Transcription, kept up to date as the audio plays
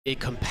A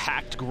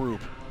compact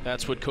group.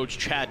 That's what Coach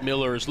Chad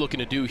Miller is looking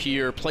to do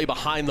here. Play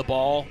behind the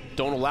ball.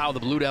 Don't allow the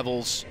Blue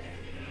Devils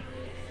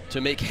to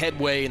make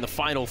headway in the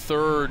final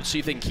third. See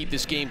if they can keep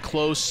this game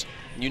close.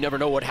 You never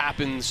know what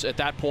happens at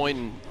that point.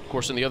 And, of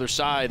course, on the other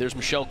side, there's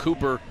Michelle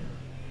Cooper,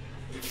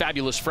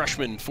 fabulous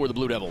freshman for the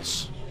Blue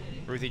Devils.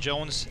 Ruthie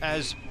Jones,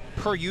 as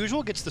per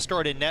usual, gets the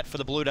start in net for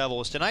the Blue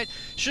Devils tonight.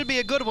 Should be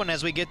a good one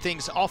as we get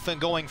things off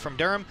and going from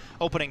Durham.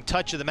 Opening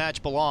touch of the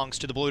match belongs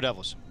to the Blue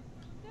Devils.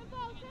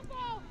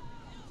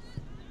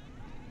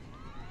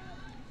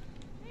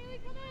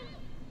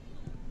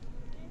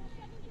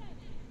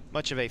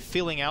 Much of a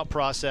feeling out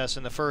process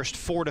in the first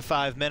 4 to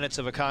 5 minutes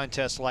of a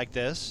contest like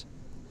this,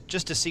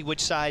 just to see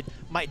which side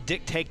might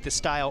dictate the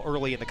style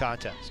early in the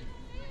contest.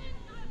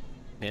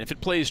 And if it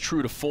plays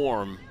true to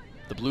form,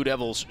 the Blue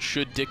Devils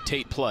should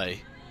dictate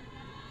play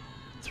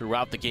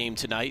throughout the game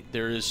tonight.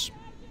 There is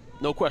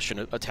no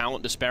question a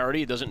talent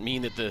disparity. It doesn't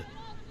mean that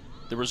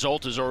the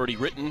result is already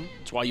written.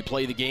 It's why you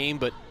play the game,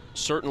 but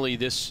certainly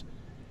this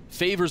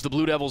favors the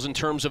Blue Devils in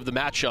terms of the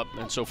matchup.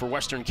 And so for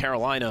Western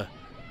Carolina,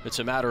 it's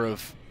a matter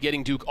of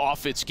getting Duke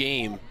off its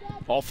game,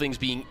 all things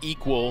being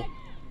equal.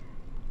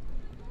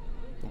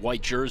 The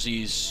white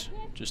jerseys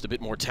just a bit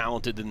more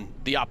talented than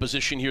the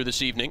opposition here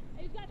this evening.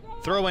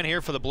 Throw in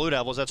here for the Blue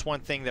Devils. That's one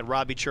thing that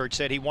Robbie Church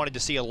said he wanted to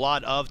see a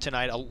lot of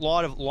tonight. A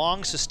lot of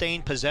long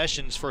sustained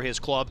possessions for his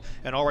club,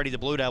 and already the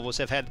Blue Devils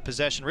have had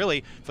possession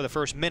really for the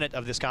first minute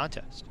of this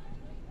contest.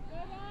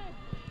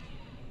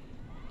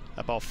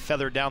 That ball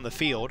feathered down the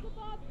field,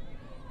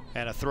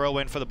 and a throw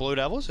in for the Blue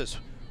Devils as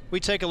we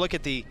take a look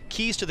at the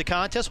keys to the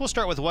contest. We'll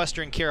start with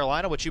Western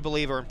Carolina, which you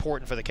believe are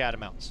important for the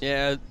Catamounts.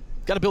 Yeah,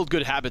 got to build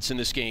good habits in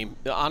this game.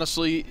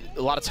 Honestly,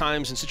 a lot of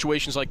times in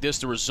situations like this,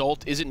 the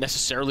result isn't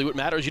necessarily what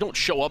matters. You don't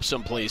show up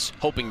someplace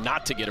hoping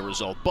not to get a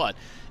result. But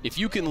if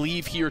you can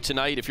leave here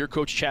tonight, if you're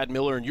Coach Chad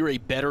Miller and you're a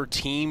better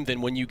team than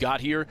when you got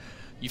here,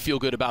 you feel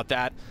good about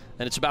that.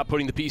 And it's about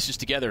putting the pieces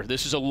together.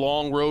 This is a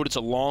long road. It's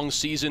a long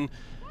season.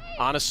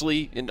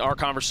 Honestly, in our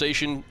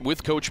conversation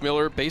with Coach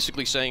Miller,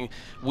 basically saying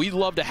we'd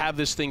love to have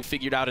this thing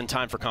figured out in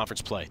time for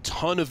conference play.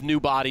 Ton of new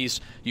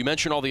bodies. You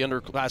mentioned all the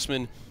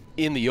underclassmen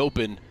in the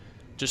open.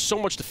 Just so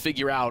much to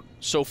figure out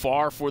so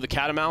far for the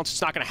Catamounts.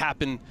 It's not going to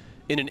happen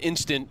in an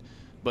instant,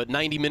 but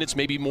 90 minutes,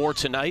 maybe more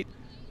tonight,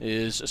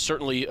 is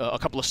certainly a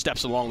couple of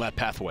steps along that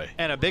pathway.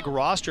 And a big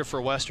roster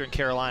for Western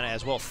Carolina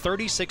as well.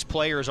 36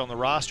 players on the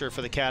roster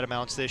for the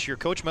Catamounts this year.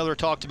 Coach Miller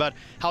talked about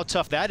how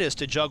tough that is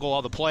to juggle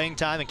all the playing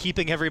time and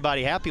keeping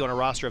everybody happy on a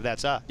roster of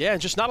that size. Yeah,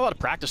 and just not a lot of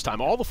practice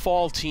time. All the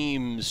fall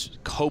teams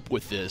cope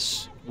with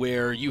this,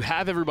 where you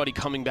have everybody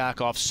coming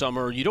back off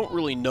summer. You don't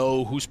really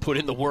know who's put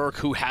in the work,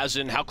 who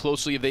hasn't, how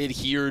closely have they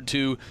adhered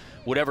to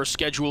whatever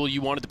schedule you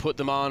wanted to put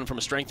them on from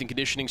a strength and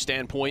conditioning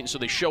standpoint. And so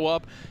they show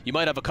up. You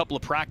might have a couple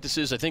of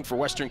practices. I think for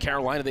Western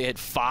Carolina, they had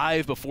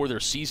 5 before their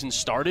season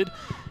started.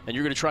 And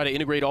you're going to try to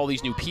integrate all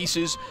these new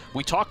pieces.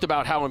 We talked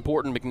about how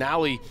important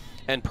McNally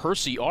and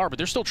Percy are, but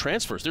they're still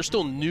transfers. They're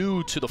still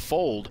new to the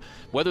fold.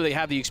 Whether they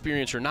have the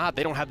experience or not,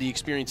 they don't have the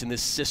experience in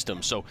this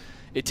system. So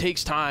it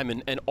takes time,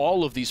 and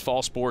all of these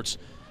fall sports,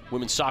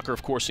 women's soccer,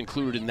 of course,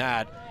 included in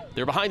that,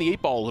 they're behind the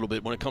 8 ball a little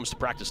bit when it comes to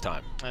practice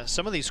time.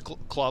 Some of these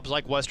clubs,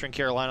 like Western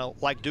Carolina,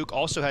 like Duke,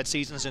 also had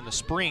seasons in the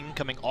spring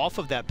coming off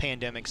of that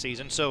pandemic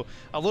season. So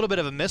a little bit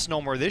of a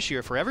misnomer this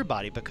year for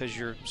everybody because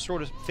you're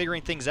sort of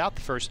figuring things out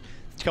the first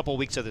couple of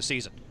weeks of the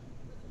season.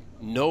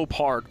 No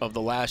part of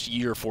the last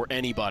year for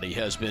anybody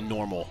has been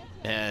normal,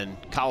 and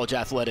college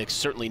athletics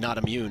certainly not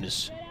immune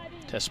as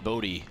Tess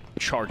Bodie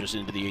charges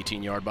into the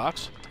 18-yard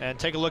box. And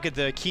take a look at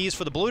the keys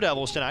for the Blue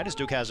Devils tonight as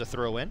Duke has a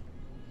throw in.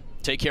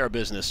 Take care of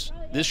business.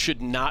 This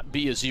should not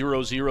be a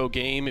 0-0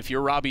 game. If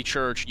you're Robbie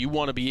Church, you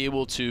want to be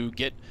able to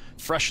get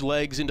fresh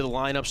legs into the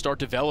lineup, start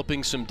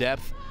developing some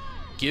depth,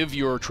 give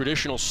your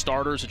traditional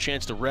starters a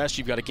chance to rest.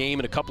 You've got a game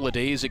in a couple of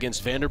days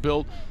against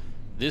Vanderbilt.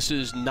 This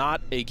is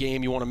not a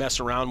game you want to mess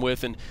around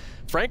with. And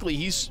frankly,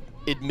 he's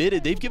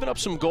admitted they've given up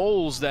some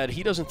goals that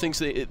he doesn't think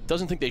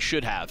they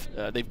should have.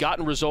 They've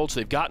gotten results,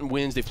 they've gotten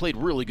wins, they've played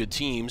really good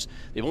teams.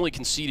 They've only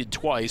conceded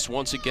twice,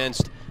 once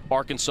against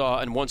Arkansas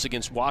and once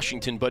against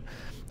Washington, but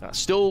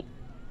still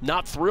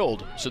not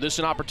thrilled. So this is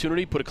an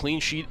opportunity, put a clean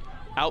sheet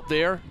out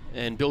there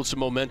and build some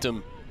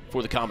momentum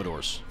for the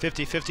Commodores.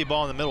 50-50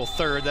 ball in the middle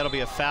third. That'll be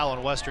a foul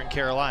in Western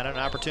Carolina. An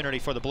opportunity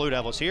for the Blue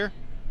Devils here.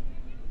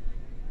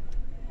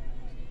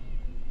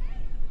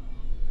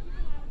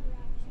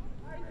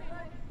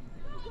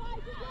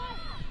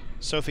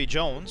 Sophie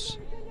Jones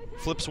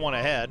flips one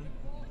ahead.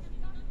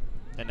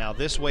 And now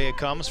this way it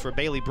comes for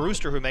Bailey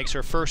Brewster, who makes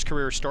her first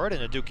career start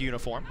in a Duke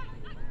uniform.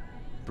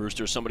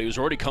 Brewster, somebody who's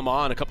already come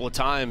on a couple of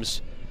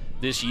times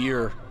this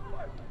year,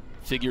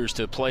 figures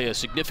to play a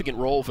significant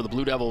role for the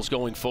Blue Devils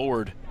going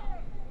forward.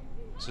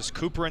 This is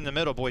Cooper in the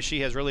middle. Boy, she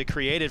has really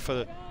created for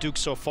the Duke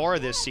so far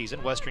this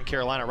season. Western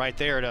Carolina right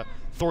there to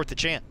thwart the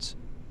chance.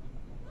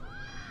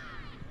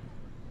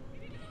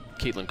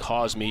 Caitlin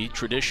Cosme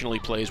traditionally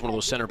plays one of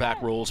those center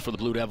back roles for the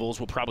Blue Devils.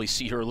 We'll probably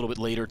see her a little bit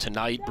later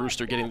tonight.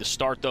 Brewster getting the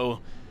start, though,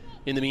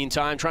 in the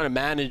meantime, trying to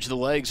manage the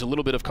legs a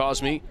little bit of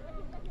Cosme,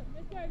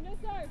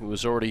 who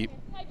was already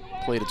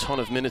Played a ton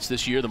of minutes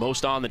this year, the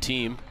most on the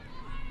team.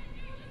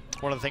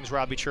 One of the things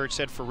Robbie Church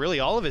said for really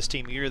all of his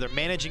team, you're either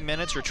managing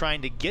minutes or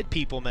trying to get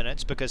people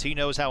minutes, because he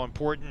knows how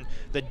important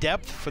the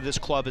depth for this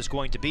club is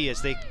going to be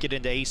as they get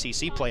into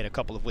ACC play in a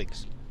couple of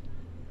weeks.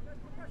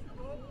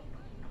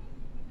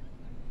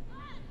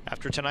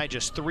 After tonight,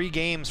 just 3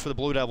 games for the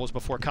Blue Devils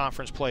before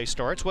conference play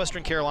starts.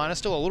 Western Carolina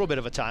still a little bit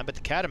of a time, but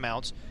the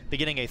Catamounts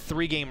beginning a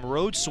 3-game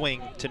road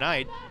swing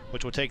tonight,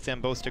 which will take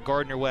them both to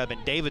Gardner-Webb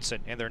and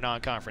Davidson in their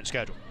non-conference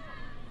schedule.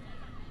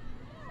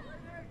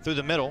 Through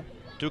the middle,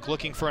 Duke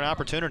looking for an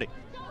opportunity.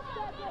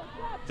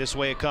 This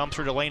way it comes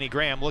through Delaney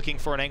Graham, looking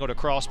for an angle to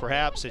cross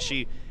perhaps as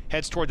she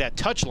heads toward that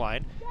touch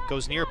line.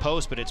 Goes near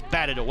post, but it's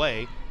batted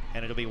away,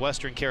 and it'll be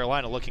Western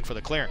Carolina looking for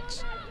the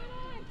clearance.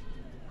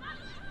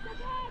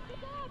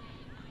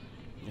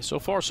 So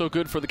far, so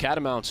good for the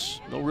Catamounts.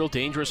 No real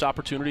dangerous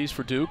opportunities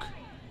for Duke.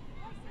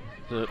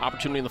 The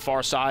opportunity on the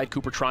far side,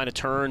 Cooper trying to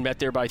turn, met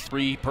there by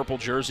 3 purple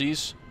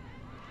jerseys.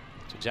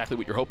 It's exactly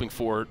what you're hoping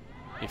for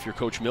if you're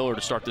Coach Miller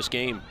to start this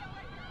game.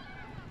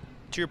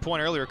 To your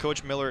point earlier,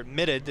 Coach Miller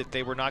admitted that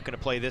they were not going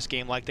to play this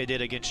game like they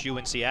did against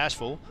UNC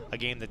Asheville, a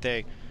game that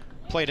they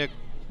played a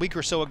week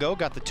or so ago,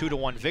 got the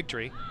 2-1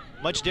 victory.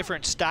 Much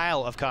different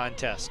style of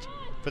contest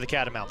for the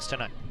Catamounts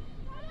tonight.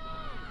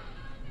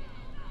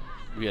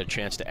 We had a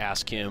chance to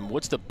ask him,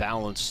 what's the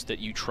balance that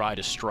you try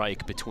to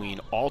strike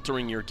between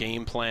altering your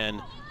game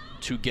plan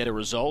to get a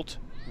result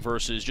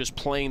versus just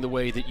playing the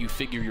way that you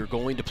figure you're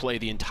going to play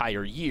the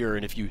entire year?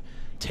 And if you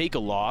take a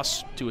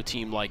loss to a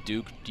team like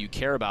Duke, do you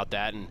care about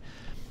that? And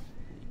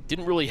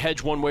didn't really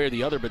hedge one way or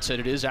the other, but said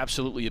it is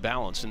absolutely a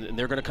balance. And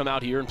they're going to come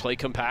out here and play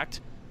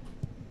compact.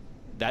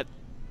 That,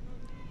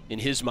 in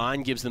his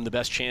mind, gives them the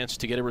best chance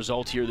to get a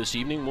result here this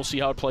evening. We'll see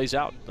how it plays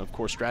out. Of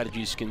course,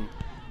 strategies can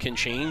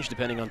change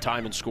depending on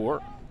time and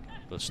score,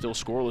 but still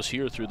scoreless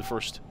here through the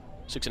first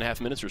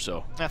 6.5 minutes or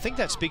so. I think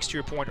that speaks to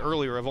your point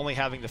earlier of only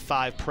having the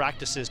 5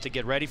 practices to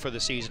get ready for the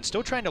season.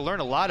 Still trying to learn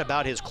a lot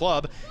about his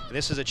club, and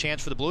this is a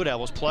chance for the Blue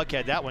Devils. Pluck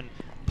had that one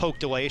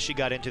poked away as she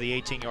got into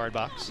the 18-yard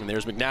box. And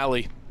there's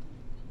McNally,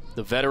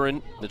 the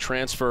veteran, the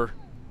transfer.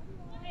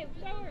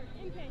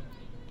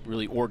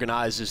 Really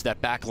organizes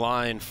that back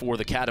line for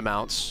the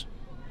Catamounts.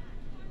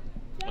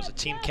 Was a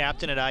team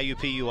captain at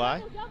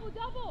IUPUI.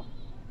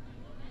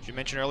 As you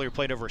mentioned earlier,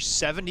 played over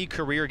 70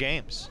 career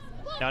games.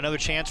 Now another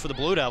chance for the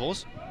Blue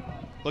Devils.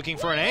 Looking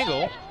for an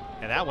angle,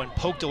 and that one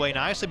poked away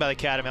nicely by the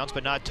Catamounts,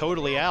 but not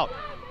totally out.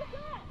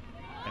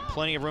 And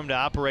plenty of room to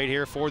operate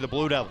here for the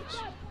Blue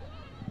Devils.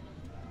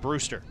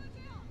 Brewster.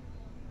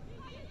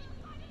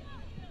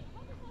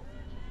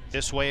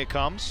 This way it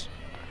comes.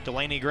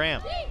 Delaney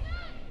Graham.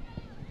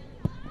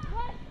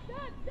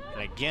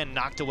 And again,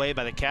 knocked away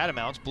by the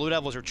Catamounts. Blue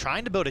Devils are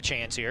trying to build a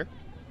chance here.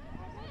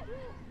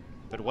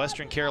 But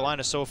Western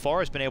Carolina so far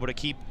has been able to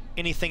keep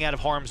anything out of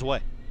harm's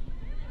way.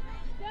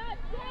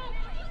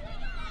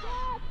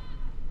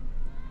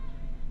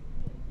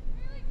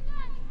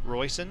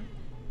 Royson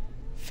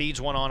feeds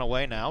one on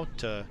away now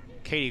to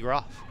Katie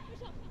Groff.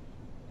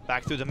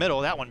 Back through the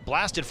middle, that one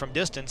blasted from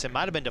distance and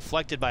might have been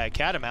deflected by a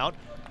Catamount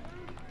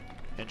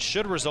and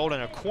should result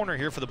in a corner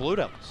here for the Blue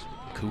Devils.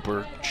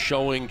 Cooper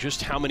showing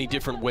just how many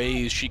different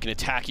ways she can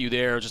attack you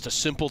there. Just a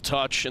simple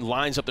touch and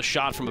lines up the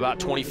shot from about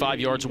 25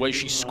 yards away.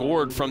 She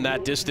scored from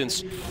that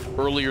distance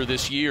earlier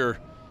this year.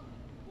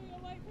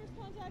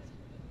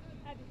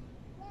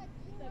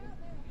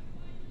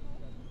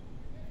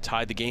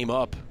 Tied the game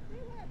up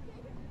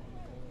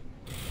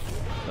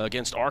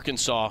against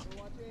Arkansas.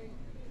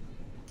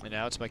 And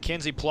now it's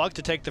Mackenzie Plug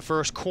to take the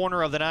first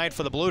corner of the night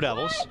for the Blue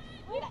Devils.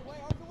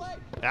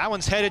 That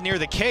one's headed near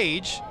the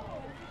cage.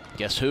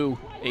 Guess who?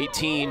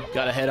 18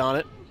 got a head on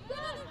it.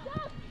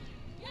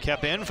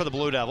 Kept in for the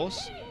Blue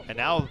Devils. And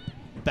now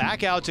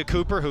back out to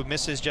Cooper, who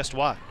misses just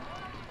wide.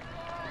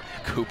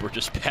 Cooper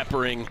just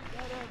peppering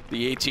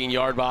the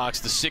 18-yard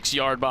box, the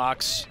 6-yard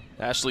box.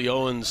 Ashley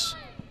Owens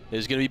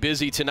is going to be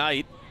busy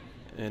tonight,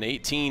 and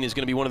 18 is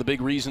going to be one of the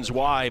big reasons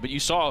why. But you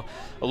saw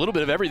a little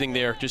bit of everything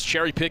there, just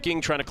cherry picking,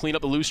 trying to clean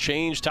up the loose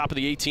change, top of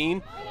the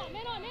 18.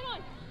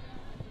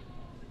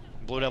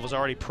 Blue Devils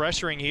already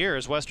pressuring here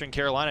as Western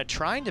Carolina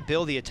trying to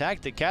build the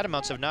attack. The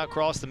Catamounts have not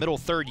crossed the middle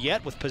third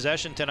yet with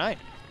possession tonight.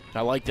 I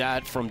like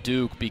that from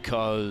Duke,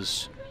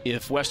 because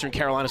if Western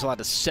Carolina is allowed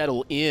to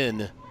settle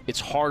in,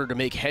 it's harder to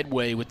make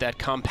headway with that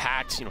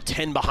compact,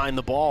 10 behind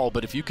the ball.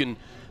 But if you can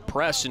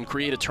press and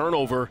create a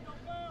turnover,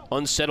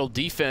 unsettled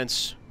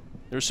defense,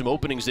 there's some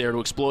openings there to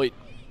exploit.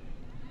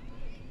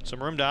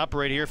 Some room to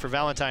operate here for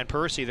Valentine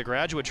Percy, the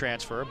graduate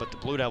transfer, but the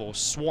Blue Devils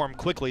swarm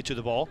quickly to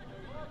the ball.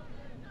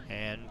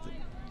 And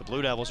the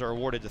Blue Devils are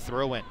awarded the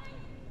throw in.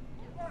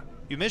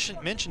 You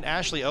mentioned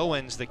Ashley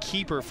Owens, the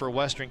keeper for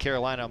Western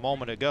Carolina a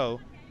moment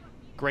ago.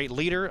 Great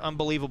leader,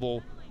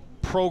 unbelievable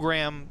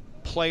program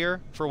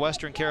player for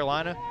Western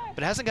Carolina,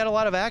 but hasn't got a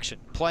lot of action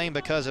playing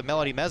because of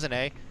Melody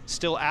Mezanet,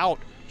 still out.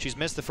 She's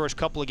missed the first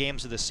couple of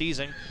games of the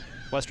season.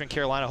 Western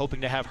Carolina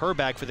hoping to have her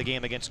back for the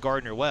game against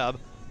Gardner-Webb,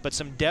 but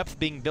some depth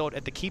being built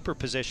at the keeper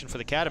position for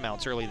the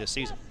Catamounts early this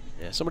season.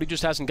 Yeah, somebody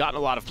just hasn't gotten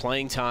a lot of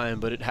playing time,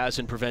 but it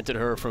hasn't prevented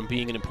her from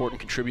being an important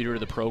contributor to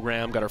the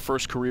program. Got her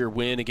first career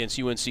win against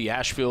UNC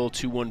Asheville,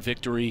 2-1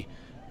 victory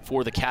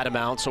for the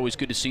Catamounts. Always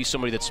good to see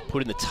somebody that's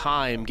put in the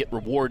time get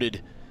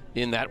rewarded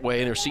in that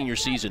way in their senior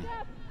season.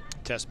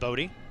 Tess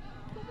Bodie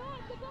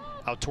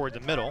out toward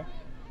the middle.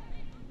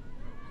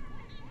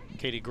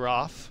 Katie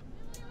Groff,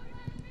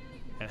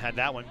 and had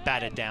that one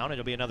batted down.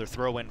 It'll be another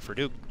throw-in for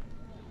Duke.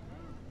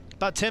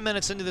 About 10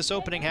 minutes into this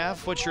opening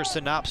half, what's your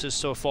synopsis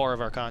so far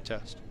of our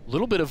contest? A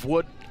little bit of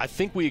what I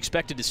think we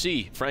expected to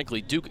see,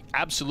 frankly. Duke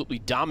absolutely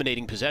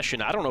dominating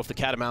possession. I don't know if the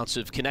Catamounts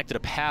have connected a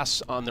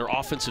pass on their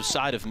offensive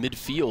side of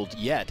midfield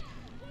yet,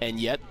 and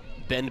yet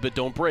bend but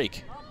don't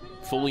break.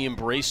 Fully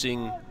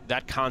embracing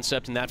that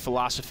concept and that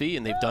philosophy,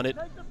 and they've done it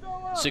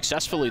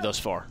successfully thus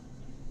far.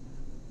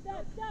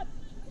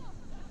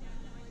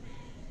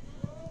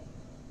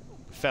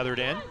 Feathered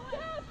in.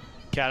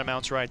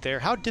 Catamounts right there.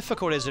 How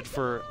difficult is it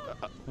for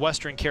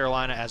Western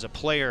Carolina as a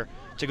player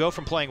to go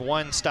from playing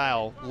one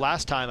style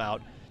last time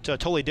out to a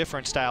totally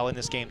different style in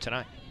this game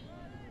tonight?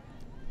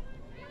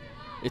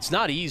 It's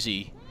not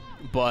easy,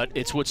 but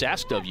it's what's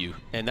asked of you.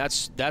 And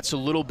that's a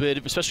little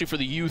bit, especially for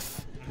the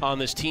youth on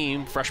this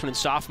team, freshmen and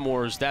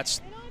sophomores,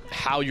 that's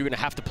how you're going to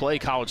have to play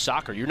college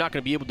soccer. You're not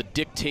going to be able to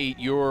dictate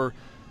your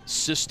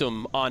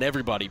system on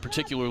everybody,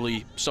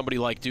 particularly somebody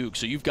like Duke.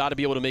 So you've got to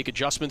be able to make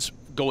adjustments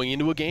going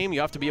into a game. You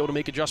have to be able to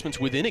make adjustments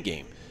within a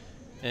game.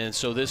 And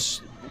so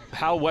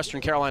how Western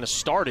Carolina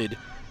started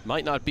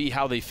might not be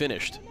how they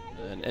finished.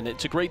 And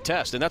it's a great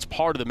test. And that's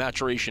part of the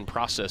maturation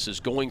process, is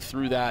going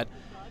through that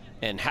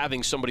and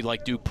having somebody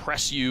like Duke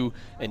press you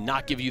and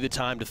not give you the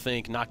time to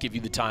think, not give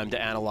you the time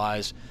to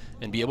analyze,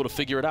 and be able to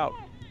figure it out.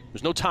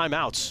 There's no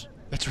timeouts.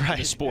 That's right. In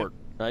this sport.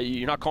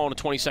 You're not calling a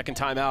 20-second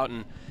timeout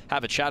and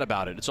have a chat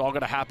about it. It's all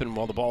going to happen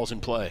while the ball's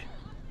in play.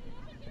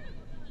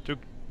 Duke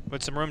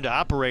with some room to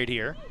operate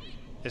here.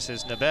 This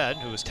is Nabed,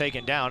 who was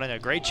taken down, and a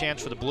great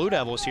chance for the Blue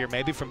Devils here,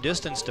 maybe from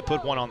distance, to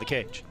put one on the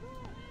cage.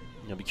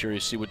 I'll be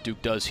curious to see what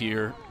Duke does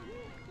here.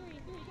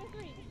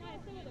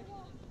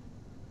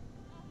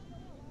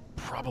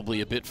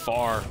 Probably a bit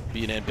far,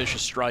 be an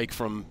ambitious strike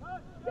from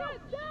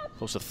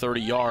close to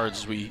 30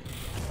 yards. We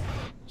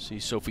see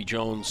Sophie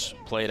Jones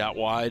play it out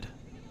wide.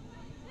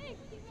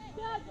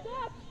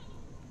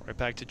 Right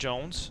back to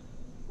Jones.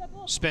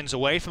 Spins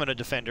away from a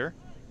defender.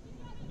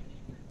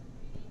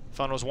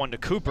 Funnels one to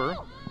Cooper.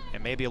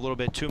 And maybe a little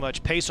bit too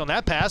much pace on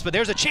that pass, but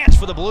there's a chance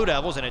for the Blue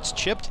Devils, and it's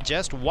chipped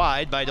just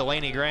wide by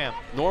Delaney Graham.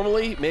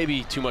 Normally,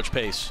 maybe too much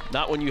pace.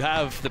 Not when you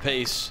have the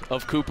pace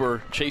of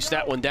Cooper. Chase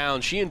that one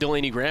down. She and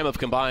Delaney Graham have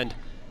combined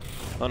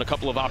on a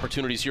couple of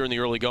opportunities here in the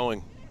early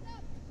going.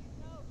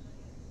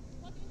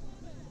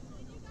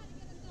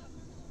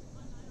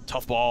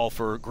 Tough ball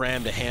for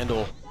Graham to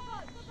handle.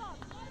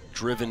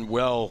 Driven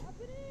well.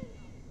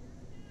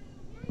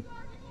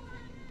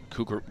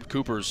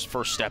 Cooper's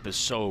first step is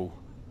so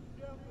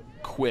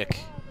quick,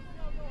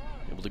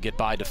 able to get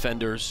by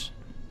defenders.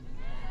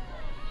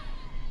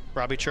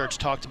 Robbie Church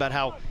talked about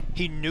how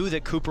he knew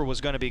that Cooper was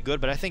going to be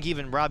good, but I think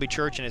even Robbie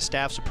Church and his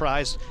staff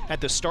surprised at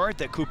the start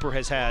that Cooper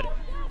has had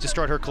to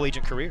start her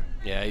collegiate career.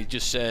 Yeah, he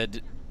just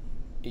said,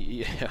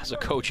 as a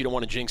coach, you don't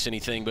want to jinx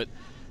anything, but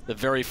the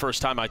very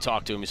first time I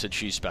talked to him, he said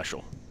she's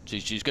special.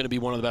 She's going to be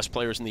one of the best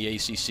players in the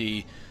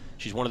ACC.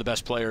 She's one of the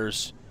best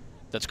players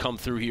that's come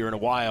through here in a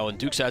while, and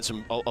Duke's had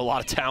a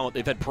lot of talent.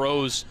 They've had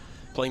pros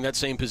playing that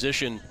same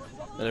position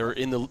that are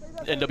in the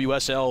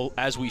NWSL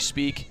as we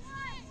speak,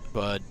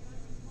 but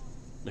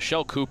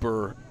Michelle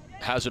Cooper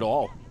has it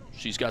all.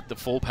 She's got the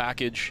full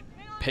package,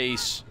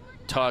 pace,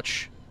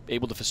 touch,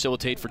 able to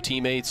facilitate for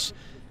teammates,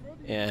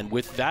 and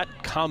with that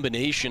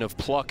combination of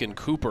Pluck and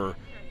Cooper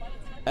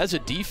as a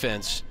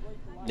defense,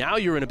 now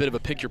you're in a bit of a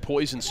pick your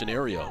poison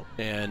scenario,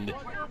 and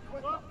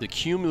the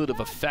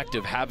cumulative effect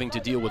of having to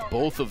deal with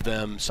both of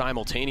them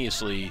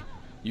simultaneously,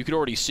 you could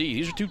already see.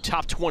 These are two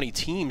top 20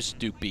 teams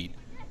Duke beat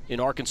in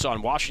Arkansas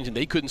and Washington.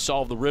 They couldn't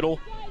solve the riddle.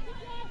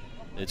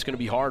 It's going to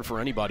be hard for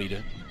anybody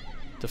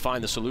to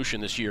find the solution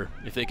this year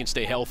if they can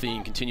stay healthy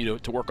and continue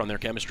to work on their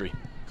chemistry.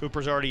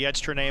 Cooper's already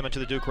etched her name into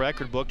the Duke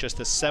record book, just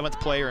the 7th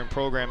player in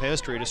program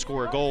history to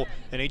score a goal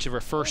in each of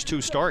her first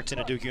 2 starts in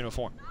a Duke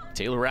uniform.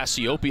 Taylor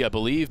Assiopi, I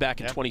believe, back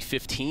in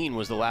 2015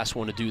 was the last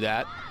one to do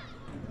that.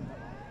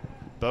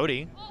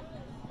 Bodie,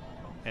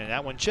 and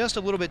that one just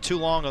a little bit too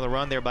long on the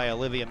run there by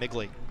Olivia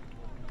Migley.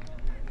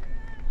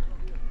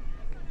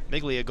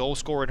 Migley, a goal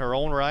scorer in her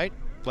own right,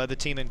 led the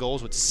team in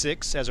goals with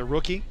 6 as a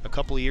rookie a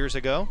couple of years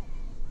ago.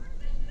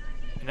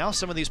 And now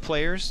some of these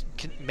players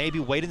can maybe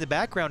wait in the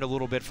background a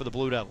little bit for the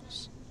Blue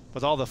Devils.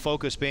 With all the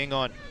focus being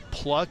on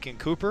Pluck and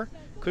Cooper,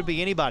 could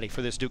be anybody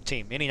for this Duke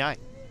team, any night.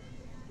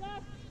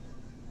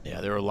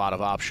 Yeah, there are a lot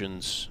of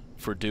options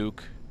for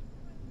Duke.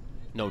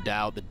 No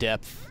doubt, the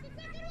depth,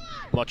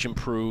 much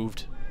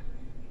improved.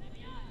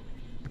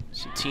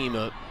 It's a team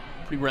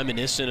pretty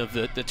reminiscent of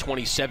the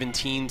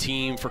 2017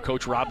 team for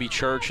Coach Robbie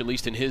Church, at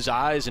least in his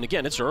eyes. And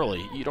again, it's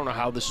early. You don't know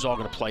how this is all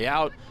going to play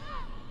out.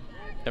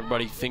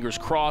 Everybody fingers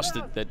crossed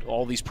that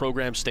all these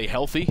programs stay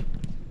healthy.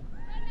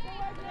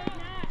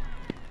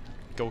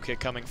 Goal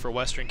kick coming for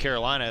Western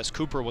Carolina as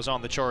Cooper was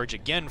on the charge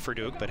again for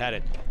Duke, but had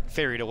it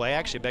ferried away.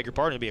 Actually, beg your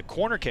pardon, it'd be a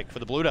corner kick for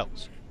the Blue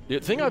Devils. The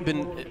thing I've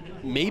been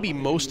maybe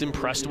most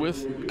impressed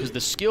with, because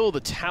the skill, the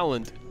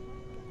talent,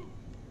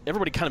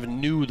 everybody kind of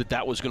knew that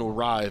that was going to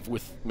arrive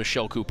with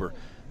Michelle Cooper.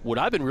 What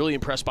I've been really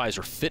impressed by is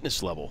her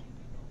fitness level.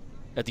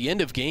 At the end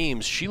of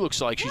games, she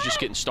looks like she's just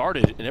getting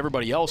started, and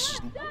everybody else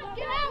is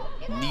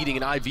needing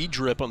an IV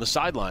drip on the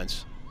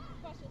sidelines.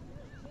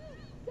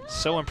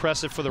 So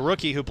impressive for the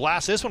rookie who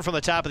blasts this one from the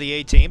top of the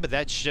 18, but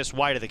that's just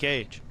wide of the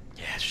cage.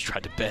 Yeah, just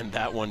tried to bend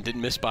that one. Didn't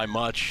miss by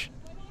much.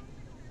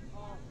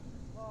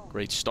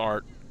 Great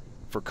start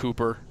for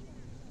Cooper.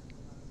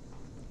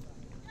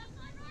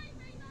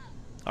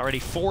 Already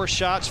 4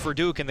 shots for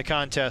Duke in the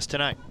contest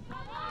tonight.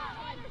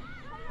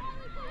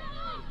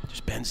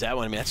 Just bends that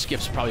one. I mean, that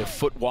skip's probably a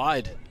foot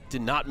wide.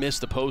 Did not miss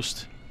the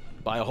post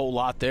by a whole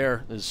lot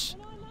there. As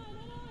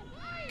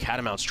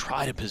Catamounts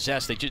try to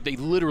possess, they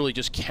literally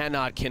just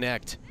cannot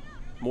connect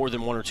more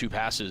than 1 or 2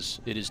 passes.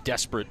 It is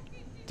desperate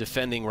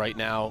defending right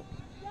now.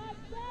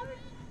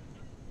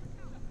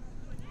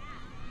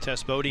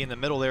 Tess Bodie in the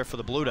middle there for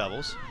the Blue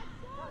Devils.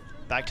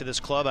 Back to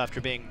this club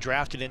after being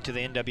drafted into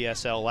the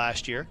NWSL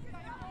last year.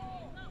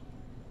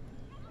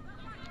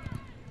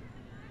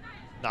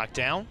 Knocked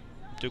down.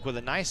 Duke with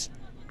a nice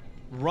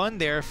run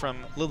there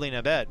from Lily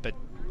Nabet, but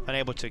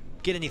unable to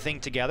get anything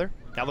together.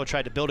 Now they'll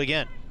try to build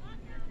again.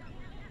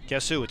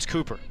 Guess who? It's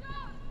Cooper.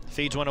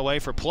 Feeds one away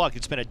for Pluck.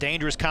 It's been a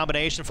dangerous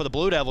combination for the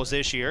Blue Devils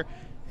this year,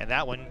 and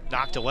that one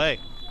knocked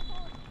away.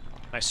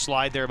 Nice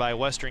slide there by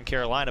Western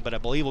Carolina, but I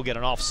believe we'll get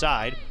an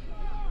offside.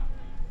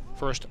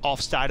 First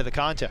offside of the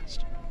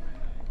contest.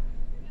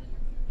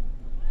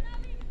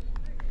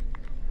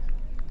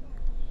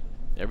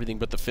 Everything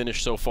but the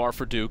finish so far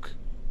for Duke.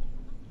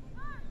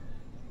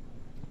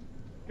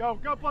 Go,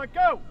 go, Pluck,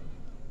 go!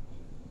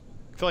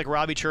 I feel like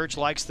Robbie Church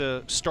likes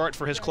the start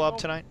for his club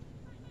tonight.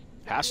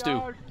 Has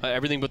to.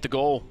 Everything but the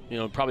goal. You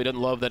know, probably doesn't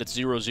love that it's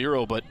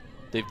 0-0, but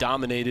they've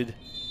dominated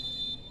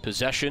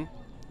possession.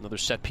 Another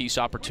set piece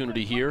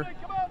opportunity here.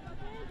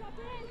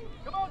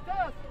 Come on,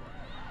 Tess!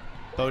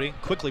 Bodie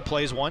quickly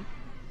plays one.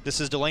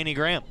 This is Delaney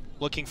Graham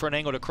looking for an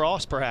angle to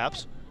cross,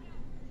 perhaps.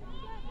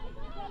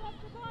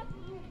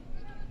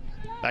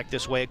 Back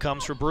this way it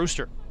comes for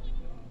Brewster.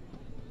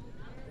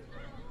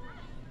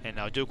 And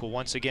now Duke will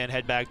once again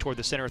head back toward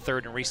the center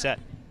third and reset.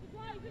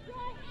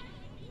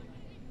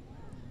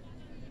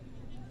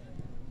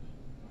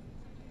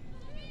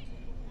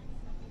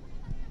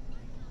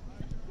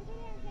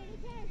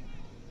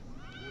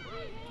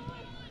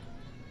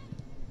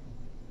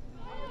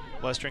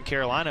 Western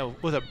Carolina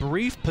with a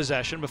brief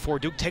possession before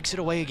Duke takes it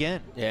away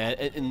again. Yeah,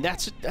 and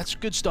that's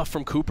good stuff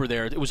from Cooper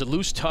there. It was a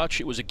loose touch,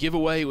 it was a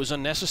giveaway, it was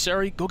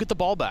unnecessary. Go get the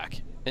ball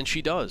back, and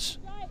she does.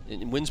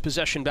 And wins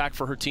possession back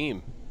for her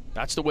team.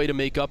 That's the way to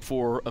make up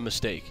for a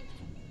mistake.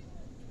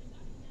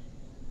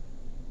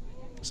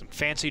 Some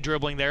fancy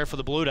dribbling there for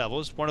the Blue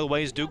Devils. One of the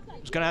ways Duke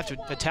is going to have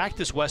to attack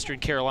this Western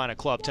Carolina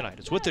club tonight.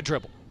 It's with the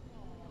dribble.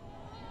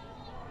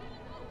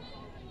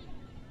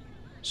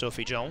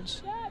 Sophie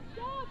Jones.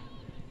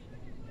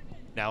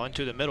 Now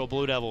into the middle,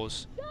 Blue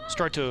Devils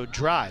start to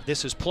drive.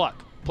 This is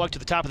Pluck. Pluck to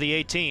the top of the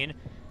 18.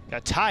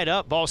 Got tied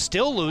up, ball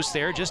still loose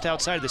there just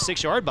outside of the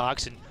 6-yard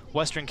box, and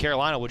Western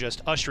Carolina will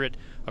just usher it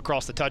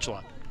across the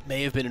touchline.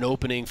 May have been an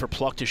opening for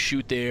Pluck to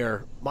shoot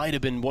there. Might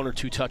have been 1 or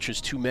 2 touches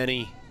too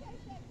many.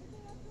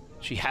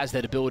 She has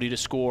that ability to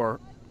score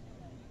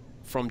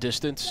from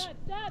distance.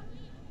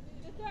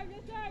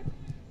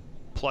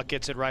 Pluck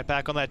gets it right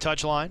back on that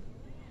touchline.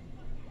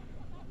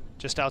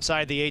 Just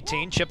outside the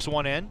 18, chips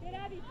one in.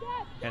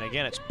 And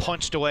again, it's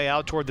punched away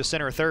out toward the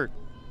center third.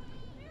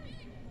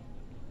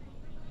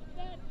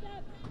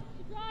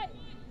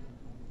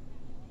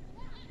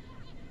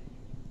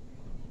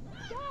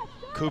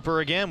 Cooper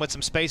again with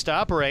some space to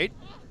operate.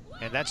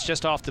 And that's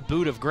just off the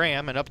boot of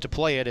Graham, and up to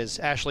play it is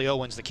Ashley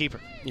Owens, the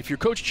keeper. If you're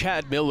Coach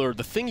Chad Miller,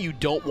 the thing you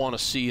don't want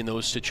to see in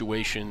those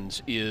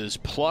situations is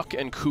Pluck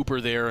and Cooper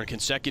there in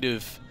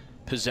consecutive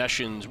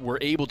possessions were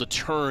able to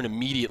turn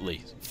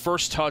immediately.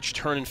 First touch,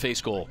 turn and face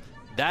goal.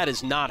 That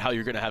is not how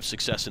you're going to have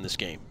success in this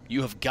game.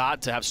 You have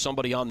got to have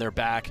somebody on their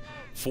back,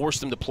 force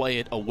them to play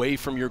it away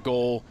from your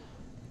goal,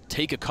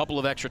 take a couple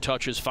of extra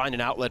touches, find an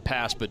outlet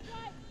pass, but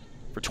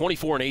for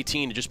 24 and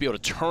 18 to just be able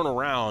to turn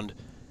around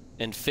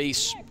and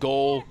face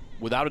goal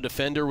without a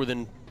defender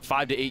within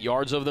 5 to 8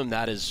 yards of them,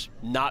 that is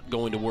not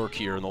going to work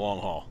here in the long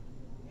haul.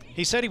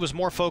 He said he was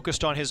more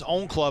focused on his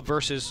own club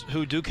versus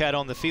who Duke had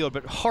on the field,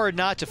 but hard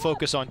not to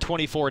focus on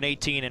 24 and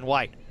 18 in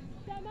white.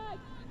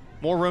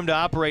 More room to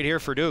operate here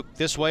for Duke.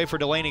 This way for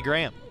Delaney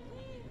Graham.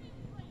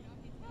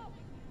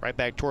 Right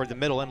back toward the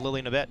middle and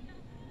Lily Nabet.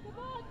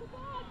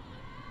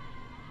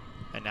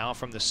 And now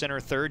from the center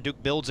third,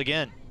 Duke builds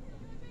again.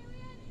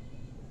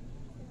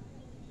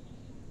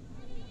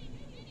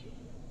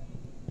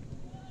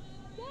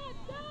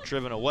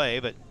 Driven away,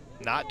 but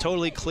not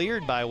totally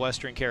cleared by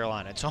Western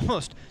Carolina. It's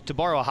almost, to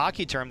borrow a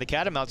hockey term, the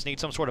Catamounts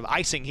need some sort of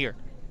icing here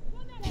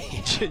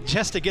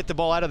just to get the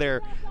ball out of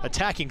their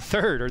attacking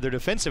third or their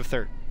defensive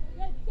third.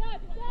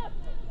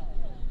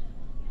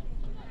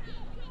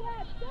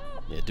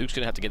 Yeah, Duke's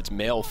going to have to get its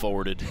mail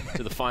forwarded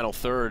to the final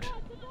third.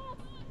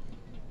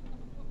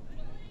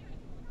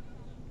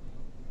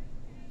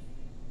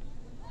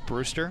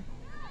 Brewster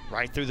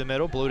right through the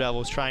middle. Blue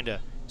Devils trying to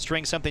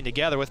string something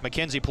together with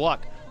Mackenzie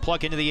Pluck.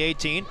 Pluck into the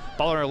 18,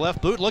 ball on her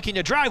left boot, looking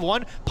to drive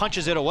one,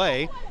 punches it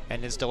away,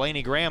 and it's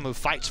Delaney Graham who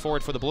fights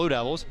forward for the Blue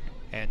Devils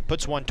and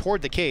puts one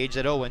toward the cage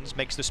that Owens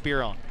makes the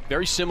spear on.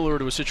 Very similar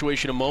to a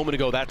situation a moment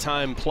ago. That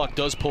time Pluck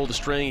does pull the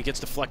string. It gets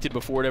deflected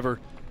before it ever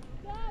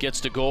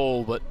gets to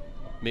goal, but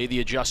made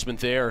the adjustment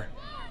there.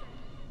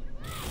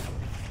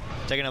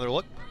 Take another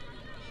look.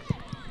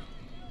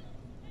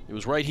 It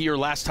was right here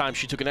last time.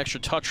 She took an extra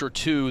touch or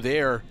two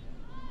there.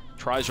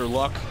 Tries her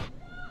luck.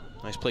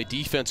 Nice play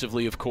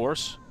defensively, of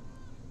course.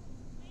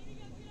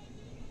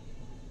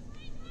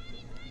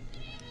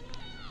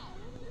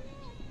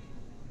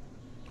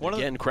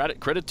 Again,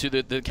 credit to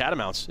the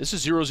Catamounts. This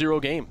is a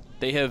 0-0 game.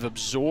 They have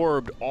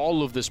absorbed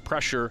all of this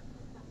pressure.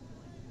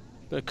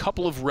 A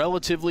couple of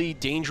relatively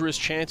dangerous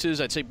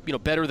chances. I'd say,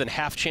 better than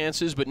half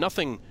chances, but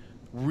nothing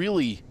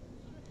really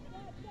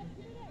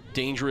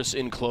dangerous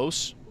in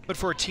close. But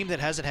for a team that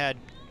hasn't had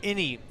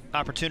any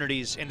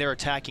opportunities in their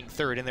attacking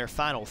third, in their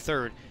final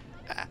third,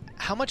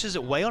 how much does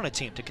it weigh on a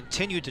team to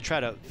continue to try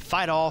to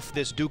fight off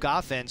this Duke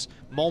offense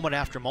moment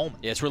after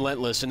moment? Yeah, it's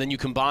relentless, and then you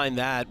combine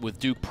that with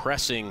Duke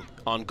pressing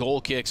on goal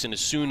kicks, and as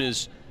soon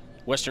as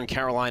Western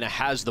Carolina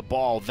has the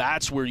ball,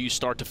 that's where you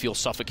start to feel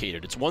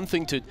suffocated. It's one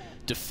thing to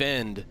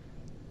defend,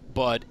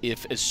 but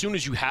if as soon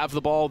as you have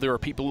the ball, there are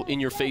people in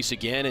your face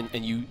again,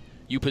 and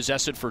you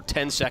possess it for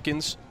 10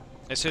 seconds.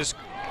 This is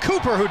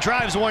Cooper who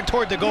drives one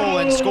toward the goal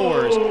and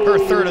scores her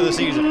third of the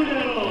season.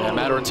 Yeah, a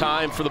matter of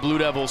time for the Blue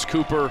Devils.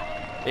 Cooper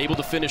able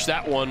to finish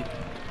that one.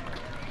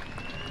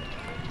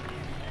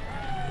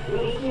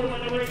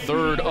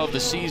 Third of the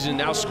season,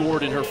 now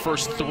scored in her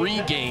first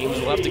 3 games.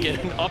 We'll have to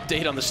get an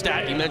update on the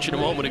stat you mentioned a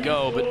moment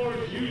ago, but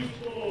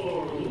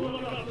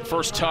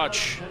first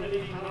touch,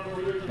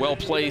 well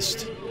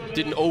placed,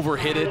 didn't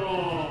overhit it.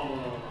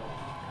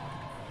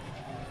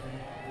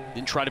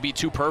 Didn't try to be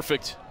too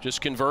perfect, just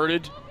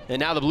converted. And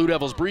now the Blue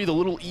Devils breathe a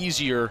little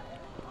easier.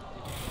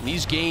 In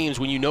these games,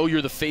 when you know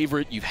you're the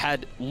favorite, you've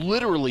had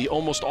literally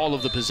almost all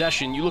of the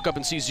possession, you look up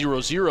and see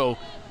 0-0,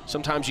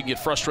 sometimes you get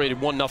frustrated.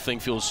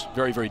 1-0 feels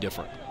very, very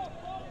different.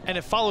 And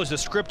it follows the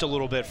script a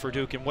little bit for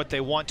Duke and what they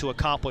want to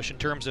accomplish in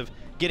terms of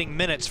getting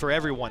minutes for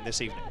everyone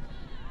this evening.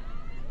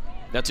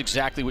 That's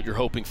exactly what you're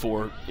hoping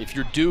for. If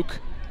you're Duke,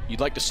 you'd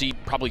like to see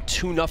probably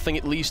 2-0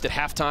 at least at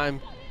halftime.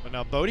 But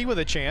now Bodie with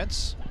a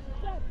chance.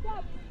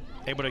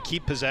 Able to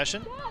keep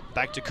possession.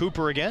 Back to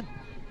Cooper again.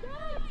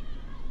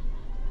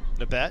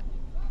 Nabet.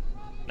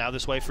 Now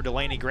this way for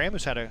Delaney Graham,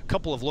 who's had a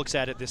couple of looks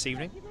at it this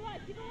evening.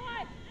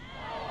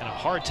 And a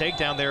hard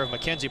takedown there of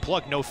Mackenzie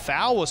Pluck. No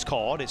foul was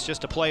called. It's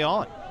just a play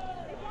on.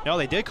 No,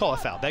 they did call a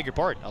foul. Beg your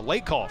pardon. A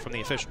late call from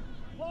the official.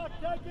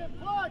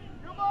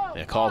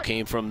 That call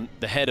came from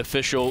the head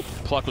official.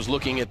 Pluck was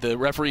looking at the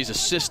referee's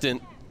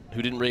assistant,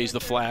 who didn't raise the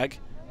flag.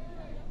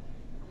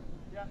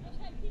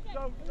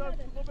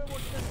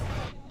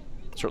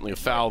 Certainly a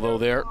foul, though,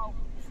 there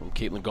from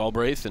Caitlin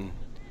Galbraith. And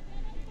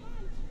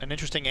an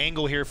interesting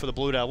angle here for the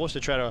Blue Devils to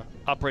try to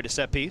operate a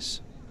set piece.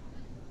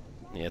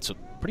 Yeah, it's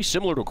pretty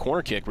similar to a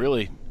corner kick,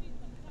 really.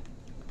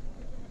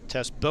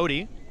 Tess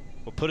Bodie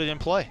will put it in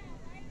play.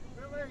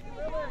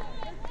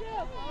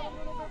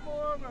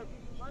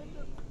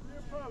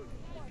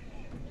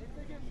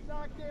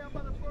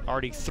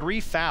 Already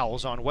 3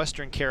 fouls on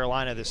Western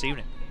Carolina this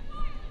evening.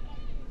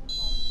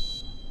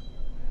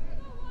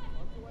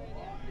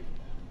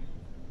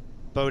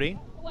 Bodie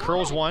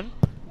curls one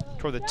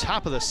toward the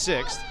top of the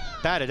 6th,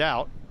 batted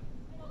out,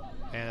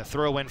 and a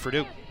throw in for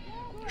Duke.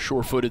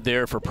 Sure-footed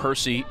there for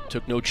Percy,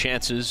 took no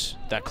chances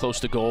that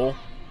close to goal.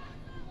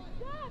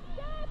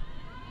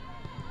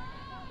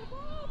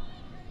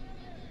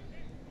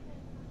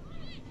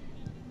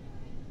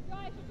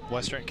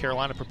 Western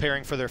Carolina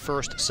preparing for their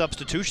first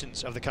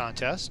substitutions of the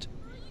contest.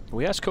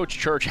 We asked Coach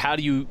Church, how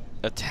do you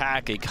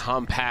attack a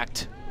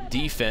compact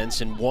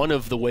defense? And one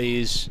of the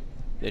ways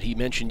that he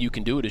mentioned you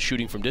can do it is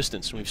shooting from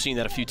distance. And we've seen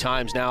that a few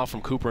times now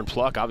from Cooper and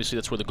Pluck. Obviously,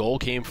 that's where the goal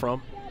came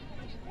from.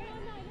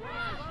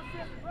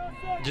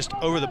 Just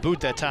over the boot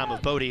that time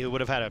of Bodie, who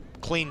would have had a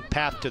clean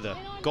path to the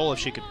goal if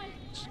she could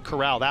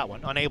corral that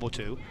one. Unable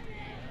to.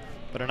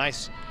 But a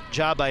nice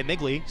job by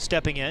Migley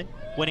stepping in,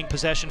 winning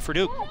possession for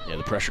Duke. Yeah,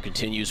 the pressure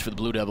continues for the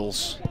Blue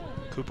Devils.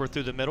 Cooper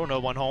through the middle, no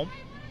one home.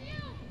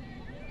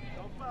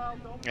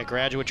 A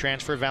graduate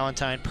transfer,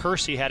 Valentine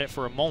Percy had it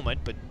for a moment,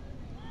 but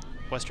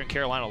Western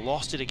Carolina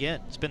lost it again.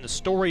 It's been the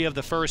story of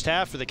the first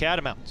half for the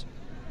Catamounts.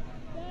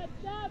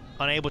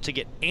 Unable to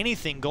get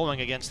anything going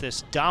against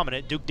this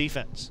dominant Duke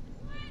defense.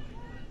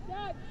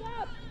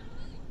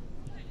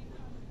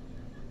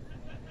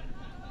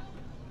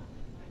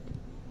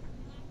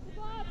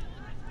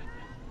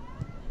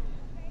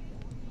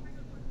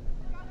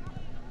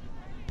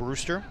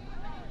 Brewster.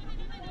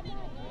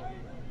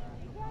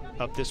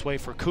 Up this way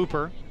for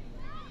Cooper.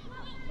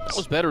 That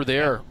was better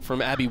there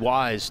from Abby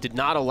Wise. Did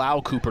not allow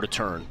Cooper to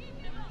turn.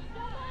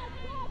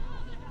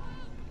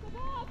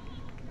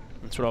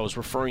 That's what I was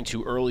referring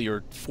to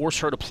earlier. Force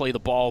her to play the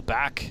ball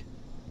back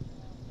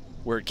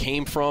where it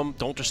came from.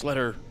 Don't just let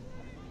her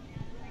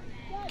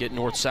get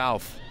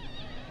north-south.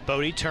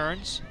 Bodie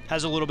turns,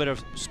 has a little bit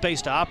of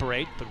space to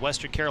operate, but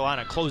Western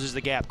Carolina closes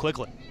the gap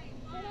quickly.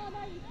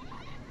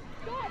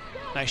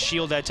 Nice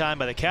shield that time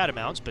by the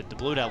Catamounts, but the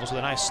Blue Devils with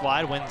a nice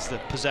slide wins the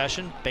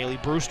possession. Bailey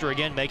Brewster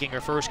again making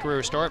her first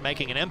career start,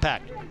 making an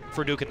impact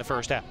for Duke in the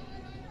first half.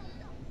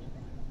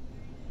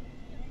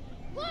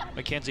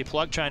 Mackenzie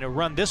Plug trying to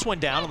run this one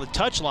down on the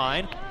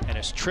touchline and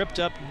is tripped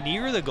up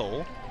near the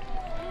goal.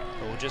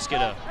 But we'll just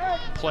get a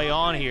play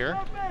on here.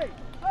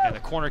 And the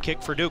corner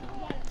kick for Duke,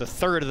 the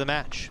third of the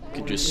match. You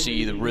can just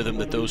see the rhythm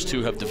that those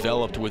two have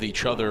developed with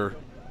each other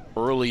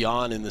early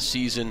on in the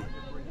season.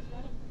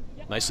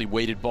 Nicely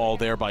weighted ball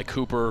there by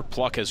Cooper.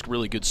 Pluck has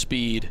really good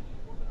speed.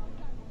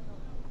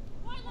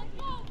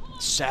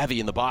 Savvy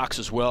in the box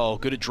as well.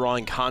 Good at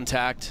drawing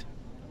contact.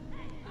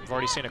 We've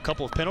already seen a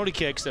couple of penalty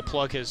kicks that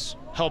Plug has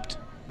helped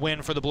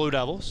win for the Blue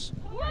Devils.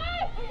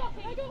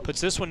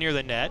 Puts this one near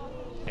the net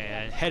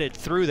and headed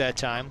through that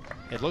time.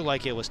 It looked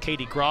like it was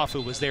Katie Groff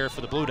who was there for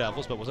the Blue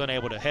Devils, but was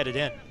unable to head it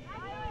in.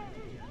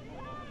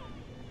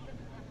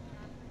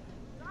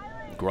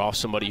 Groff,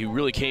 somebody who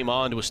really came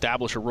on to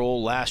establish a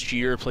role last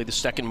year, played the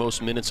second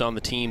most minutes on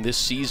the team this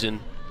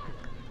season.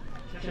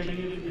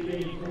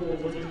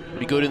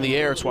 Pretty good in the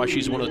air. It's why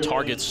she's one of the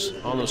targets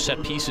on those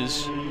set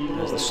pieces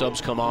as the subs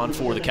come on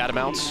for the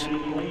Catamounts.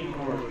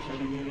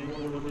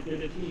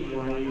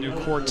 New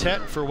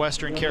quartet for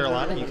Western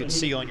Carolina, you can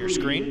see on your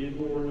screen.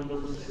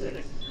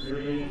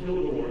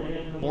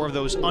 More of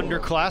those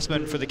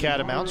underclassmen for the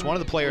Catamounts. One of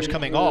the players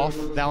coming off,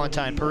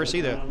 Valentine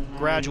Percy, the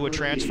graduate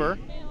transfer.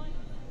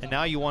 And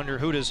now you wonder,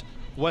 who does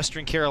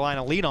Western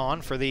Carolina lean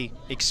on for the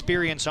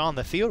experience on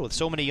the field with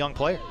so many young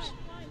players?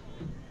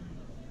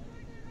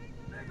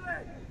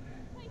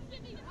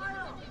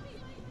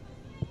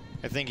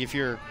 I think if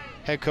you're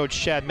head coach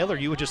Chad Miller,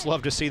 you would just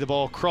love to see the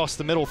ball cross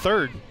the middle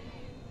third.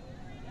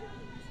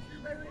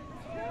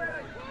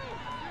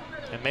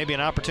 And maybe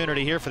an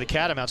opportunity here for the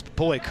Catamounts, but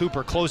boy,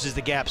 Cooper closes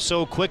the gap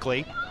so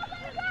quickly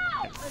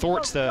and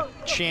thwarts the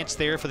chance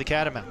there for the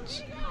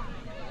Catamounts.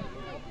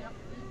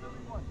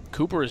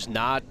 Cooper is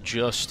not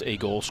just a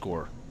goal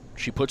scorer.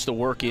 She puts the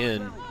work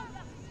in.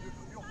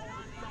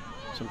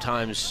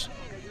 Sometimes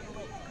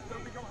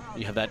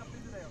you have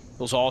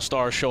those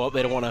all-stars show up,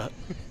 they don't want to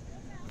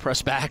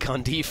press back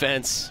on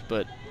defense,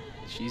 but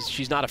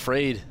she's not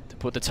afraid to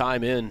put the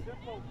time in.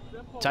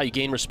 That's how you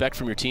gain respect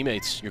from your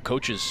teammates, your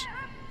coaches.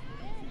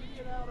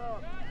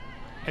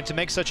 And to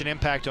make such an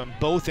impact on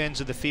both ends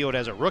of the field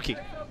as a rookie,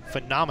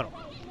 phenomenal.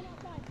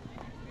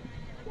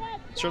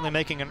 Certainly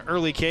making an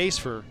early case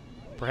for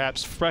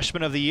perhaps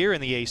freshman of the year in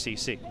the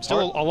ACC.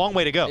 Still a long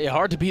way to go. Yeah,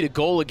 hard to beat a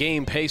goal a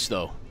game pace,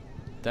 though.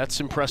 That's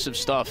impressive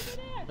stuff.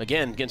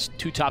 Again, against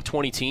two top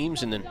 20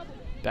 teams, and then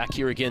back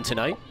here again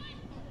tonight.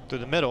 Through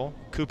the middle,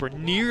 Cooper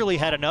nearly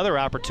had another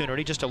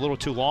opportunity, just a little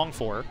too long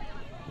for her.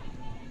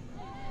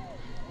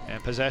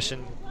 And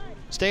possession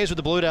stays with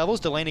the Blue Devils.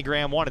 Delaney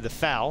Graham wanted the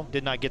foul,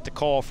 did not get the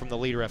call from the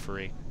lead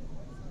referee.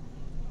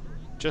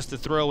 Just the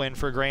throw in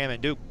for Graham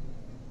and Duke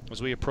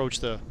as we approach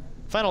the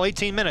final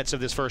 18 minutes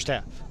of this first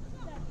half.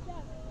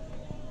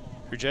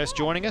 If you're just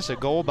joining us, a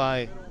goal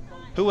by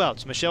who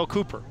else? Michelle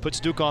Cooper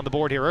puts Duke on the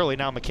board here early.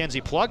 Now Mackenzie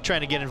Plug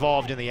trying to get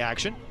involved in the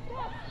action.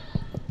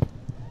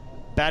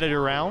 Batted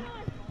around.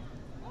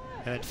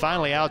 And then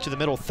finally out to the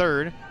middle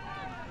third,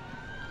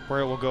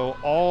 where it will go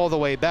all the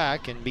way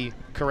back and be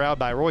corralled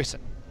by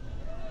Royson.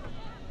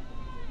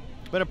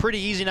 Been a pretty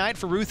easy night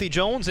for Ruthie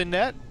Jones in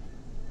net.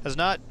 Has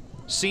not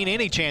seen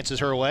any chances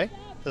her way.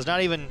 Has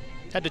not even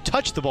had to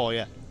touch the ball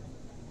yet.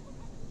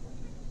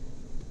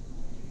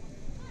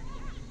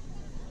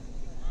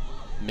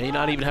 May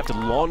not even have to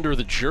launder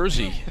the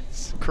jersey.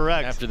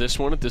 Correct. After this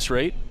one at this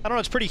rate. I don't know,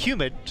 it's pretty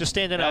humid just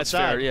standing That's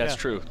outside. Fair. Yeah, that's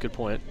true. Good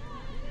point.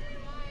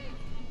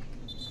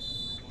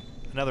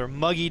 Another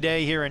muggy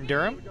day here in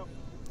Durham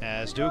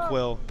as Duke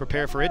will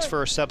prepare for its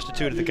first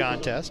substitute of the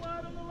contest.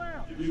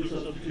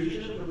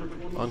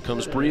 On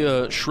comes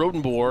Bria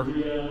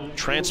Schrodenboer,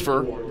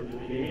 transfer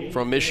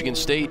from Michigan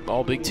State,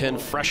 all Big Ten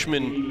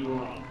freshman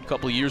a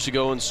couple of years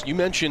ago. And you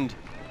mentioned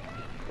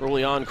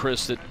early on,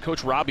 Chris, that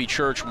Coach Robbie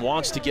Church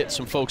wants to get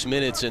some folks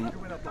minutes, and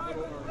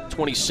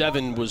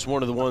 27 was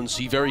one of the ones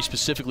he very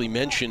specifically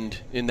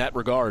mentioned in that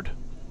regard.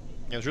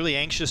 I was really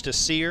anxious to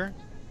see her.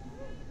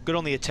 Good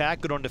on the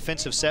attack, good on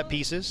defensive set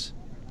pieces.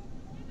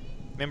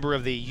 Member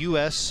of the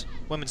U.S.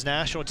 Women's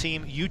National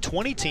Team,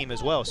 U20 team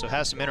as well, so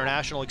has some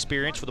international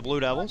experience for the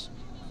Blue Devils.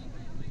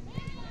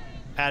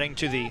 Adding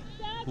to the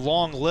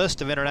long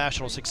list of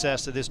international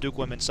success that this Duke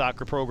women's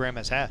soccer program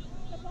has had.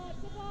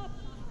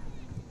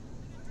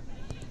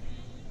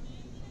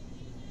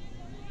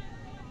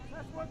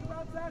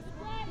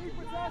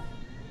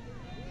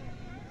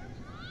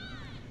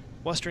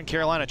 Western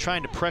Carolina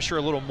trying to pressure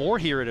a little more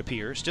here, it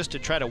appears, just to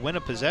try to win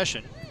a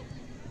possession.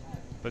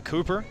 But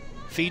Cooper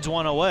feeds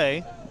one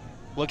away,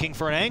 looking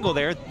for an angle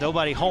there.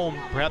 Nobody home.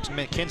 Perhaps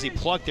Mackenzie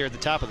Pluck there at the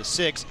top of the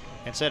six,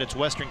 and said it's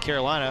Western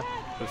Carolina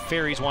who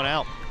ferries one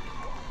out.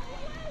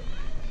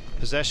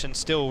 Possession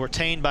still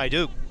retained by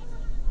Duke.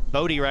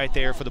 Bodie right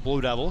there for the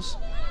Blue Devils.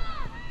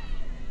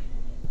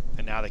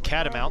 And now the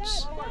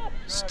Catamounts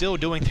still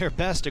doing their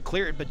best to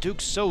clear it, but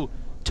Duke's so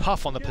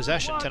tough on the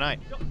possession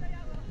tonight.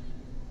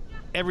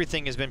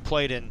 Everything has been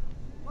played in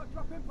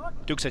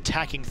Duke's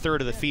attacking third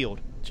of the field.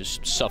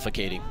 Just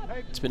suffocating.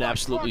 It's been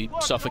absolutely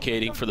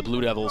suffocating for the Blue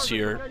Devils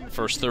here,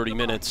 first 30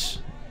 minutes.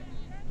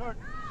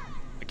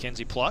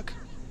 Mackenzie Pluck.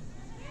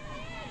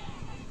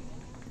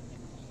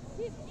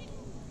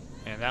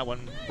 And that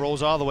one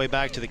rolls all the way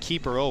back to the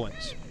keeper,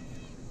 Owens.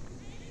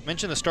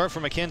 Mentioned the start for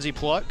Mackenzie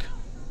Pluck.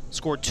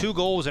 Scored 2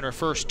 goals in her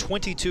first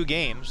 22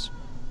 games,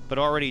 but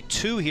already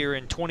 2 here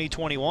in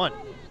 2021.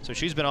 So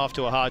she's been off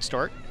to a hot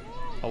start,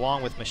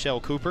 along with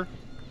Michelle Cooper.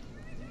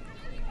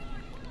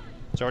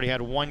 She's already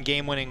had 1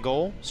 game-winning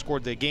goal.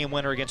 Scored the game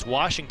winner against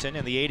Washington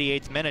in the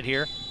 88th minute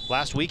here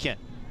last weekend.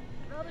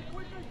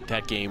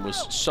 That game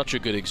was such a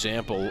good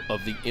example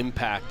of the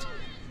impact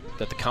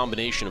that the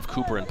combination of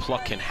Cooper and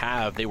Pluck can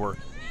have. They were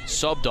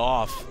subbed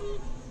off.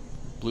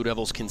 Blue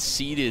Devils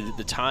conceded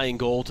the tying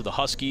goal to the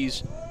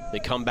Huskies. They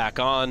come back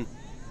on.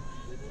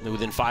 And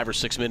within 5 or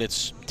 6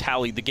 minutes,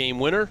 tallied the game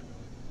winner.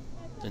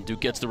 And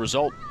Duke gets the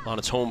result on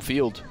its home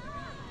field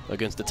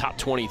against the top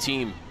 20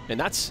 team. And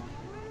that's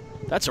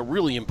a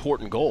really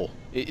important goal.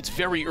 It's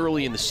very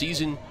early in the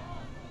season.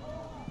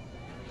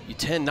 You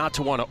tend not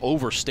to want to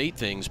overstate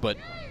things, but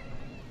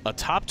a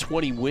top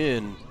 20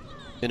 win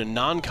in a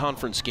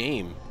non-conference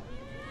game,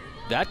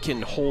 that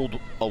can hold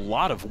a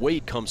lot of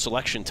weight come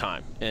selection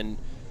time. And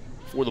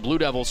for the Blue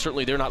Devils,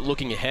 certainly they're not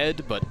looking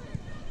ahead, but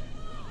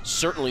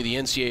certainly the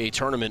NCAA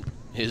tournament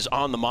is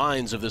on the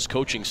minds of this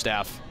coaching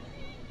staff.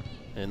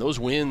 And those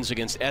wins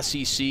against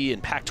SEC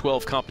and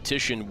Pac-12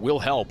 competition will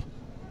help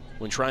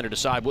when trying to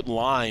decide what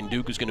line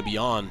Duke is going to be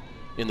on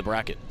in the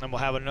bracket. And we'll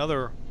have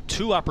another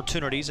 2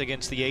 opportunities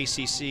against the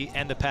ACC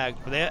and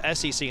the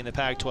SEC and the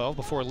Pac-12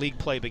 before league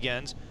play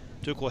begins.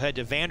 Duke will head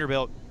to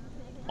Vanderbilt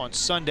on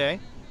Sunday,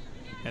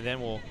 and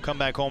then we'll come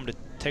back home to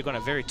take on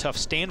a very tough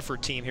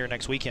Stanford team here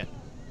next weekend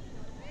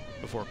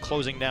before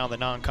closing down the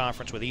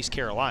non-conference with East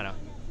Carolina.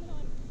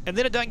 And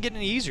then it doesn't get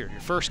any easier. Your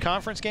first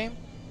conference game,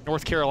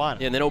 North Carolina.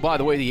 And then, oh, by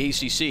the way, the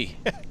ACC.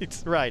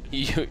 It's right.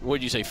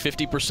 What did you say,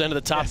 50% of the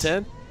top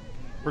 10?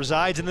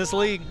 Resides in this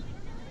league.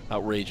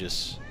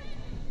 Outrageous.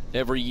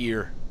 Every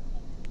year.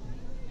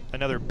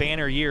 Another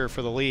banner year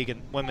for the league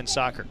in women's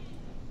soccer.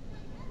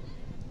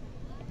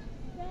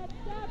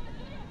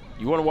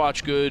 You want to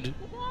watch good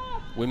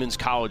women's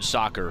college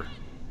soccer,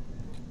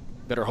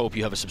 better hope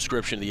you have a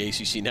subscription to the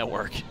ACC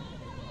network.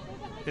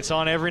 It's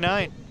on every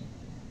night.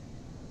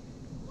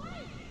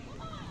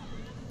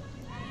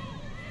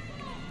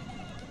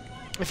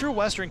 If you're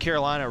Western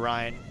Carolina,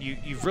 Ryan,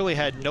 you've really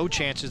had no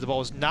chances. The ball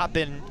has not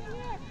been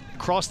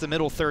across the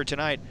middle third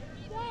tonight.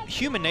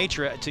 Human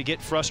nature to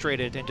get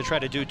frustrated and to try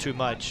to do too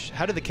much.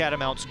 How did the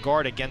Catamounts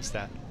guard against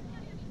that?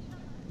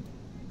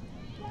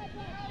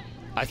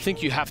 I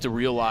think you have to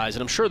realize,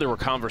 and I'm sure there were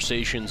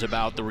conversations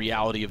about the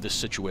reality of this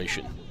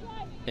situation.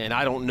 And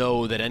I don't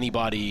know that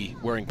anybody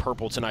wearing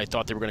purple tonight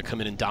thought they were going to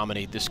come in and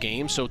dominate this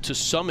game. So to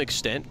some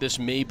extent, this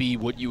may be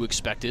what you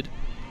expected.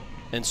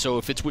 And so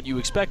if it's what you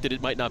expected,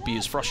 it might not be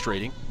as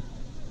frustrating.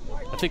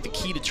 I think the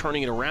key to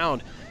turning it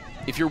around,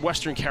 if you're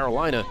Western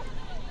Carolina,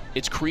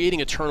 it's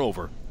creating a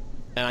turnover.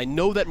 And I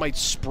know that might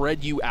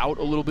spread you out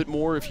a little bit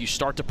more if you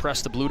start to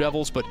press the Blue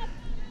Devils, but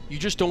you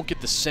just don't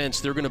get the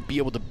sense they're going to be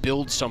able to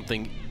build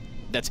something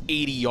that's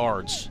 80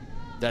 yards,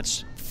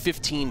 that's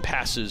 15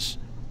 passes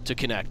to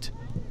connect.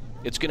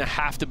 It's going to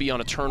have to be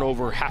on a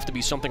turnover, have to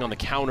be something on the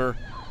counter.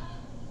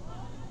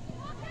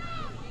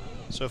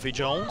 Sophie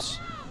Jones.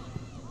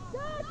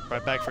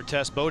 Right back for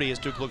Tess Bodie as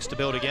Duke looks to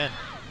build again.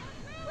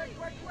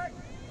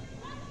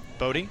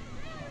 Bodie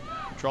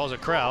draws a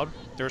crowd.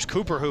 There's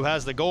Cooper, who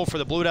has the goal for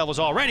the Blue Devils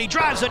already.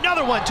 Drives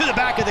another one to the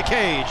back of the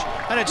cage.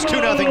 And it's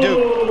 2-0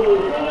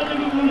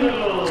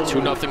 Duke. It's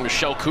 2-0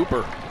 Michelle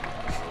Cooper.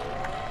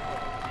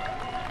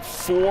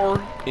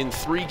 4 in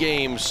 3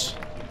 games.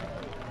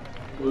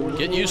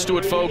 Get used to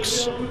it,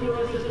 folks.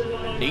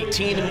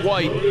 18 in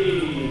white.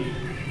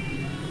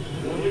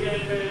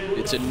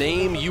 It's a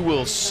name you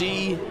will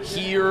see,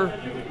 hear.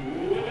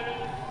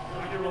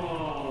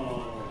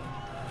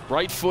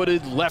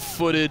 Right-footed,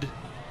 left-footed.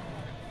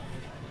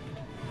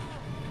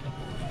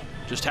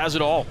 Just has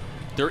it all.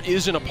 There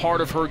isn't a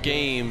part of her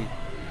game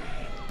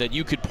that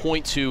you could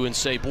point to and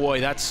say,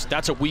 boy,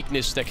 that's a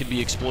weakness that can be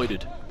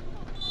exploited.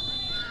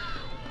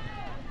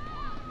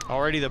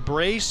 Already the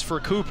brace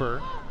for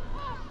Cooper.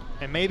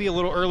 And maybe a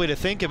little early to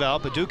think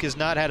about, but Duke has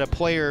not had a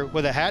player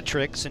with a hat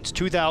trick since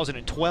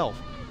 2012.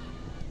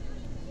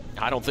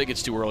 I don't think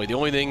it's too early. The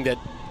only thing that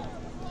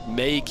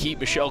may keep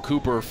Michelle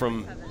Cooper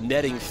from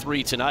netting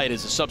 3 tonight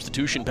is a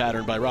substitution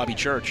pattern by Robbie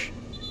Church.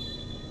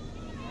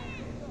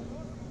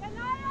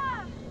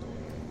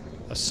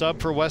 A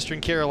sub for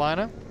Western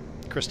Carolina,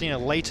 Christina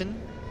Layton,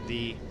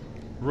 the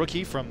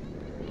rookie from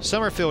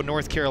Summerfield,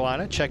 North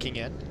Carolina, checking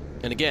in.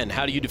 And again,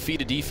 how do you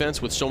defeat a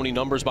defense with so many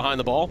numbers behind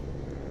the ball?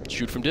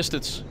 Shoot from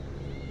distance.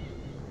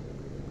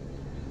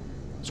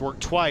 It's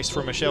worked twice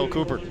for Michelle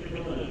Cooper.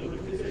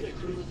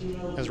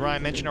 As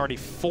Ryan mentioned, already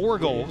 4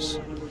 goals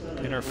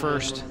in her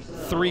first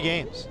 3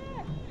 games.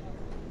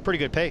 Pretty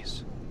good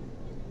pace.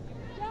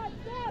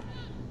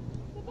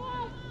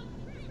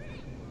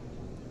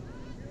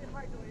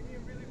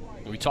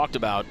 We talked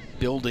about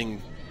building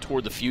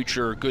toward the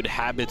future, good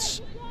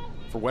habits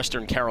for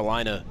Western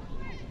Carolina.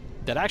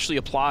 That actually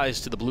applies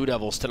to the Blue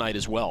Devils tonight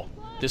as well.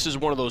 This is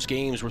one of those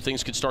games where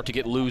things could start to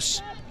get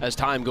loose as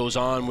time goes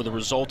on, where the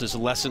result is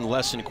less and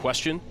less in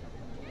question.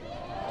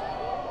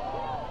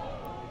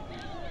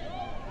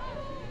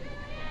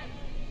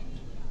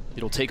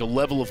 It'll take a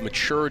level of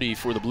maturity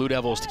for the Blue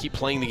Devils to keep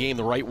playing the game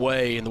the right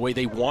way and the way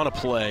they want to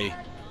play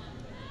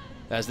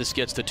as this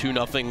gets to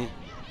 2-0,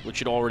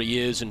 which it already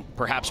is, and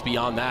perhaps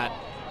beyond that.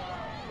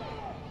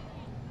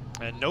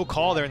 And no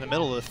call there in the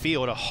middle of the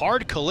field. A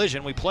hard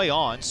collision. We play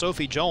on.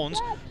 Sophie Jones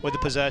with the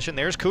possession.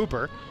 There's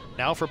Cooper.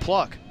 Now for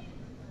Pluck.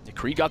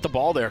 Creed got the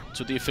ball there. That's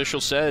what the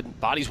official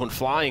said. Bodies went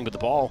flying, but the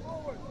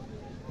ball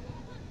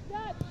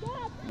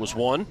was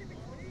won.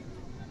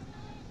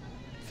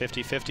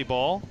 50-50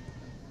 ball.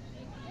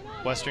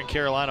 Western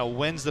Carolina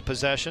wins the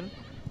possession.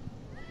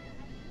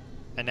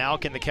 And now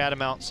can the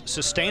Catamounts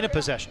sustain a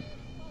possession?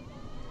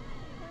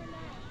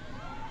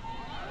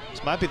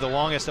 This might be the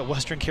longest that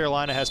Western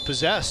Carolina has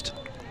possessed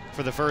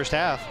for the first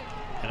half.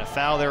 And a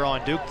foul there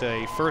on Duke,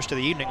 the first of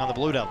the evening on the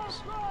Blue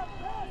Devils.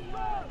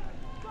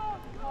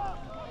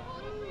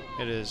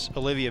 It is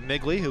Olivia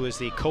Migley who is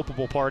the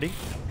culpable party.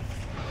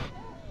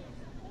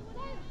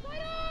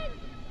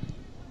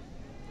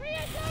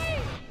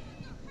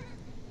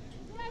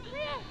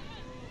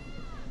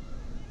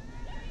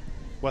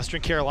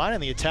 Western Carolina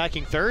in the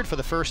attacking third for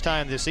the first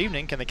time this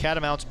evening. Can the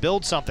Catamounts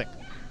build something?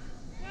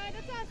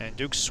 And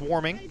Duke's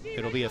swarming.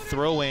 It'll be a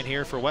throw in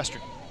here for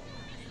Western.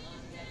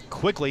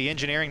 Quickly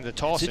engineering the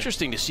toss. It's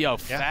interesting to see how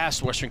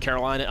fast Western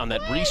Carolina on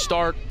that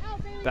restart,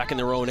 back in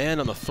their own end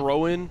on the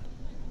throw in.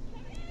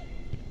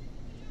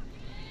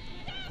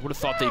 I would have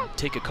thought they'd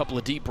take a couple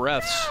of deep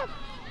breaths.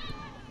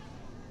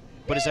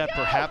 But is that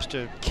perhaps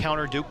to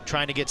counter Duke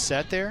trying to get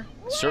set there?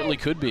 Certainly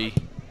could be.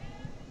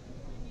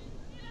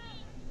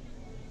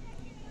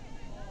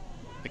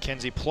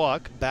 Mackenzie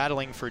Pluck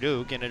battling for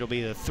Duke, and it'll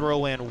be the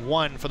throw-in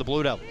 1 for the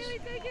Blue Devils.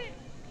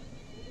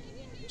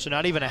 So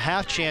not even a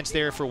half chance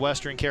there for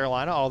Western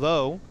Carolina,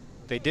 although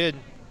they did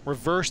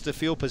reverse the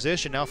field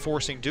position, now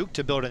forcing Duke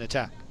to build an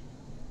attack.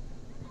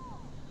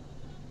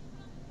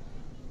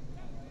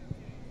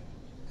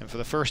 And for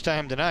the first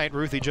time tonight,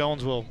 Ruthie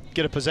Jones will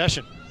get a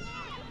possession.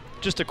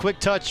 Just a quick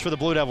touch for the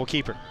Blue Devil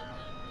keeper.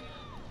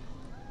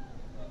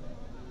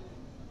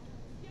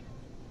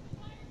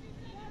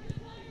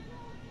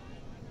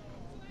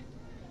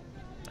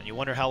 And you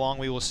wonder how long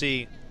we will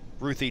see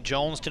Ruthie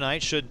Jones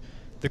tonight. Should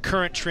the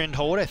current trend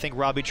hold, I think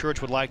Robbie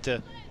Church would like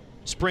to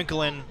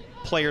sprinkle in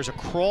players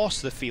across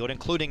the field,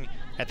 including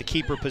at the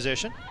keeper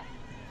position.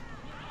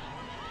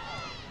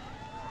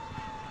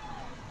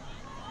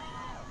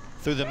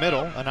 Through the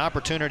middle, an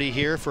opportunity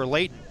here for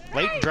Layton.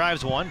 Layton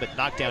drives one, but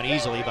knocked down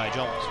easily by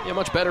Jones. Yeah,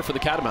 much better for the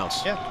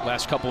Catamounts. Yeah.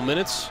 Last couple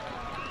minutes,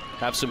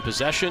 have some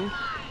possession,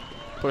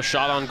 put a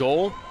shot on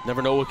goal,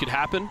 never know what could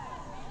happen.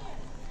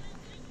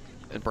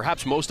 And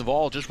perhaps most of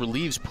all, just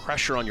relieves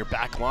pressure on your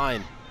back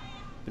line.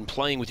 Been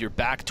playing with your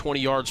back 20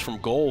 yards from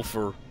goal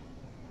for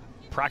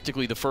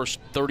practically the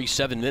first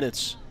 37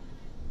 minutes.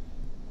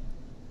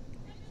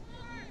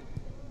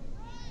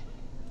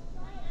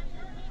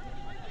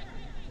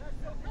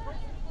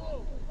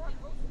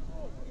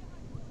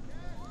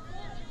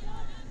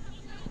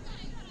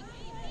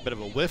 Bit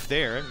of a whiff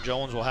there, and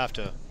Jones will have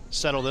to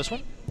settle this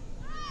one.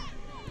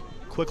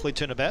 Quickly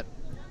to Nabet.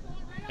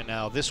 And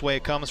now this way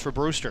it comes for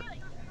Brewster.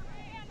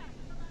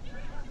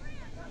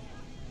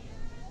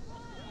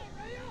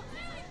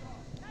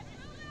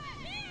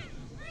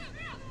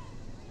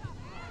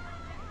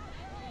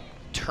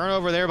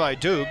 Turnover there by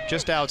Duke,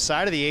 just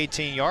outside of the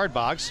 18-yard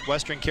box.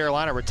 Western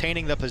Carolina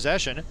retaining the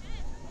possession.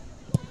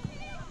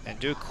 And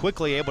Duke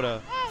quickly able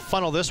to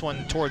funnel this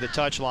one toward the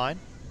touchline.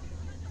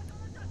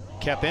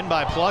 Kept in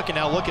by Pluck, and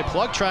now look at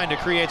Pluck trying to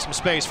create some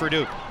space for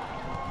Duke.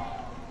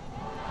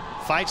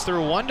 Fights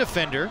through one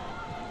defender.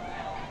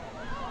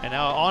 And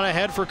now on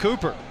ahead for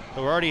Cooper,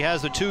 who already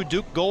has the 2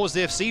 Duke goals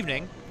this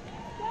evening.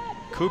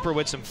 Cooper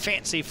with some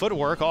fancy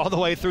footwork all the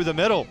way through the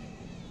middle.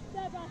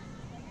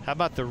 How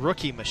about the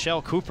rookie,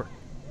 Michelle Cooper?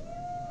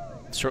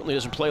 Certainly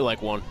doesn't play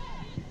like one.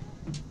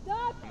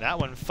 And that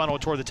one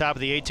funneled toward the top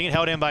of the 18,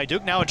 held in by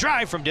Duke. Now a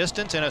drive from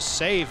distance and a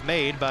save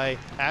made by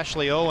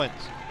Ashley Owens.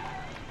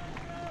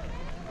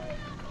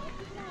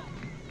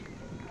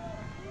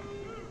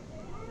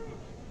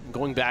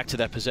 Going back to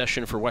that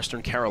possession for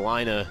Western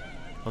Carolina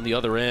on the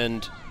other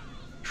end,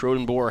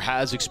 Schrodenboer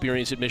has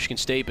experience at Michigan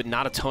State, but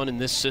not a ton in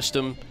this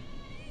system.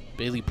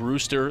 Bailey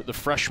Brewster, the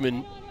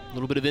freshman, a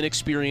little bit of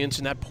inexperience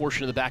in that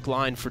portion of the back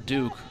line for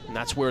Duke, and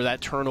that's where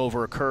that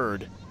turnover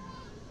occurred.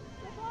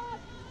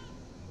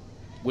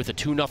 With a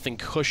 2-0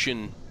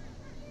 cushion,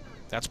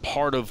 that's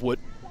part of what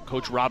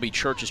Coach Robbie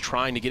Church is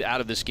trying to get out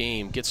of this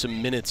game, get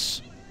some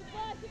minutes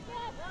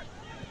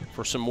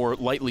for some more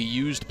lightly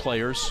used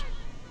players.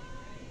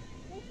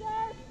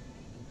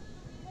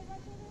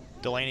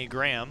 Delaney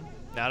Graham,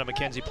 now to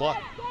Mackenzie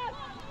Pluck.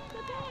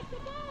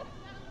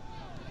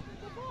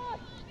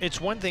 It's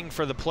one thing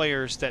for the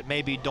players that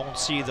maybe don't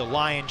see the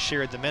lion's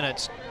share of the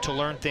minutes to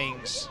learn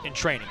things in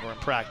training or in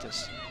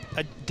practice.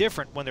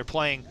 Different when they're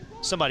playing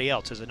somebody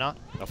else, is it not?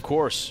 Of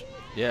course.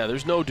 Yeah,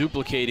 there's no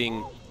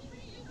duplicating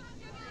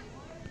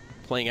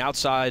playing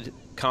outside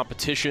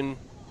competition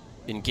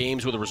in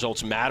games where the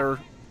results matter.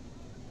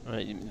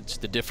 Right? It's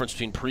the difference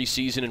between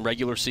preseason and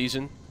regular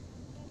season.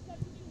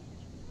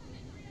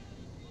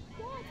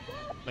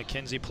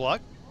 Mackenzie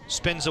Pluck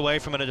spins away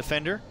from a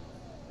defender.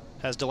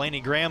 Has Delaney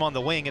Graham on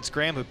the wing. It's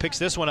Graham who picks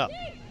this one up.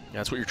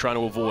 That's what you're trying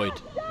to avoid.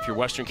 If you're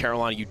Western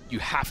Carolina, you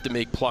have to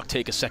make Pluck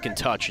take a second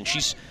touch. And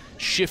she's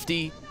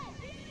shifty.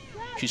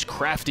 She's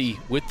crafty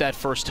with that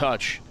first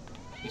touch.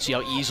 You see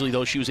how easily,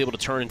 though, she was able to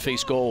turn and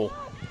face goal.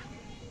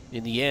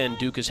 In the end,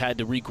 Duke has had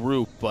to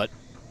regroup, but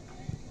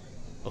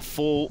a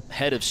full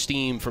head of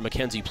steam for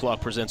Mackenzie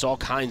Pluck presents all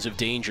kinds of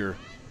danger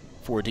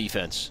for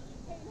defense.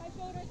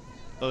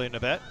 Lily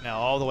Nabet now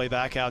all the way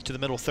back out to the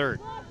middle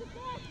third.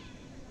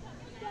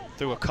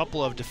 Through a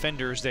couple of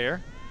defenders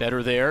there.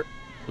 Better there,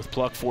 with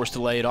Pluck forced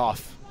to lay it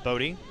off.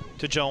 Bodie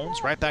to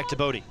Jones, right back to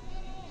Bodie.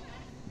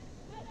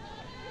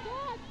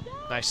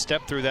 Nice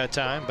step through that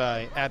time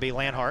by Abby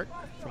Lanhart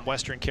from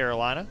Western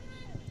Carolina.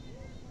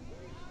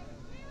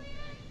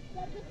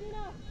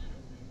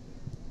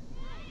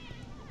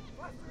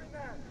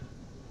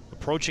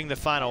 Approaching the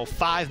final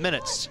 5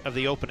 minutes of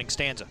the opening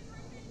stanza.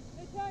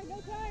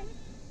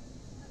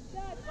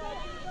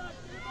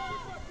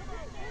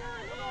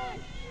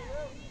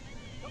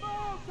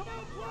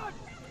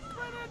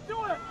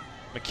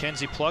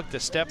 Mackenzie Pluck the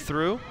step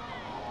through.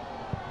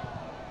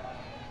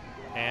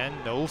 And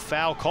no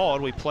foul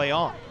called, we play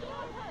on.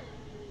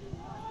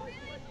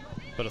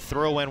 But a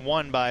throw-in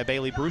won by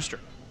Bailey Brewster.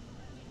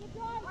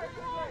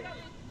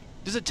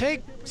 Does it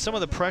take some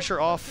of the pressure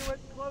off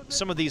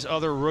some of these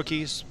other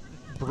rookies,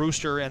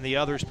 Brewster and the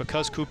others,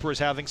 because Cooper is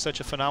having such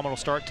a phenomenal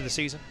start to the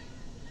season?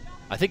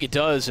 I think it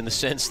does, in the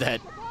sense that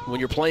when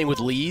you're playing with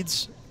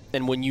leads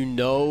and when you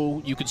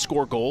know you can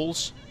score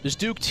goals, this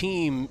Duke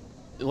team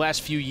the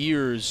last few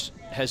years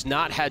has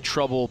not had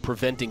trouble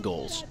preventing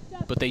goals,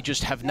 but they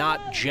just have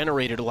not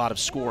generated a lot of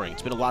scoring.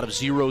 It's been a lot of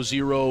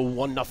 0-0,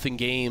 1-0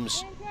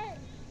 games.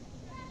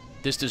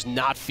 This does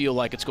not feel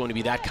like it's going to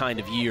be that kind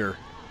of year.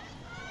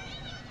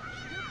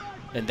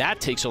 And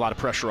that takes a lot of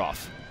pressure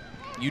off.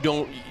 You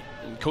don't,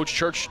 Coach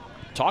Church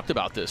talked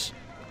about this.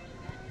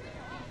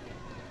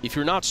 If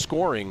you're not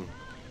scoring,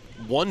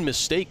 one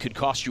mistake could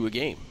cost you a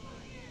game.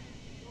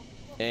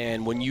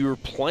 And when you're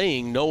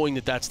playing knowing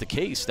that that's the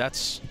case,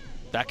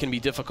 that can be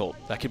difficult.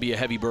 That can be a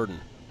heavy burden.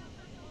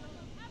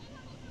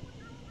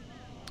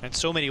 And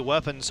so many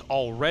weapons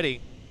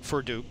already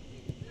for Duke.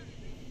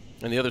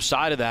 And the other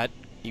side of that,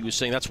 he was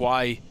saying that's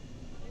why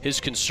his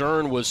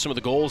concern was some of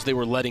the goals they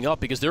were letting up,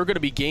 because there are going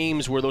to be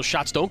games where those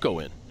shots don't go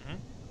in. Mm-hmm.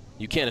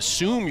 You can't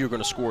assume you're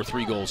going to score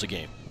 3 goals a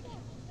game.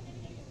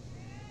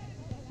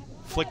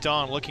 Flicked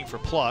on, looking for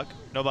Pluck.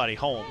 Nobody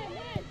home.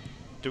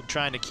 Duke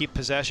trying to keep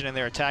possession in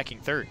their attacking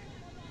third.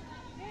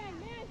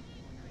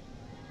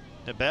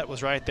 Nabet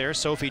was right there.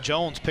 Sophie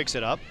Jones picks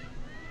it up.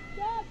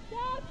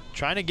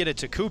 Trying to get it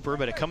to Cooper,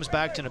 but it comes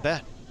back to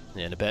Nabet.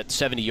 Yeah, Nabet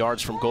 70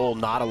 yards from goal,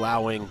 not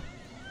allowing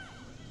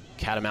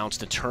Catamounts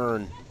to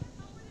turn.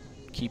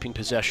 Keeping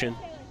possession.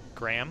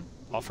 Graham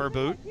off her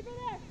boot.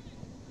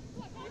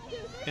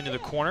 Into the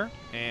corner,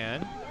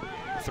 and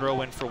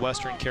throw in for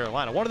Western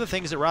Carolina. One of the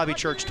things that Robbie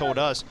Church told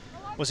us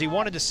was he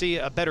wanted to see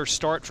a better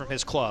start from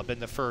his club in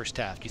the first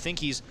half. Do you think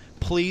he's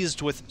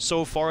pleased with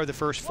so far the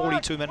first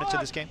 42 minutes of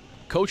this game?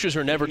 Coaches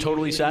are never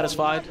totally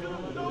satisfied,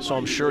 so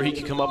I'm sure he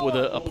could come up with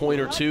a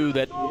point or two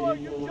that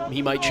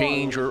he might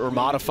change or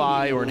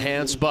modify or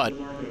enhance, but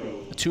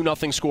a 2-0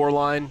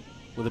 scoreline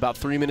with about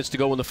 3 minutes to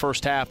go in the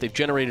first half. They've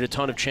generated a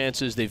ton of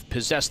chances. They've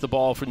possessed the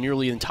ball for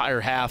nearly the entire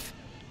half.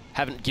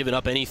 Haven't given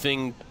up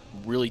anything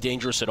really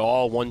dangerous at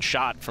all. One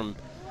shot from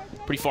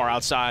pretty far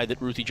outside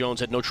that Ruthie Jones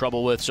had no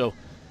trouble with. So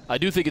I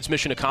do think it's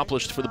mission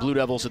accomplished for the Blue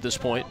Devils at this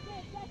point.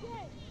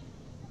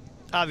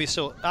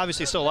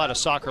 Obviously still a lot of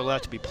soccer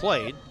left to be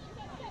played,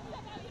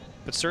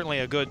 but certainly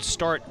a good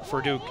start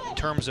for Duke in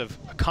terms of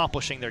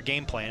accomplishing their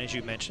game plan, as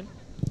you mentioned.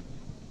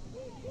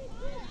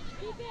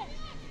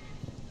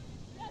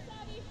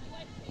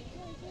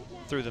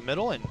 Through the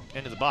middle and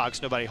into the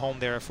box. Nobody home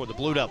there for the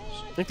Blue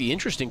Devils. I think the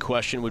interesting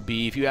question would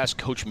be if you ask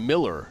Coach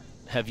Miller,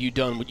 have you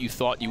done what you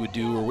thought you would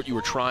do or what you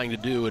were trying to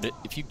do? And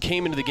if you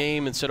came into the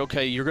game and said,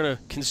 okay, you're going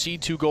to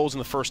concede 2 goals in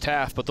the first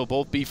half, but they'll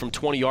both be from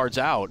 20 yards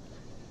out,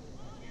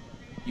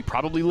 you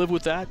probably live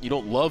with that. You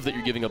don't love that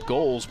you're giving up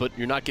goals, but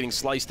you're not getting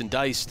sliced and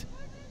diced.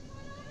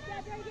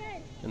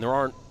 And there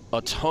aren't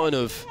a ton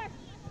of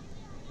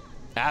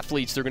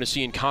athletes they're going to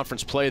see in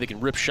conference play that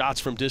can rip shots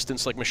from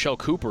distance like Michelle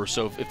Cooper.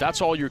 So if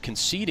that's all you're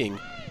conceding,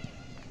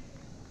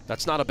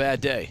 that's not a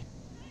bad day.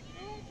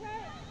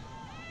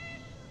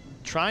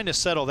 Trying to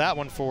settle that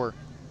one for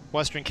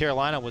Western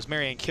Carolina was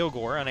Marion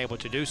Kilgore, unable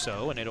to do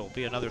so, and it'll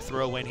be another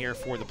throw in here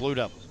for the Blue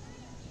Devils.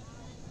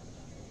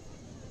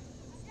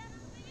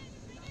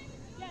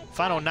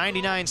 Final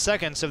 99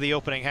 seconds of the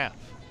opening half.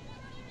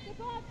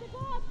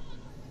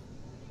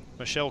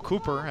 Michelle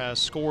Cooper has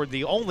scored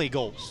the only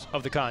goals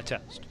of the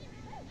contest.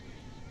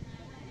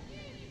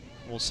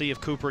 We'll see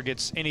if Cooper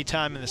gets any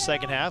time in the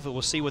second half, and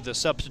we'll see what the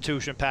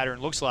substitution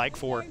pattern looks like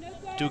for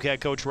Duke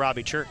head coach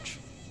Robbie Church.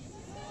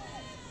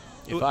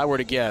 If I were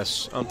to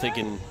guess, I'm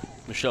thinking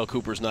Michelle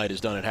Cooper's night is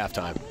done at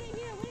halftime.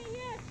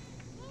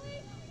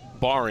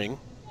 Barring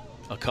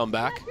a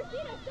comeback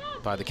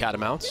by the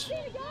Catamounts.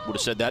 Would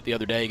have said that the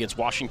other day against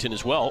Washington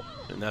as well,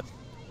 and that's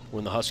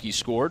when the Huskies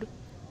scored.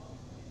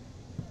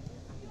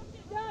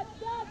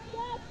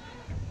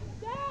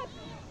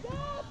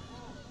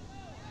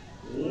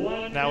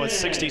 Now with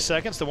 60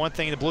 seconds, the one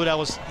thing the Blue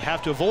Devils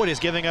have to avoid is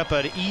giving up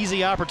an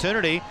easy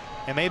opportunity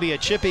and maybe a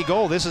chippy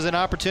goal. This is an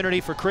opportunity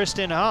for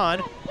Kirsten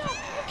Hahn.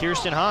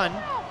 Kirsten Hahn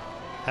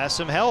has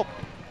some help.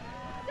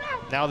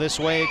 Now this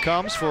way it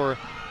comes for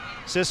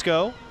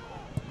Cisco.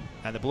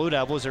 And the Blue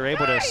Devils are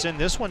able to send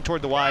this one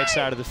toward the wide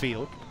side of the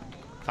field.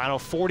 Final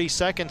 40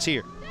 seconds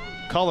here.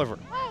 Culliver.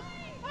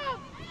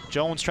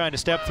 Jones trying to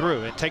step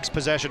through. It takes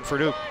possession for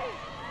Duke.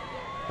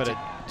 But it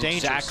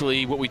dangerous.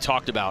 Exactly what we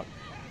talked about.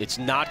 It's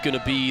not going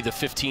to be the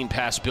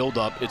 15-pass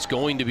buildup. It's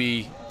going to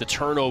be the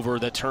turnover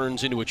that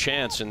turns into a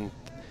chance, and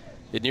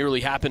it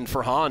nearly happened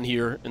for Hahn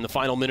here in the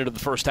final minute of the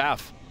first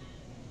half.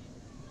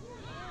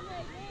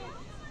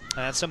 And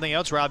that's something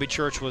else Robbie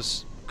Church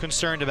was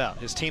concerned about.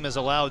 His team has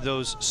allowed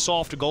those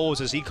soft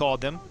goals, as he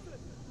called them,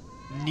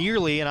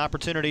 nearly an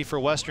opportunity for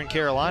Western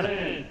Carolina.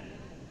 10,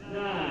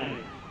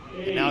 9,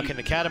 8, and now can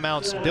the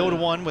Catamounts build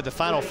one with the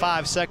final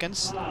 5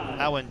 seconds?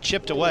 That one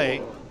chipped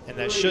away, and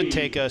that should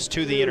take us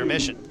to the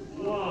intermission.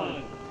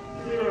 1,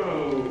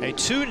 0. A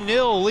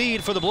 2-0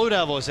 lead for the Blue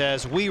Devils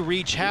as we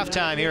reach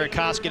halftime here at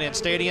Koskinen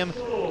Stadium.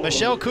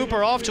 Michelle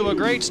Cooper off to a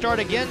great start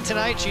again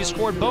tonight. She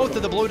scored both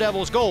of the Blue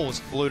Devils'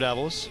 goals. Blue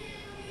Devils.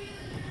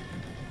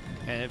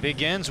 And it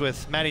begins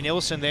with Maddie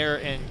Nilsson there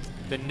in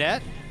the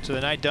net. So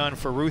the night done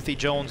for Ruthie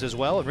Jones as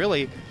well. And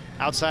really,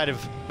 outside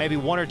of maybe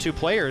one or two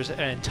players,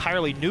 an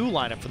entirely new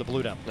lineup for the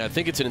Blue Devils. I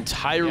think it's an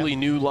entirely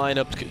new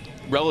lineup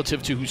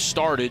relative to who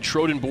started.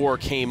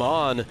 Schrodenboer came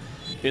on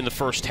in the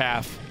first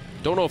half.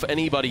 Don't know if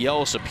anybody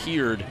else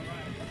appeared.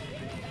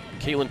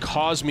 Caitlin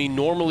Cosme,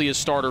 normally a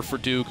starter for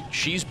Duke.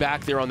 She's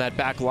back there on that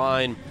back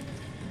line.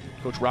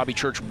 Coach Robbie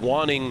Church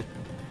wanting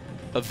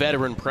a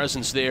veteran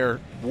presence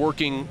there,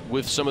 working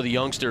with some of the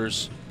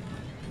youngsters.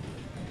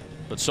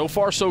 But so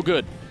far, so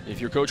good. If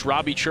you're Coach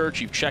Robbie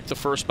Church, you've checked the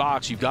first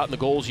box, you've gotten the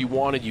goals you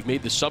wanted, you've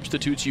made the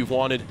substitutes you've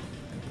wanted.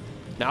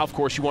 Now, of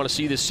course, you want to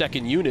see this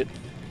second unit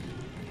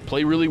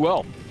play really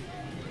well.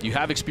 You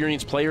have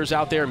experienced players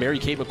out there. Mary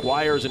Kate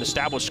McGuire is an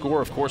established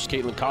scorer. Of course,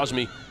 Caitlin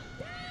Cosme,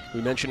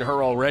 we mentioned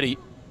her already.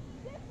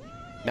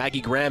 Maggie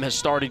Graham has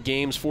started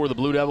games for the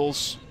Blue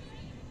Devils.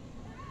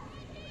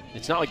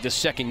 It's not like the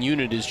second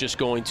unit is just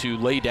going to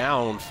lay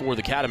down for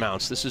the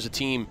Catamounts. This is a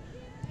team,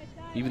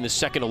 even the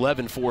second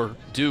 11 for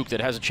Duke,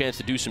 that has a chance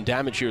to do some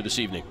damage here this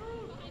evening.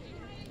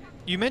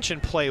 You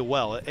mentioned play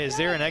well. Is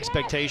there an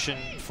expectation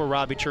for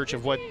Robbie Church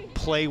of what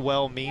play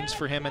well means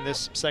for him in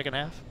this second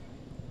half?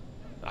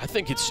 I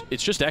think it's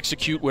just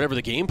execute whatever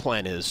the game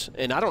plan is.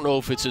 And I don't know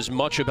if it's as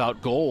much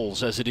about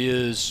goals as it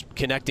is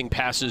connecting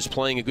passes,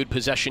 playing a good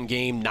possession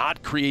game,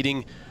 not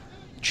creating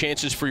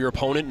chances for your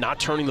opponent, not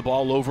turning the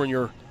ball over in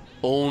your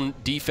own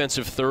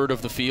defensive third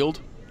of the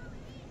field.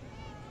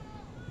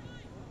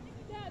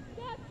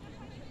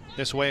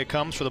 This way it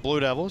comes for the Blue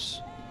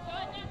Devils.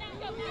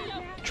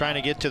 Trying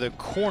to get to the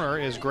corner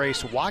is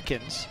Grace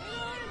Watkins.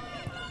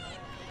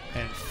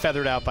 And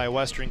feathered out by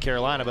Western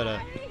Carolina, but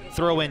a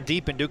throw in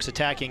deep in Duke's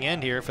attacking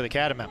end here for the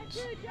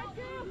Catamounts.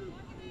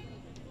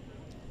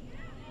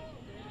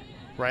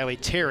 Riley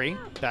Terry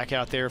back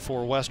out there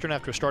for Western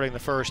after starting the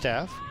first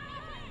half.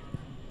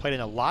 Played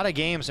in a lot of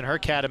games in her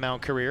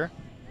Catamount career.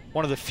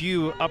 One of the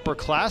few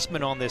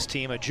upperclassmen on this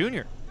team, a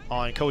junior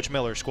on Coach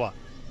Miller's squad.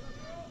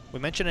 We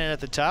mentioned it at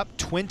the top,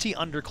 20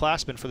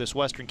 underclassmen for this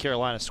Western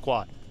Carolina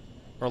squad,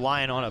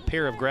 relying on a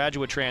pair of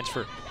graduate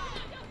transfer.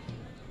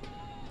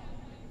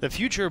 The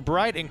future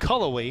bright in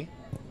Cullowhee.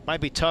 Might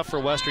be tough for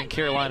Western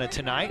Carolina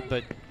tonight,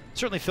 but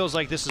certainly feels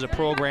like this is a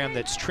program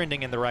that's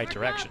trending in the right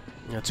direction.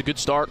 Yeah, it's a good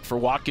start for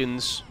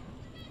Watkins,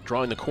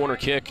 drawing the corner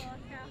kick.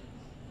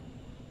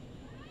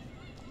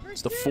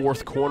 It's the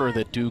fourth corner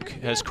that Duke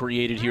has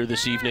created here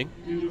this evening.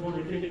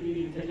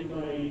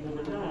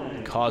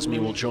 Cosme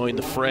will join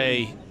the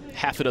fray.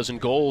 Half a dozen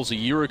goals a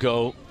year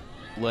ago,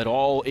 led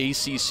all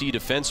ACC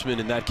defensemen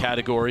in that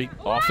category,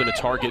 often a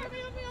target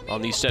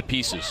on these set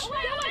pieces.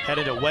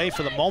 Headed away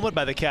for the moment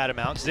by the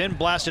Catamounts, then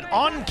blasted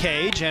on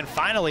cage, and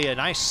finally a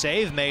nice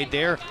save made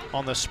there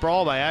on the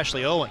sprawl by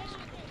Ashley Owens.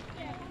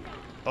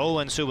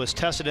 Owens, who was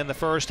tested in the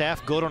first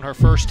half, good on her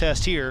first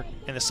test here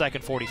in the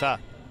second 45.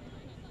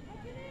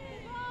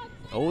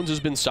 Owens has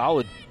been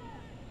solid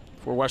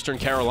for Western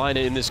Carolina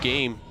in this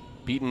game,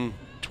 beaten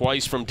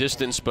twice from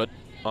distance, but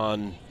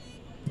on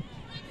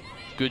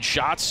good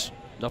shots,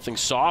 nothing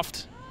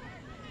soft,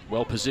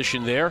 well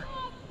positioned there.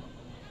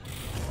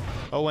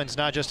 Owens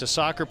not just a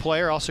soccer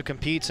player, also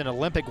competes in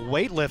Olympic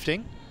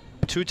weightlifting.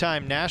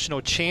 two-time national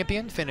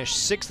champion, finished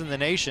 6th in the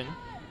nation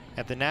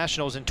at the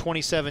Nationals in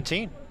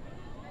 2017.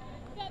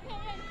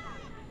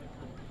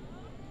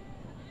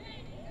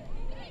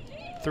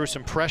 Through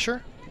some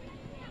pressure,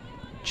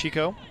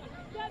 Chico.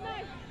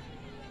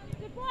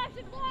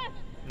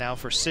 Now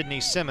for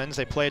Sydney Simmons,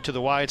 they play it to the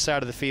wide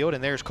side of the field,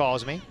 and there's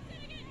Cosme.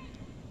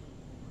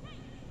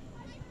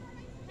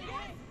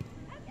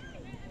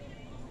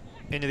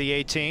 Into the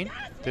 18.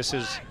 This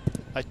is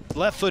a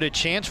left-footed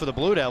chance for the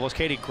Blue Devils.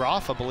 Katie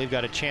Groff, I believe,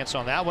 got a chance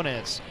on that one, and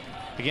it's,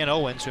 again,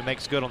 Owens who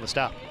makes good on the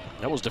stop.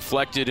 That was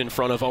deflected in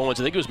front of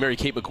Owens. I think it was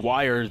Mary-Kate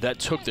McGuire that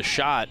took the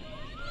shot,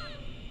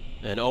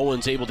 and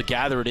Owens able to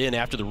gather it in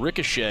after the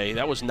ricochet.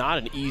 That was not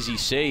an easy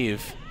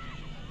save.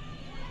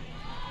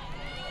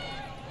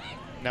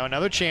 Now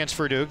another chance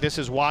for Duke. This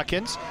is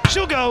Watkins.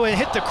 She'll go and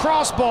hit the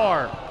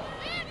crossbar.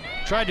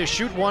 Tried to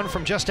shoot one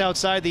from just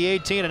outside the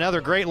 18.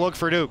 Another great look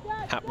for Duke.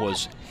 That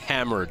was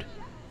hammered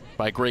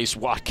by Grace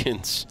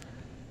Watkins.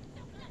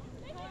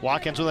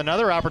 Watkins with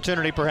another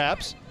opportunity,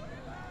 perhaps.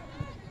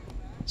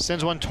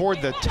 Sends one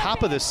toward the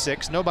top of the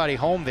 6. Nobody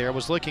home there.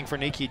 Was looking for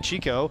Nikki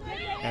Chico,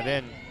 and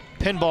then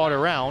pinballed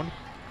around.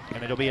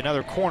 And it'll be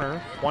another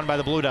corner, won by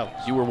the Blue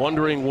Devils. You were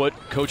wondering what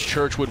Coach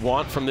Church would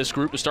want from this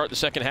group to start the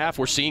second half.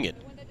 We're seeing it.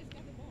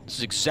 This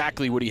is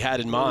exactly what he had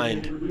in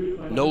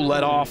mind. No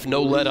let off,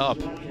 no let up,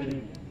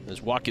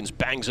 as Watkins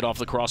bangs it off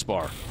the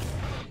crossbar.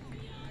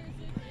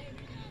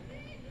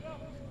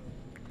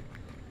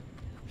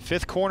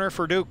 5th corner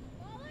for Duke.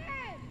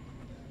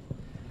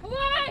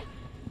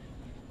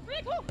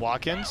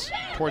 Watkins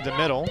toward the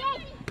middle,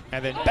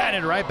 and then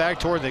batted right back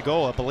toward the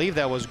goal. I believe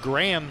that was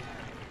Graham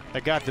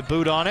that got the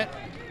boot on it.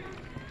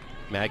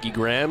 Maggie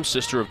Graham,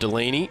 sister of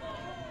Delaney.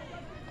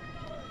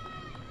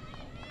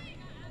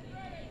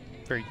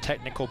 Very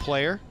technical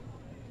player.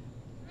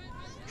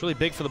 It's really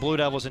big for the Blue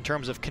Devils in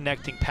terms of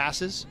connecting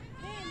passes.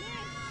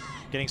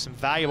 Getting some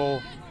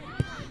valuable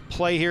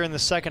play here in the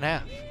second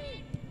half.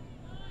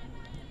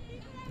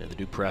 And the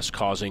Duke press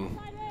causing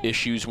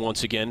issues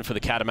once again for the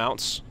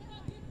Catamounts.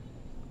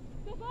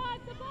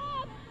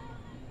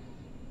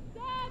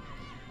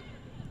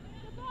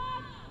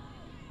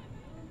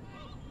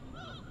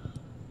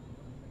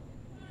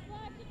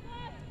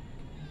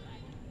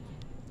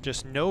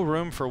 Just no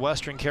room for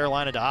Western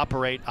Carolina to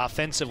operate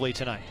offensively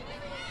tonight.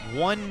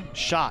 One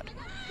shot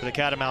for the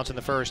Catamounts in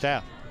the first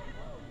half.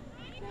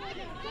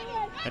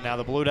 And now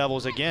the Blue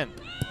Devils again.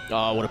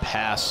 Oh, what a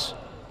pass.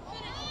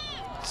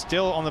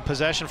 Still on the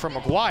possession from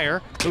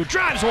McGuire, who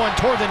drives one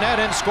toward the net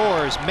and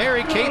scores.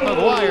 Mary-Kate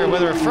McGuire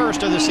with her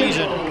first of the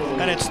season,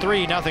 and it's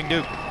 3-0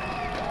 Duke.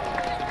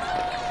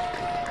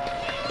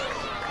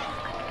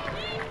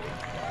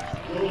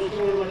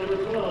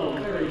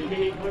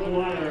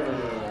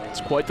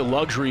 It's quite the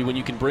luxury when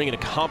you can bring an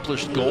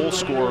accomplished goal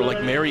scorer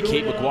like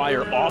Mary-Kate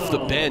McGuire off the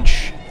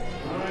bench.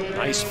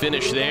 Nice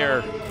finish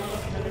there.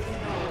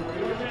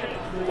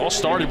 All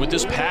started with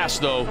this pass,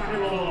 though.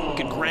 Look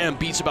at Graham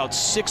beats about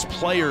 6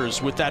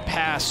 players with that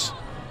pass.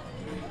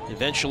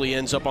 Eventually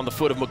ends up on the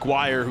foot of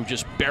McGuire, who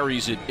just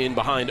buries it in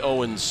behind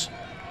Owens.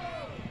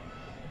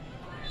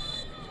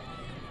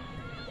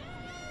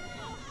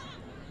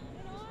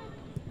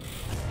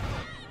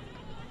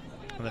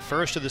 And the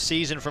first of the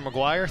season for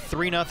McGuire,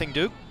 3-0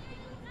 Duke.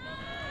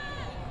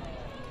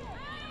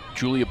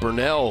 Julia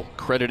Burnell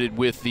credited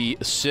with the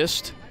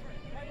assist.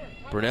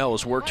 Burnell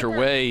has worked her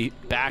way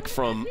back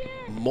from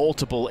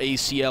multiple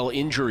ACL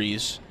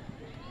injuries.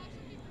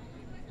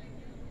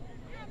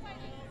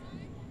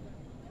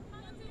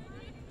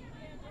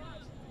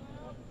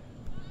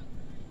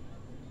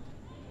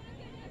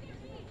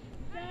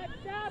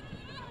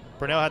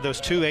 Burnell had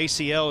those 2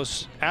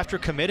 ACLs after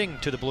committing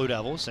to the Blue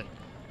Devils, and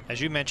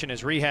as you mentioned,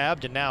 is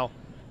rehabbed and now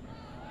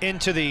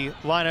into the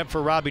lineup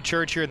for Robbie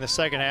Church here in the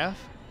second half.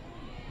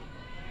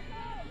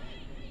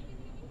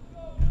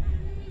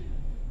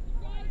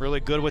 Really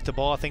good with the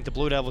ball. I think the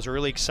Blue Devils are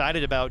really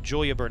excited about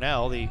Julia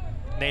Burnell, the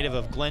native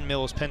of Glen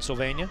Mills,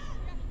 Pennsylvania.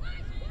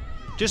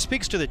 Just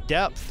speaks to the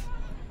depth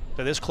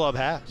that this club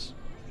has.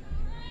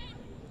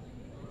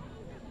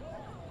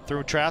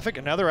 Through traffic,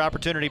 another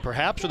opportunity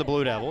perhaps for the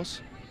Blue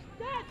Devils.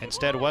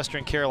 Instead,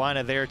 Western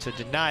Carolina there to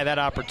deny that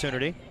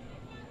opportunity.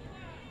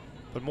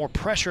 But more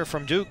pressure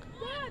from Duke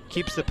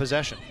keeps the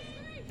possession.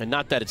 And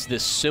not that it's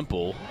this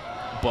simple,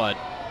 but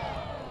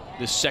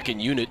this second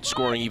unit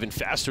scoring even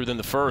faster than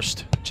the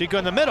first. Chico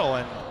in the middle,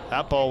 and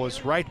that ball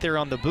was right there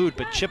on the boot,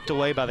 but chipped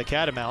away by the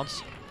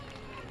Catamounts.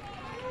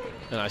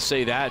 And I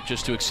say that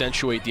just to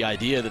accentuate the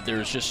idea that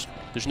there's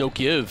no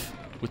give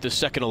with this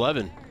second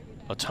 11.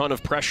 A ton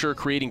of pressure,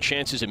 creating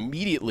chances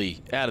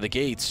immediately out of the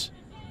gates.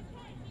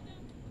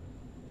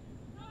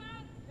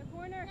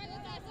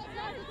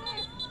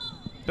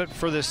 But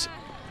for this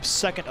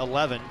second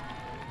 11,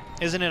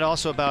 isn't it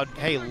also about,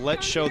 hey,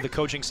 let's show the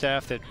coaching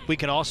staff that we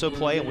can also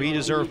play and we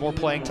deserve more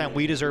playing time.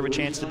 We deserve a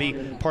chance to be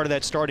part of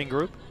that starting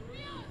group?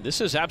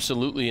 This is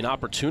absolutely an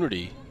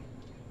opportunity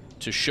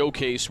to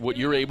showcase what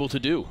you're able to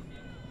do.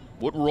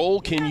 What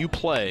role can you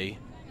play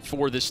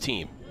for this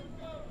team?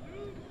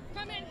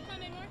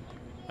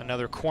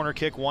 Another corner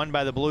kick won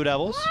by the Blue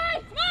Devils.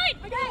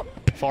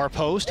 Far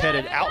post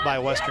headed out by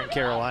Western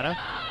Carolina.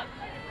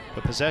 The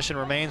possession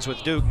remains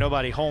with Duke.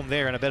 Nobody home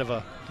there, and a bit of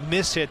a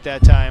miss hit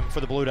that time for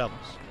the Blue Devils.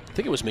 I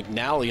think it was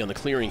McNally on the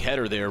clearing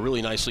header there.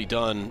 Really nicely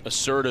done.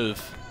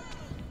 Assertive.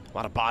 A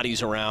lot of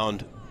bodies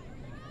around.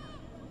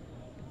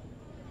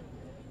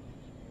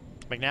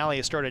 McNally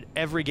has started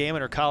every game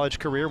in her college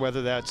career,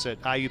 whether that's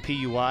at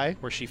IUPUI,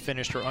 where she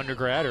finished her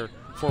undergrad, or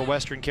for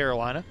Western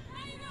Carolina.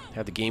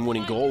 Had the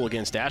game-winning goal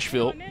against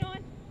Asheville.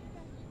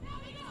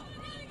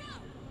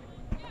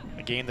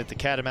 A game that the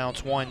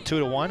Catamounts won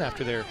 2-1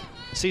 after their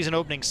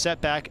season-opening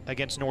setback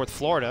against North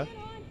Florida.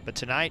 But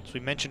tonight, as we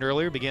mentioned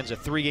earlier, begins a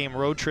 3-game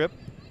road trip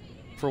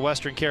for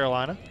Western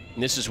Carolina.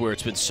 And this is where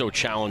it's been so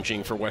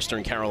challenging for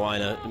Western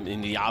Carolina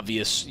in the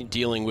obvious,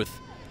 dealing with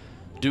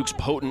Duke's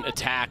potent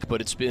attack, but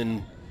it's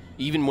been,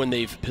 even when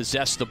they've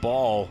possessed the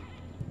ball,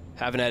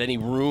 haven't had any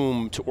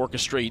room to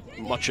orchestrate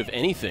much of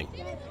anything.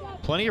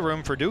 Plenty of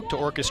room for Duke to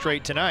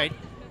orchestrate tonight,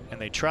 and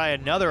they try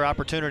another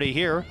opportunity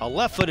here. A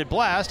left-footed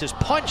blast is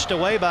punched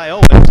away by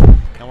Owens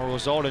and will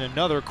result in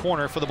another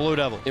corner for the Blue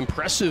Devils.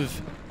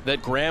 Impressive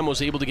that Graham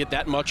was able to get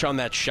that much on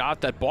that shot.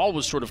 That ball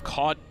was sort of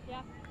caught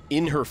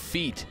in her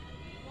feet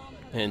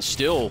and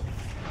still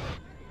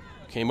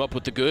came up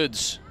with the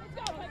goods.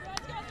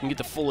 Didn't get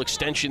the full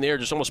extension there,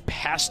 just almost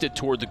passed it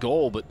toward the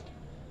goal, but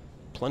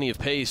plenty of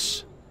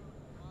pace.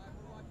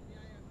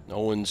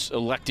 Owens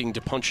electing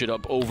to punch it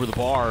up over the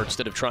bar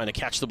instead of trying to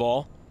catch the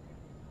ball.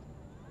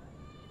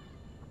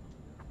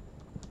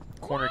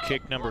 Corner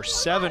kick number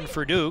 7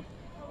 for Duke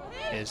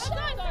is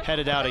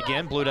headed out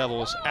again. Blue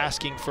Devils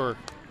asking for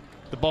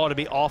the ball to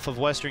be off of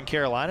Western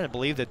Carolina. I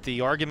believe that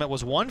the argument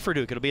was won for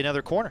Duke. It'll be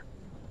another corner.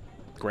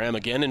 Graham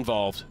again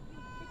involved.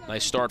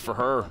 Nice start for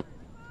her.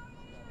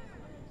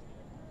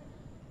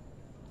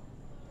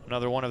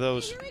 Another one of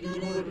those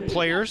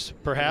players,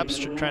 perhaps,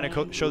 trying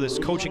to show this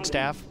coaching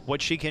staff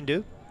what she can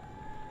do.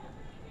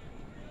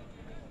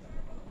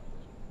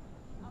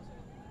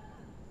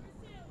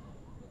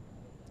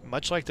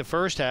 Much like the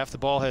first half, the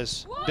ball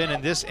has been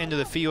in this end of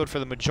the field for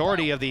the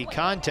majority of the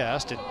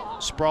contest, and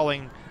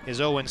sprawling is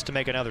Owens to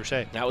make another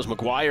save. That was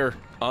McGuire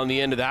on the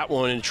end of that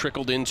one and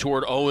trickled in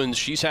toward Owens.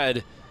 She's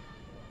had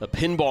a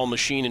pinball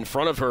machine in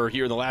front of her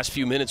here in the last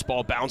few minutes,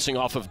 ball bouncing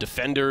off of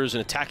defenders and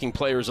attacking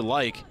players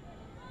alike.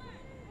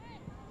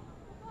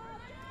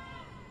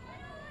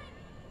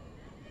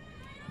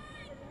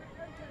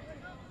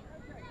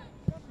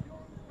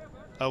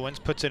 Owens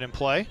puts it in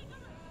play.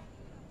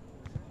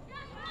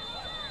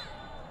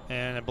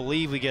 And I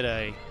believe we get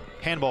a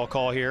handball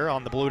call here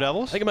on the Blue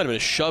Devils. I think it might have been a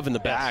shove in the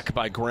back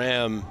by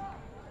Graham.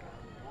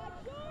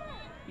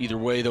 Either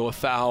way, though, a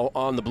foul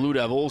on the Blue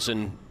Devils,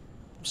 and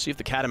see if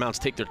the Catamounts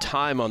take their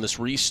time on this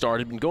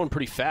restart. It's been going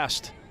pretty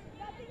fast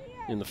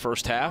in the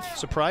first half.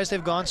 Surprised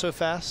they've gone so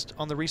fast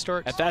on the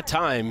restarts? At that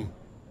time,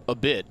 a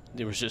bit.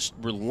 There was just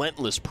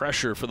relentless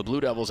pressure for the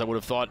Blue Devils. I would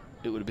have thought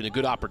it would have been a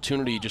good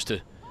opportunity just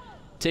to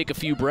take a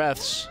few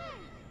breaths.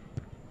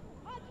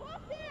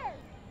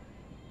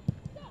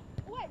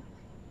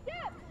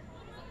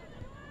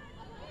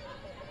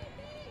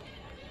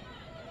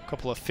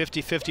 Couple of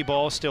 50-50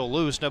 balls still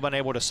loose, nobody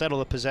able to settle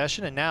the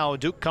possession, and now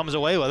Duke comes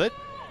away with it,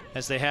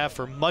 as they have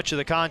for much of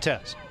the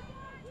contest.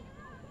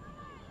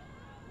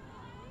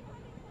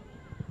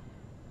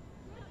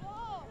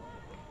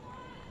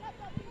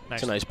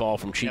 It's a nice ball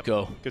from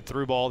Chico. Yep. Good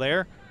through ball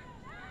there.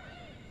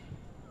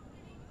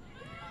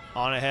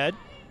 On ahead.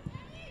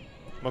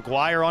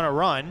 McGuire on a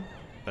run,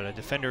 but a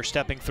defender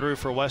stepping through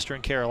for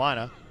Western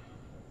Carolina.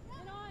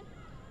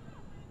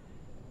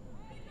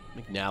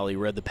 McNally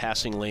read the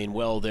passing lane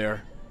well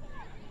there.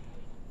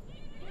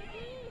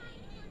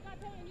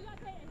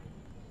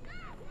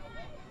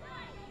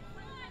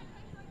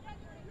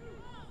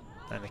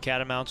 And the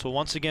Catamounts will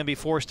once again be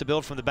forced to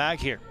build from the back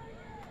here.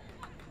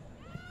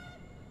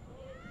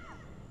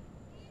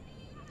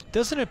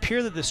 Doesn't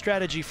appear that the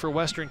strategy for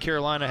Western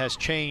Carolina has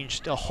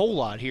changed a whole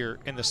lot here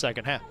in the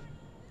second half.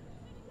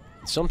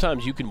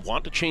 Sometimes you can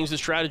want to change the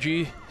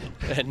strategy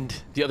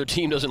and the other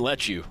team doesn't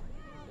let you.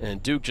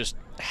 And Duke just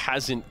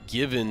hasn't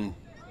given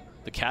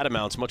the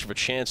Catamounts much of a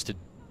chance to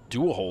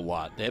do a whole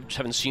lot. They just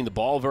haven't seen the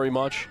ball very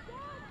much.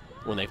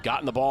 When they've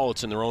gotten the ball,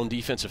 it's in their own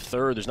defensive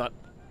third. There's not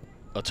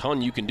a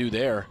ton you can do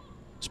there,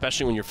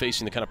 especially when you're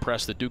facing the kind of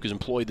press that Duke has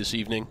employed this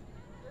evening.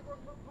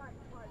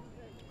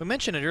 We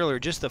mentioned it earlier,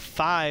 just the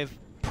 5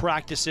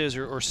 practices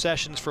or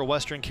sessions for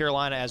Western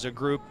Carolina as a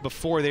group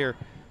before their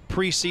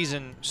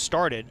preseason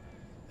started,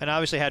 and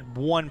obviously had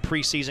one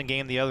preseason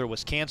game, the other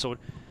was canceled.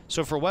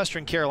 So for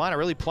Western Carolina,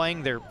 really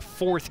playing their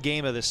 4th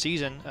game of the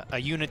season, a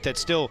unit that's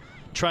still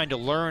trying to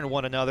learn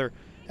one another.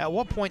 At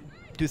what point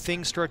do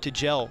things start to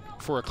gel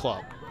for a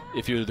club?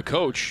 If you're the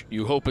coach,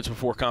 you hope it's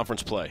before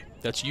conference play.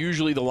 That's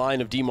usually the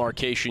line of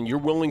demarcation. You're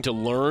willing to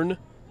learn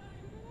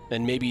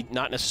and maybe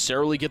not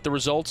necessarily get the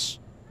results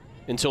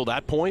until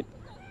that point.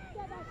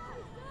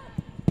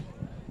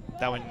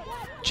 That one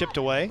chipped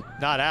away,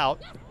 not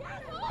out.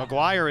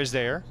 McGuire is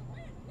there.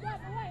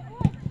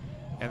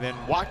 And then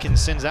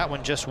Watkins sends that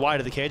one just wide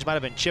of the cage. Might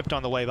have been chipped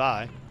on the way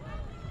by.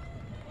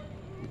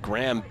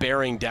 Graham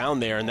bearing down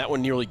there, and that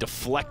one nearly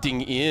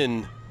deflecting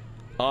in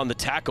on the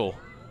tackle.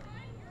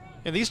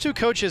 And these two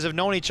coaches have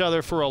known each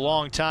other for a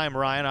long time,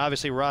 Ryan.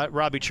 Obviously,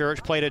 Robbie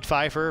Church played at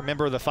Pfeiffer,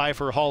 member of the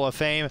Pfeiffer Hall of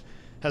Fame,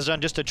 has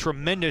done just a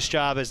tremendous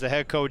job as the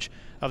head coach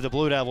of the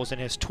Blue Devils in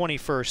his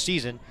 21st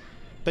season.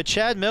 But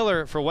Chad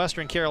Miller for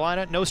Western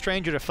Carolina, no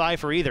stranger to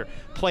Pfeiffer either.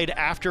 Played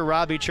after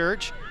Robbie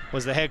Church,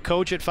 was the head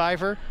coach at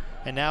Pfeiffer,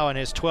 and now in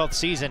his 12th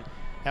season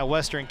at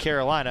Western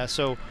Carolina.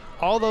 So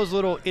all those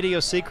little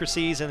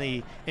idiosyncrasies and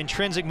the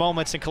intrinsic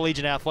moments in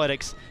collegiate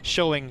athletics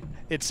showing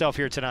itself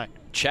here tonight.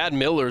 Chad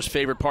Miller's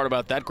favorite part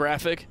about that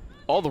graphic,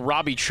 all the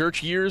Robbie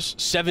Church years,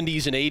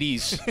 70s and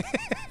 80s.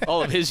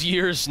 All of his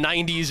years,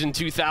 90s and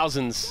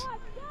 2000s.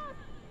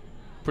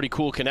 Pretty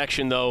cool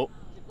connection, though,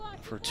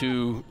 for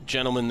two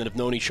gentlemen that have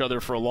known each other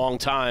for a long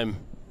time.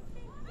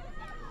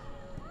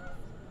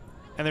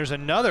 And there's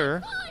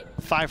another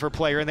Pfeiffer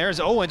player, and there's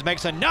Owens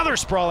makes another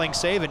sprawling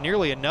save and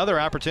nearly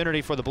another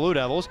opportunity for the Blue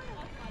Devils.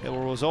 It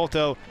will result,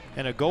 though,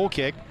 in a goal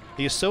kick.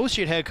 The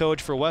associate head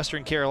coach for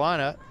Western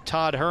Carolina,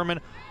 Todd Herman,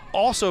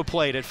 also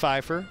played at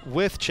Pfeiffer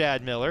with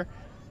Chad Miller,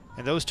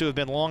 and those two have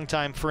been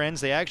longtime friends.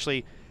 They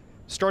actually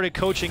started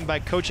coaching by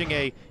coaching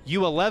a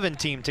U11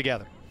 team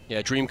together.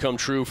 Yeah, dream come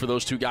true for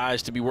those two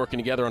guys to be working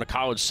together on a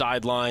college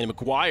sideline.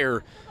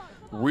 McGuire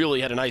really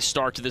had a nice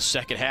start to this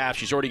second half.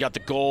 She's already got the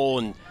goal,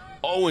 and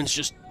Owens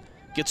just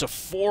gets a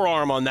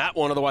forearm on that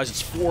one. Otherwise,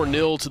 it's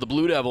 4-0 to the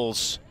Blue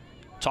Devils.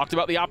 Talked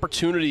about the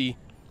opportunity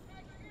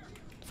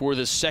for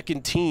the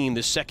second team,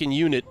 the second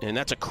unit, and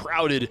that's a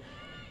crowded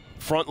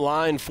front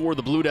line for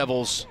the Blue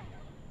Devils.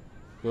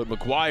 But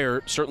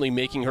McGuire certainly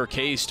making her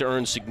case to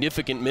earn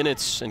significant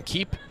minutes and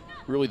keep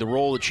really the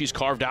role that she's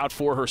carved out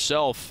for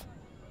herself.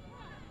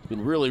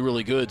 Been really,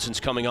 really good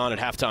since coming on at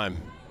halftime.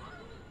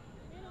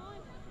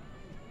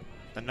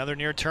 Another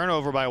near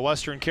turnover by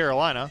Western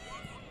Carolina.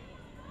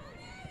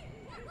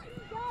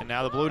 And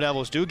now the Blue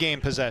Devils do gain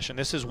possession.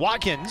 This is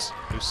Watkins,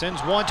 who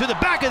sends one to the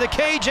back of the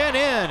cage and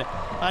in.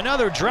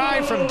 Another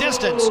drive from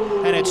distance,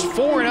 and it's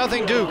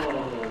 4-0 Duke.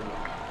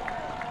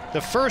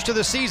 The first of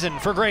the season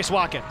for Grace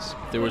Watkins.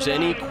 If there was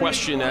any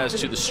question as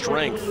to the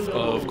strength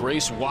of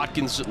Grace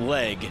Watkins'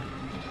 leg,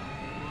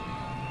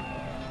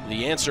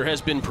 the answer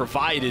has been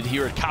provided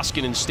here at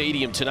Koskinen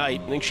Stadium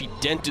tonight. I think she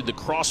dented the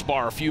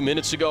crossbar a few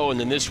minutes ago, and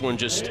then this one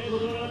just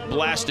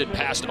blasted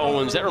past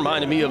Owens. That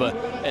reminded me of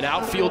an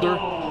outfielder.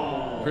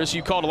 Chris,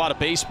 you called a lot of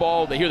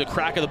baseball. They hear the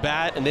crack of the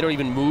bat, and they don't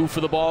even move for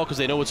the ball because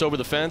they know it's over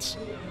the fence.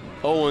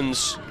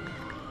 Owens,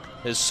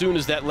 as soon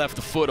as that left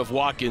the foot of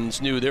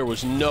Watkins, knew there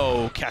was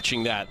no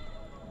catching that.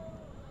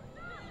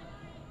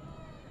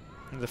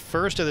 The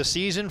first of the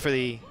season for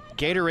the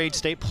Gatorade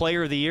State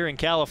Player of the Year in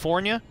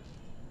California.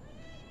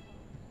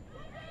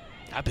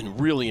 I've been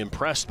really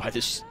impressed by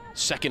this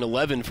second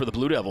 11 for the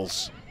Blue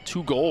Devils.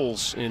 2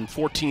 goals in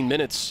 14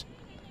 minutes.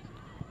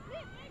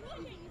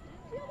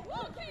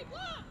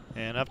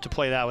 And up to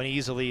play that one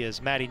easily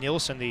is Maddie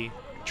Nielsen, the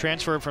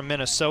transfer from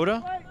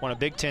Minnesota, won a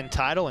Big Ten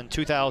title in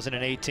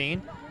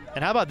 2018.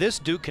 And how about this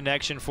Duke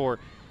connection for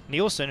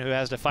Nielsen, who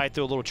has to fight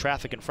through a little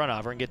traffic in front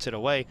of her and gets it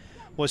away,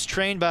 was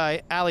trained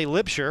by Allie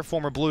Lipscher,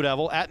 former Blue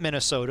Devil at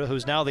Minnesota,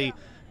 who's now the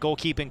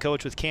goalkeeping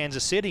coach with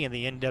Kansas City in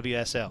the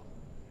NWSL.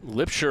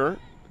 Lipscher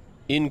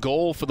in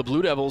goal for the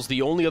Blue Devils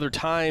the only other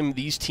time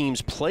these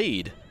teams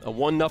played. A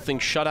 1-0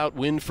 shutout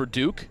win for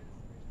Duke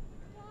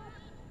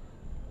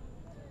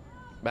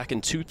back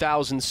in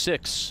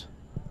 2006.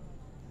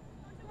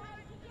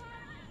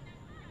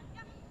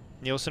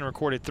 Nielsen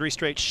recorded 3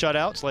 straight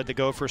shutouts, led the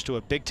Gophers to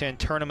a Big Ten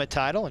tournament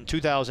title in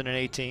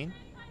 2018,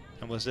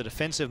 and was the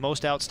defensive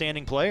most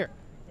outstanding player,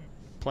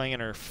 playing in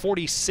her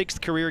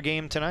 46th career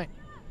game tonight.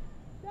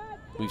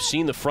 We've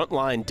seen the front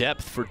line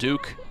depth for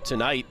Duke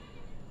tonight,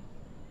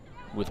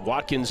 with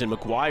Watkins and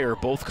McGuire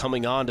both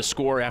coming on to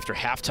score after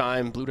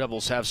halftime. Blue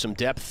Devils have some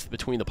depth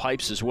between the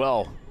pipes as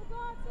well.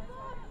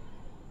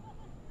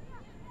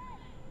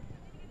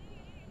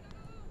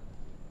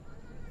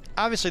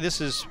 Obviously,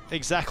 this is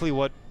exactly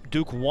what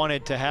Duke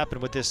wanted to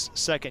happen with this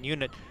second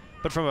unit,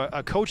 but from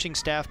a coaching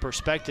staff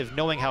perspective,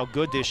 knowing how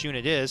good this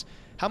unit is,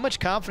 how much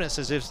confidence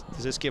does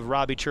this give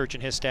Robbie Church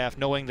and his staff,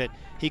 knowing that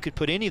he could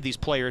put any of these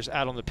players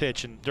out on the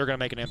pitch and they're going to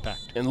make an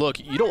impact? And look,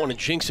 you don't want to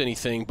jinx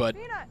anything, but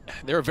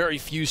there are very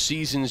few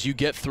seasons you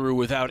get through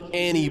without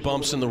any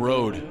bumps in the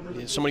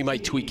road. Somebody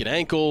might tweak an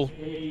ankle,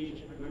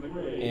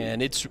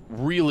 and it's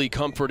really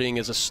comforting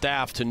as a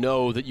staff to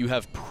know that you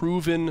have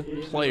proven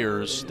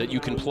players that you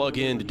can plug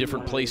into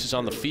different places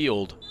on the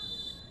field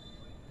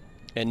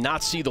and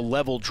not see the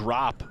level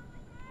drop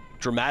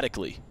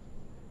dramatically.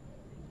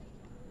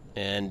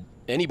 And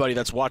anybody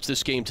that's watched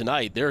this game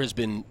tonight, there has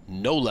been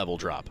no level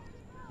drop.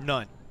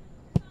 None.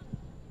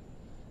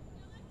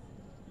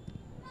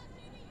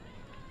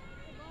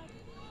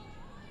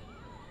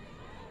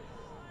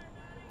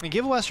 And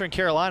give Western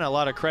Carolina a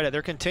lot of credit.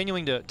 They're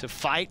continuing to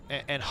fight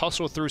and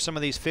hustle through some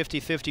of these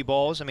 50-50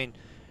 balls. I mean,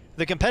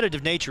 the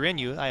competitive nature in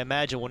you, I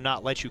imagine, will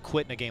not let you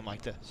quit in a game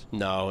like this.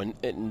 No,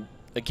 and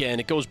again,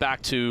 it goes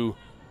back to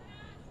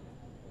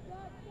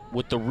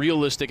what the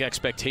realistic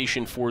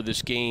expectation for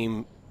this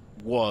game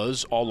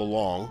was all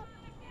along.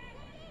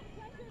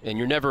 And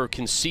you're never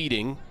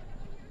conceding,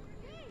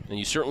 and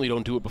you certainly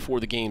don't do it before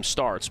the game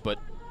starts, but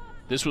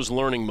this was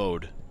learning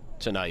mode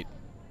tonight.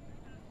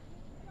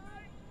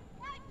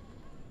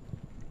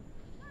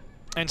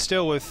 And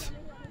still with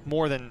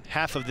more than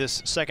half of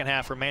this second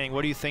half remaining,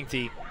 what do you think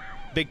the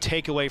big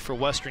takeaway for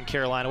Western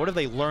Carolina? What have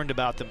they learned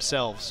about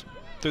themselves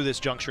through this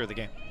juncture of the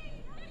game?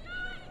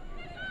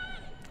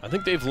 I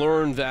think they've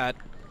learned that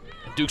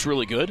Duke's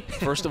really good,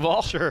 first of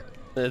all. Sure.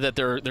 That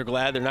they're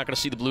glad they're not going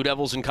to see the Blue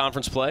Devils in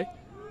conference play.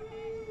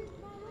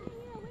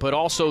 But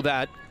also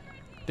that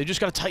they just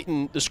got to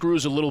tighten the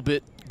screws a little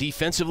bit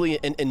defensively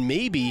and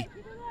maybe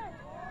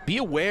be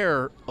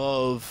aware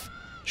of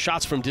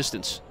shots from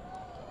distance.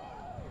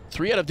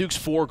 3 out of Duke's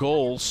 4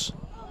 goals.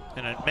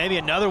 And maybe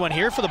another one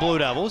here for the Blue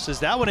Devils. Is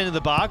that one into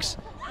the box?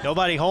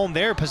 Nobody home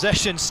there.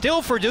 Possession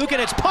still for Duke,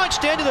 and it's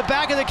punched into the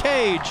back of the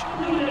cage.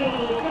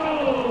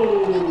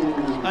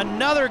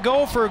 Another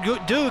goal for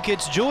Duke.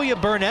 It's Julia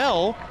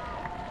Burnell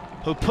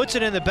who puts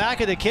it in the back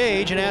of the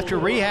cage, and after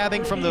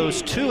rehabbing from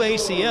those 2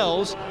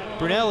 ACLs,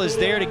 Burnell is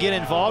there to get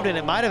involved, and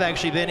it might have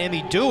actually been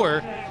Emmy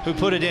Dewar who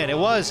put it in. It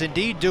was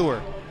indeed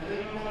Dewar.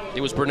 It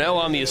was Burnell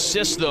on the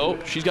assist,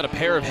 though. She's got a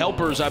pair of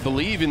helpers, I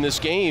believe, in this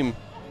game.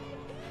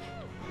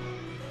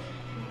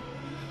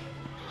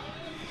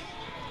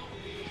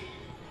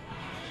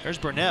 There's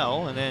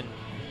Burnell, and then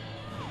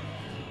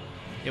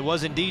it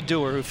was indeed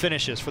Dewar who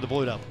finishes for the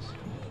Blue Devils.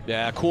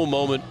 Yeah, cool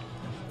moment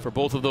for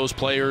both of those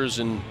players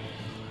and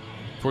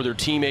for their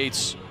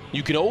teammates.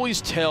 You can always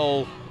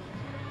tell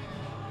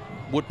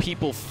what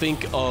people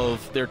think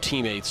of their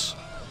teammates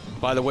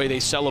by the way they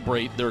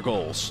celebrate their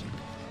goals.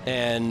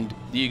 And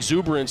the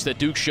exuberance that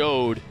Duke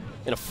showed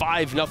in a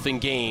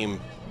 5-0 game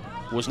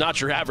was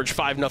not your average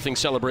 5-0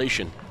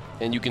 celebration.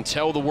 And you can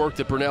tell the work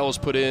that Burnell has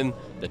put in,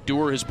 that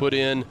Dewar has put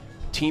in.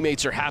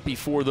 Teammates are happy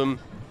for them.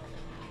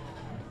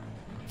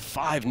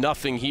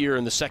 5-0 here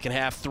in the second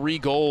half, 3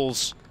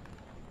 goals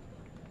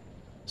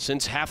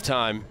since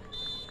halftime.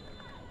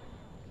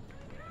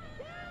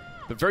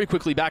 But very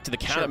quickly back to the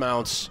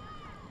Catamounts.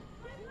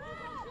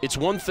 It's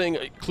one thing,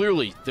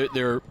 clearly,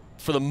 they're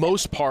for the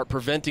most part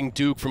preventing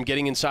Duke from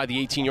getting inside the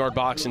 18-yard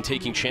box and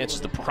taking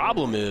chances. The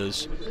problem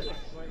is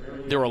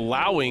they're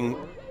allowing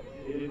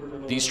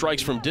these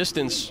strikes from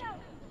distance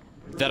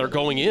that are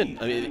going in.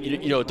 I mean,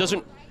 you know, it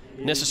doesn't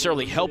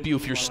necessarily help you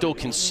if you're still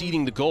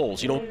conceding the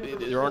goals. You don't,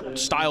 there aren't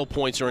style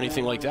points or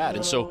anything like that.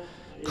 And so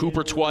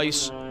Cooper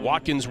twice,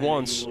 Watkins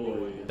once.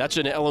 That's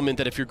an element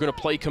that if you're going to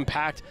play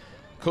compact,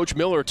 Coach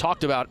Miller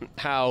talked about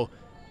how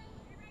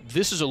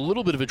this is a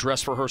little bit of a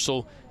dress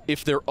rehearsal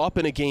if they're up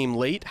in a game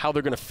late, how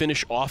they're going to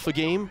finish off a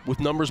game with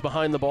numbers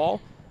behind the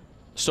ball.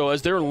 So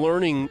as they're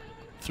learning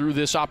through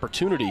this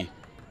opportunity,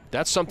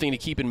 that's something to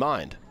keep in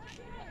mind.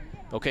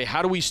 Okay,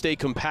 how do we stay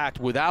compact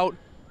without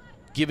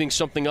giving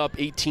something up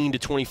 18 to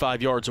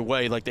 25 yards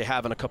away like they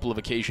have on a couple of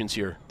occasions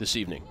here this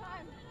evening?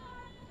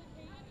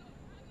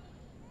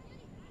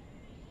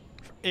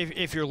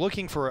 If you're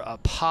looking for a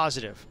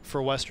positive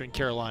for Western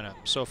Carolina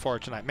so far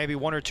tonight, maybe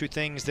 1 or 2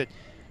 things that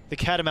the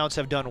Catamounts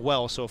have done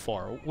well so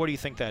far, what do you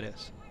think that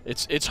is?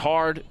 It's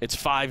hard. It's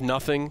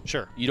 5-0.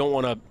 Sure. You don't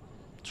want to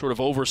sort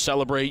of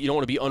over-celebrate. You don't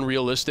want to be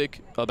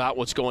unrealistic about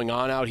what's going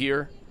on out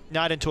here.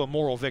 Not into a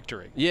moral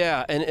victory.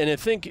 Yeah, and I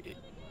think,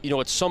 you know,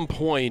 at some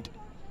point,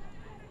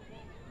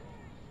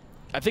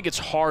 I think it's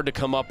hard to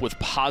come up with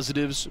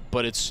positives,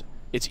 but it's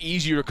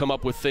easier to come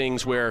up with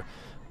things where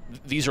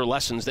these are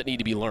lessons that need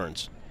to be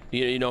learned.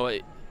 You know,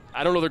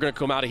 I don't know they're going to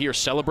come out of here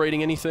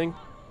celebrating anything,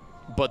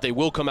 but they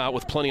will come out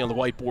with plenty on the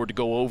whiteboard to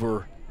go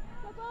over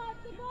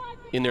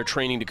in their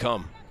training to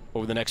come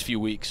over the next few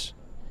weeks.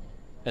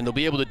 And they'll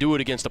be able to do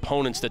it against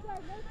opponents that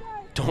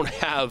don't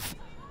have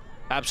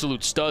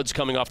absolute studs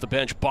coming off the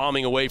bench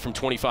bombing away from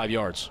 25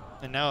 yards.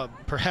 And now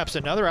perhaps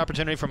another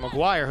opportunity for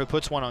McGuire, who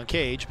puts one on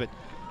cage, but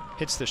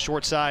hits the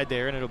short side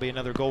there, and it'll be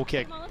another goal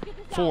kick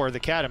for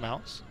the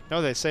Catamounts.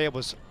 No, they say it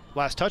was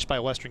last touched by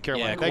Western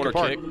Carolina. Yeah, corner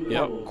kick.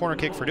 Yep. Corner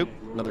kick for Duke.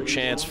 Another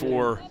chance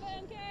for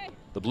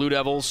the Blue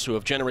Devils, who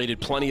have generated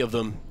plenty of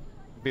them.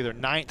 Be their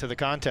 9th of the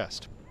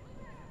contest.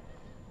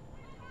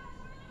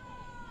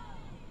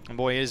 And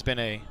boy, it has been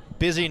a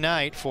busy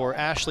night for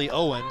Ashley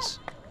Owens,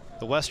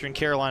 the Western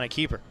Carolina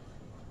keeper.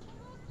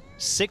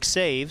 6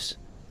 saves.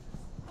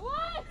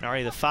 And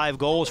already the 5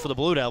 goals for the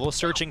Blue Devils,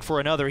 searching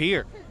for another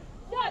here.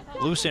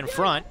 Loose in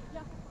front.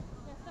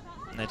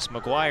 And it's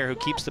McGuire who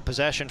keeps the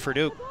possession for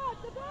Duke.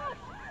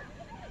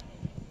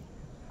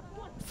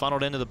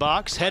 Funneled into the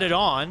box, headed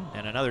on,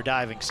 and another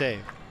diving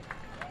save.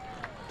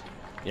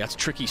 Yeah, it's a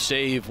tricky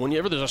save.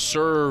 Whenever there's a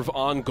serve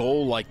on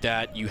goal like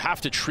that, you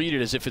have to treat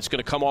it as if it's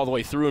going to come all the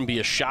way through and be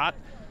a shot,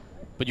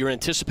 but you're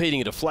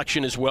anticipating a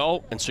deflection as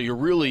well, and so you're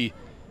really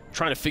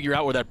trying to figure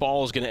out where that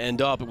ball is going to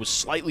end up. It was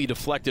slightly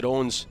deflected.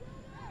 Owens,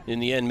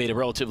 in the end, made a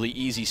relatively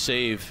easy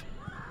save.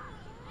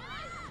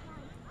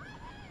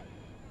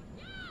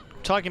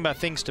 Talking about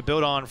things to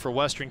build on for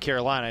Western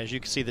Carolina, as you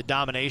can see the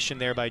domination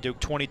there by Duke,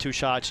 22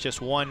 shots, just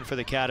 1 for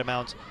the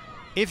Catamounts.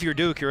 If you're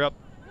Duke, you're up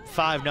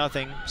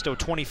 5-0, still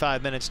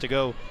 25 minutes to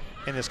go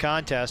in this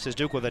contest is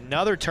Duke with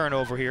another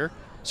turnover here,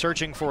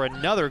 searching for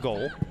another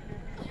goal.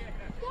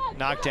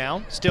 Knocked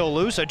down, still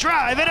loose, a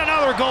drive, and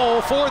another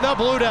goal for the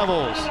Blue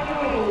Devils.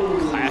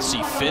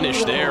 Classy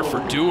finish there for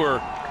Dewar.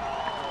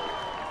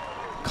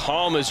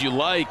 Calm as you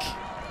like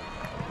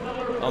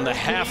on the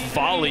half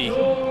volley.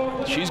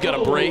 She's got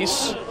a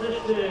brace.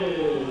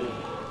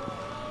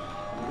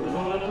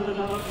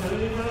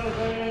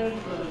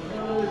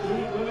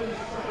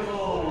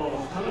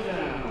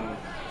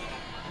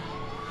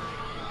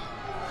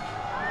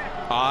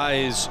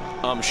 Eyes,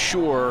 I'm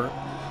sure,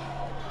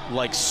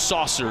 like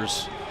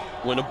saucers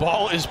when a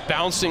ball is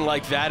bouncing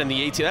like that in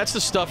the 18. That's the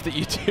stuff that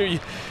you do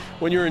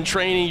when you're in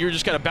training. You're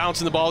just kind of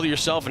bouncing the ball to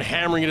yourself and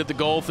hammering it at the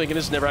goal, thinking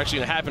this is never actually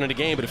going to happen in a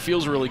game, but it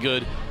feels really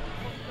good.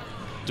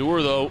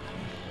 Dewar, though,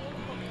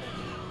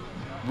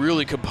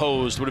 really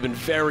composed. Would have been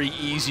very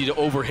easy to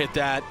overhit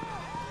that.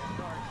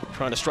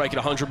 Trying to strike it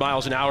 100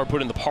 miles an hour,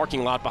 put it in the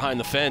parking lot behind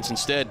the fence.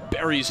 Instead,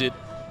 buries it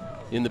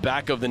in the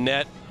back of the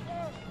net.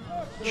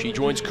 She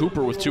joins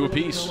Cooper with 2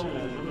 apiece.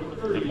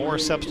 And more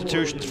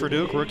substitutions for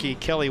Duke. Rookie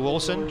Kelly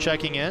Wilson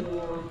checking in.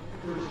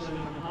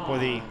 For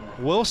the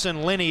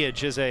Wilson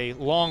lineage is a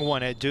long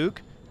one at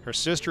Duke. Her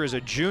sister is a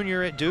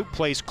junior at Duke,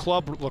 plays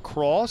club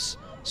lacrosse.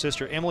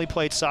 Sister Emily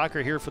played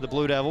soccer here for the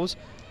Blue Devils.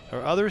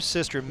 Her other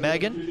sister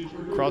Megan,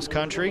 cross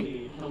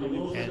country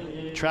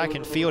and track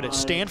and field at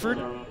Stanford.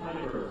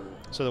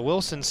 So the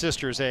Wilson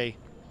sisters, a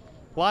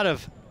lot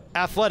of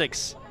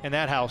athletics in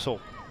that household.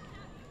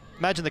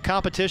 Imagine the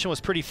competition was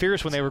pretty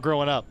fierce when they were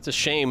growing up. It's a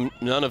shame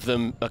none of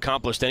them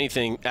accomplished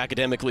anything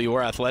academically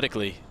or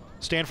athletically.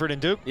 Stanford and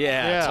Duke?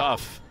 Yeah,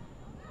 tough.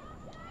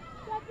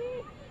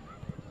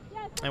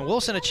 And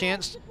Wilson a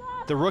chance,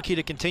 the rookie,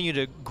 to continue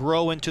to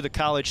grow into the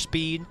college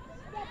speed.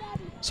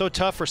 So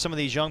tough for some of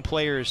these young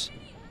players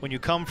when you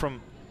come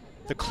from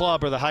the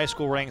club or the high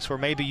school ranks where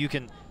maybe you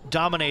can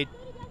dominate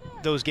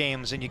those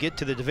games and you get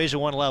to the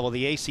Division I level,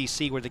 the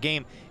ACC, where the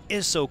game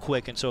is so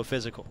quick and so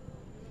physical.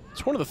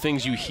 It's one of the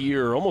things you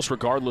hear almost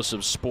regardless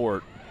of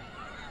sport.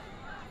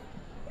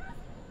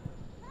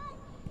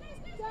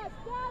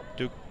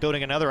 Duke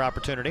building another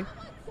opportunity.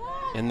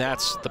 And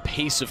that's the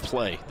pace of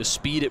play, the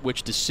speed at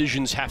which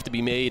decisions have to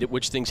be made, at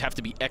which things have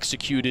to be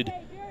executed,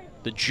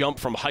 the jump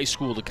from high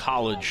school to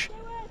college.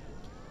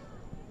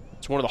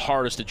 It's one of the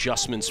hardest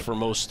adjustments for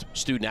most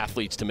student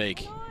athletes to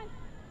make.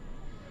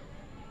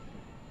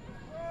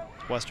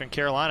 Western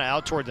Carolina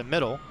out toward the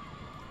middle.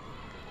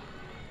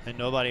 And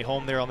nobody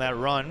home there on that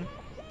run.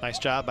 Nice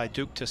job by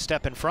Duke to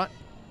step in front.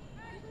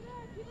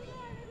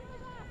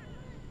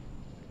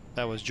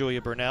 That was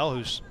Julia Burnell,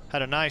 who's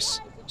had a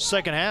nice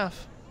second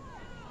half.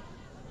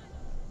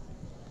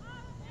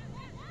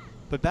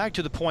 But back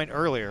to the point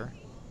earlier,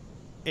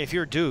 if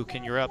you're Duke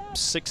and you're up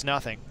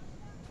 6-0,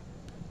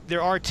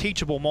 there are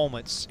teachable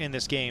moments in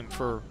this game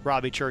for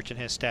Robbie Church and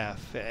his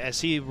staff.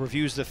 As he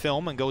reviews the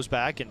film and goes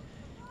back and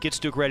gets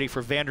Duke ready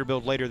for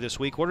Vanderbilt later this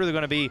week, what are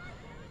going to be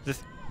the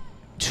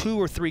 2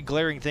 or 3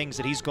 glaring things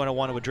that he's going to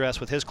want to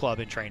address with his club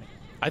in training?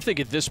 I think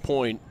at this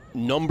point,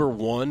 number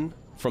one,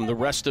 from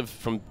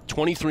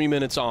 23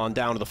 minutes on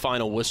down to the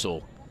final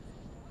whistle,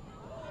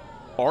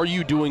 are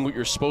you doing what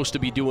you're supposed to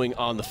be doing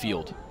on the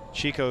field?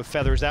 Chico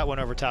feathers that one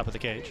over top of the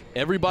cage.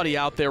 Everybody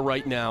out there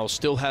right now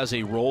still has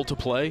a role to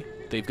play.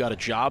 They've got a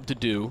job to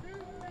do.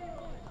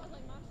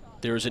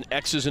 There's an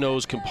X's and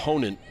O's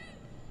component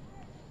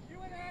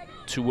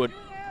to what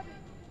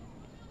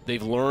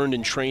they've learned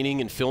in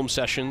training and film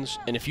sessions.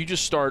 And if you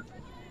just start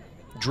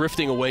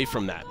drifting away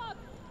from that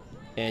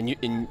and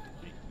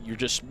you're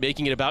just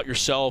making it about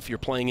yourself, you're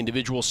playing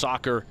individual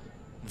soccer,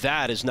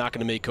 that is not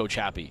going to make Coach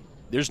happy.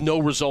 There's no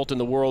result in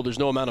the world, there's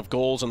no amount of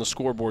goals on the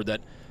scoreboard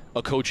that's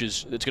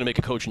going to make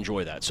a coach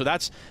enjoy that. So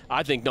that's,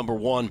 I think, number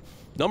one.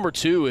 Number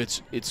two,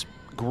 it's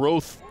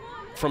growth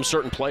from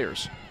certain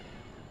players.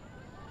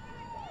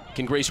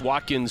 Can Grace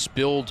Watkins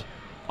build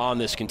on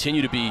this,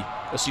 continue to be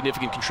a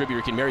significant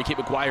contributor? Can Mary Kate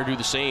McGuire do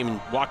the same?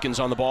 And Watkins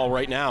on the ball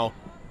right now.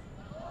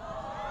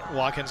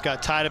 Watkins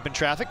got tied up in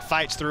traffic,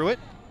 fights through it,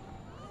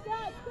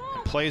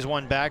 and plays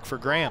one back for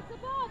Graham.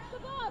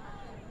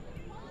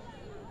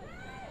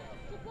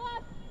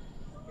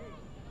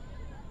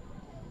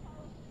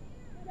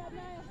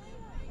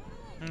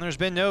 And there's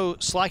been no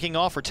slacking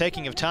off or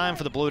taking of time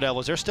for the Blue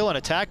Devils. They're still in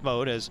attack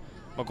mode as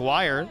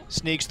McGuire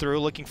sneaks through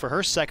looking for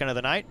her second of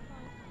the night.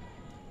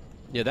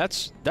 Yeah,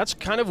 that's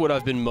kind of what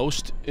I've been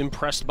most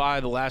impressed by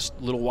the last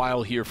little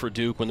while here for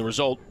Duke. When the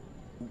result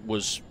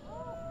was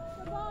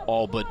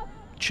all but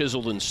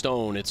chiseled in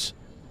stone, it's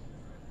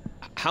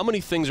how many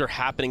things are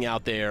happening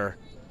out there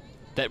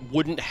that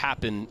wouldn't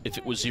happen if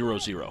it was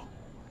 0-0.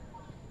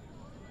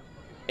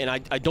 And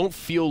I don't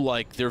feel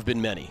like there have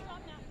been many,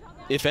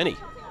 if any,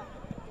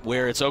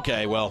 where it's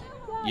okay, well,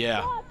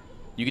 yeah,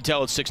 you can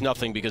tell it's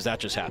 6-0 because that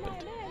just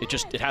happened.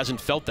 It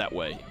hasn't felt that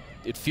way.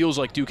 It feels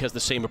like Duke has the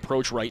same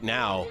approach right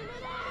now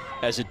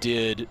as it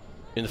did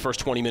in the first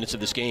 20 minutes of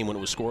this game when it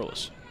was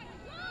scoreless.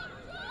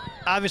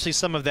 Obviously,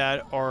 some of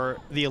that are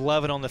the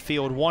 11 on the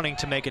field wanting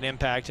to make an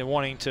impact and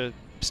wanting to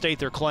state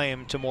their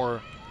claim to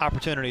more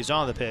opportunities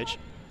on the pitch.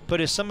 but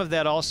is some of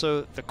that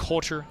also the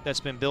culture that's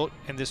been built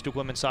in this Duke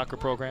women's soccer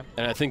program?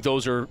 And I think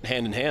those are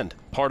hand in hand.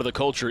 Part of the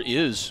culture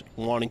is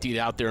wanting to get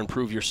out there and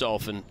prove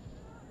yourself and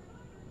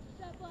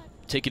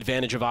take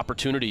advantage of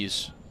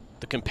opportunities,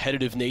 the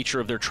competitive nature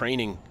of their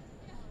training.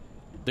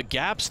 The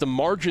gaps, the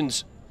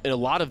margins in a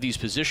lot of these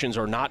positions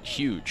are not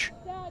huge.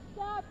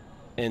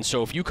 And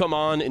so if you come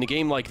on in a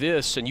game like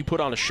this and you put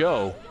on a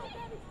show,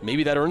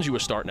 maybe that earns you a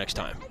start next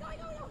time.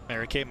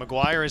 Mary-Kate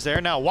McGuire is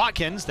there. Now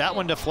Watkins, that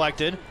one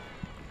deflected.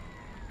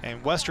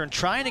 And Western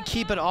trying to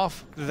keep it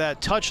off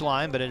that touch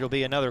line, but it'll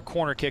be another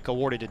corner kick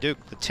awarded to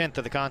Duke, the 10th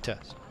of the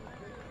contest.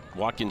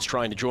 Watkins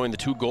trying to join the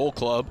 2-goal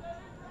club.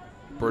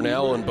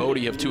 Burnell and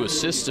Bodie have 2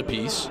 assists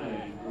apiece.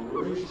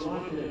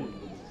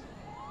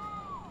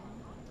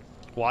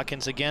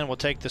 Watkins again will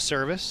take the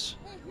service.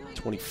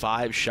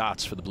 25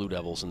 shots for the Blue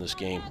Devils in this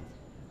game.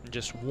 And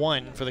just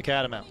 1 for the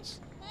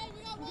Catamounts.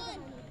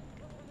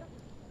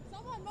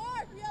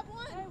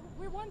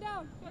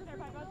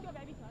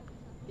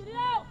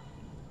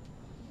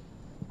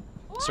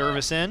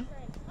 Service in.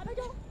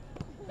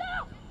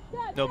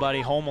 Nobody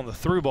home on the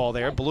through ball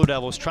there. Blue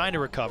Devils trying to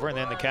recover, and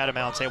then the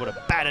Catamounts able to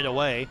bat it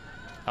away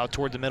out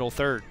toward the middle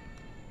third.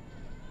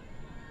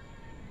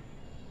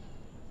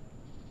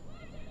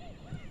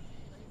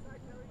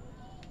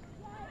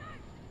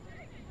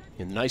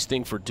 And the nice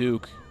thing for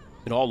Duke,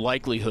 in all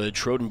likelihood,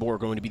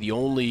 Schrodenborg going to be the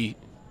only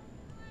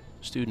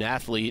student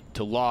athlete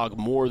to log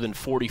more than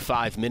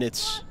 45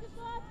 minutes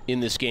in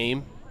this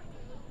game.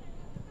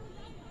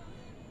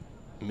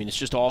 I mean, it's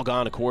just all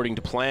gone according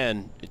to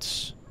plan.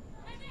 It's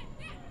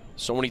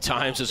so many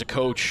times as a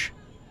coach,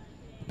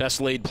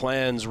 best laid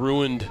plans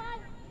ruined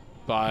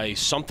by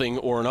something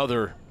or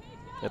another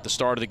at the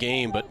start of the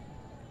game, but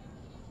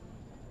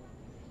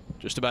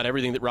just about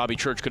everything that Robbie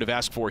Church could have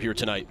asked for here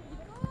tonight.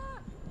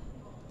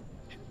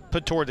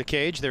 Put toward the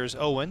cage, there's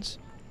Owens.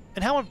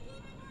 And how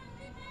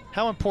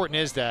important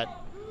is that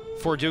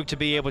for Duke to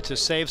be able to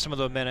save some of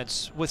those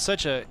minutes with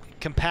such a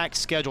compact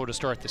schedule to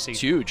start the season?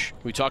 It's huge.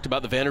 We talked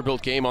about the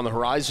Vanderbilt game on the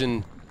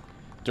horizon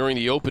during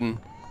the Open.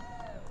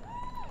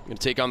 Going to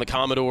take on the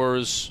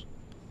Commodores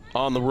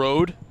on the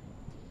road.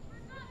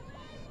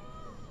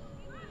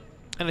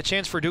 And a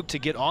chance for Duke to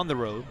get on the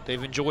road.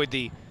 They've enjoyed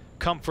the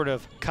comfort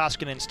of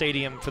Koskinen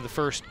Stadium for the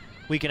first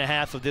week and a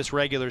half of this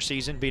regular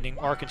season, beating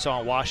Arkansas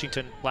and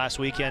Washington last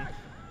weekend.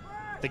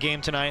 The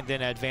game tonight,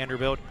 then at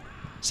Vanderbilt.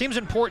 Seems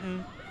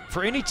important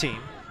for any team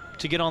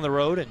to get on the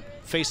road and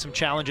face some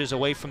challenges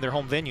away from their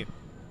home venue.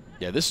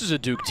 Yeah, this is a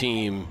Duke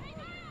team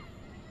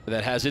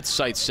that has its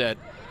sights set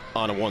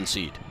on a 1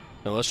 seed.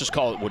 Now let's just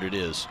call it what it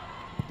is.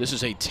 This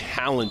is a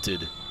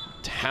talented,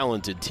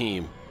 talented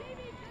team.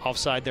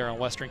 Offside there on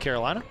Western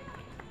Carolina.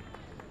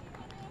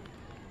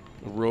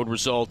 A road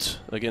result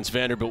against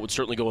Vanderbilt would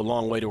certainly go a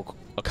long way to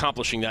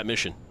accomplishing that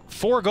mission.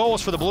 4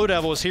 goals for the Blue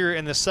Devils here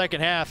in the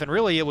second half, and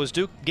really it was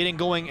Duke getting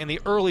going in the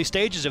early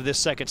stages of this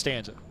second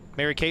stanza.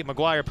 Mary-Kate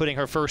McGuire putting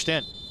her first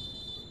in.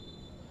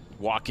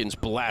 Watkins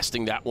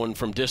blasting that one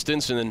from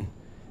distance, and then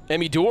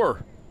Emmy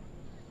Dorr,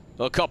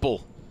 a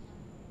couple.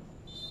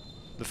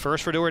 The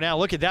first for Dewar now.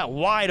 Look at that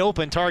wide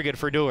open target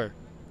for Dewar.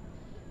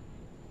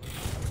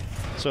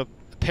 So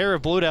a pair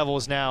of Blue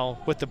Devils now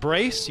with the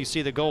brace. You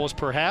see the goals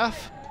per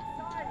half.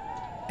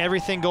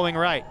 Everything going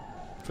right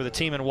for the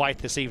team in white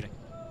this evening.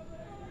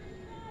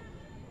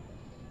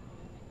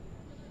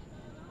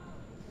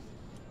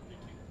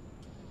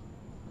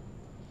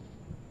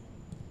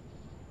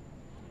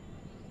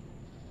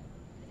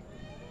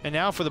 And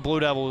now for the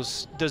Blue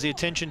Devils, does the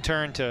attention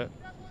turn to,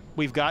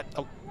 we've got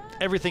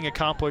everything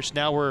accomplished,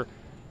 now we're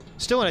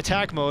still in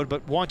attack mode,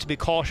 but want to be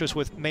cautious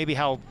with maybe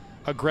how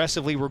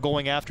aggressively we're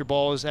going after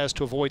balls as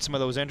to avoid some of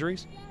those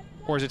injuries?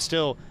 Or is it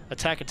still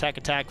attack, attack,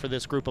 attack for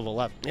this group of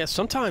 11? Yeah,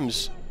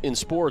 sometimes in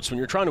sports, when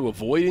you're trying to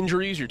avoid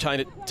injuries, you're trying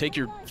to take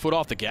your foot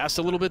off the gas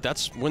a little bit,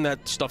 that's when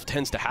that stuff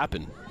tends to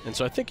happen. And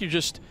so I think you're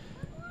just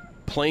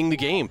playing the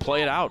game,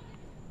 play it out.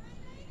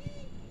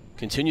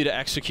 Continue to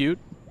execute.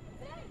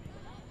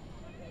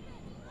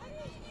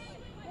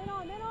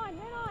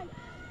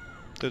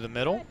 Through the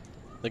middle.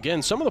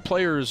 Again, some of the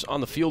players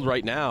on the field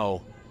right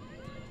now,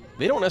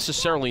 they don't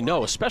necessarily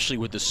know, especially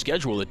with the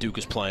schedule that Duke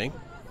is playing.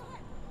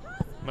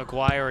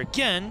 McGuire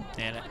again,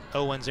 and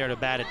Owens there to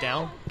bat it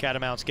down.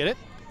 Catamounts get it.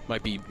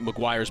 Might be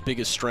McGuire's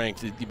biggest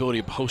strength, the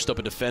ability to post up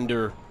a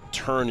defender,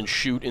 turn and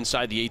shoot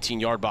inside the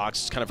 18-yard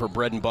box. It's kind of her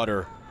bread and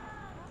butter.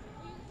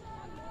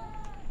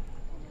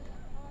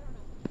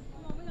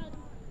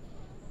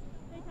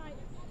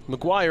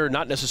 McGuire,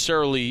 not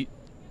necessarily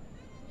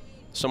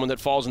someone that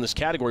falls in this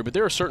category, but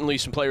there are certainly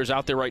some players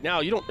out there right now.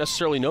 You don't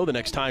necessarily know the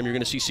next time you're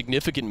going to see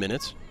significant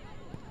minutes,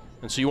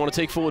 and so you want to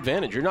take full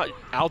advantage. You're not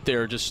out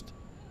there just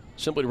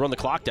simply to run the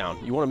clock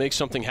down. You want to make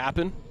something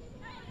happen.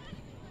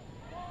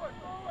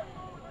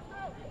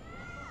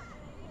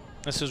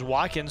 This is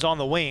Watkins on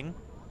the wing.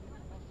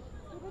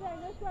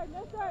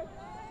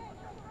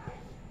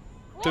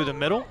 Through the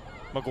middle,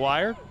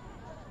 McGuire.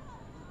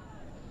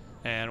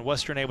 And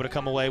Western able to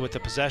come away with the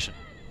possession.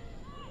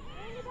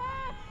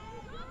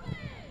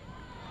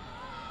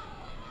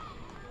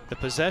 The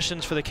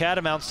possessions for the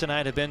Catamounts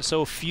tonight have been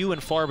so few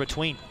and far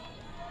between.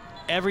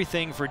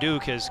 Everything for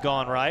Duke has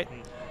gone right.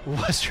 And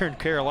Western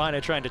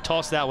Carolina trying to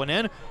toss that one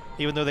in,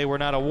 even though they were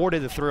not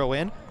awarded the throw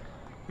in.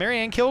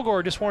 Marianne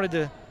Kilgore just wanted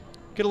to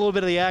get a little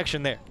bit of the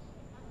action there.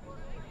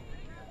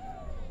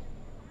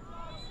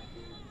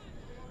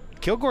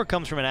 Kilgore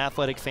comes from an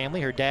athletic family.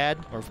 Her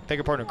dad, or beg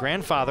your pardon, her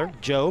grandfather,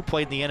 Joe,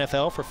 played in the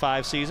NFL for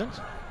 5 seasons.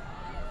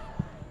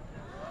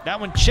 That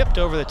one chipped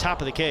over the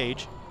top of the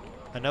cage.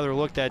 Another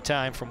look that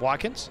time from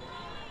Watkins.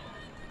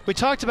 We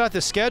talked about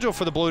the schedule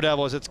for the Blue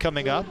Devils that's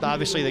coming up.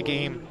 Obviously the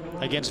game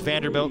against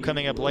Vanderbilt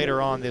coming up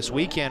later on this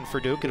weekend for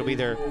Duke. It'll be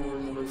their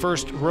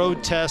first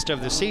road test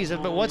of the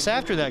season. But what's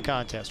after that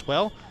contest?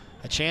 Well,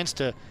 a chance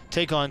to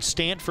take on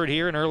Stanford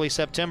here in early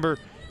September,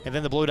 and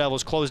then the Blue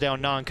Devils close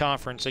down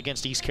non-conference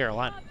against East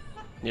Carolina.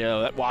 Yeah,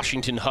 that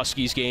Washington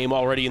Huskies game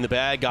already in the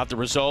bag, got the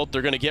result.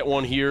 They're going to get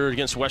one here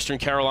against Western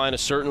Carolina,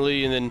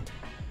 certainly. And then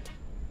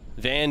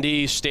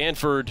Vandy,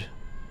 Stanford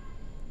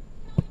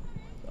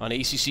on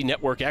ACC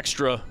Network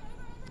Extra.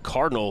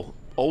 Cardinal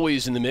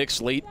always in the mix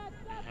late.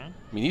 I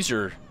mean, these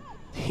are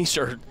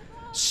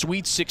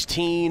Sweet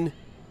 16,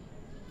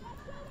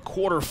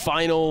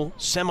 quarterfinal,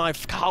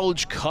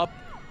 semi-college cup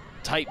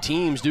type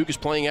teams Duke is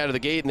playing out of the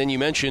gate. And then you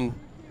mentioned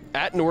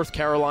at North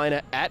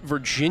Carolina, at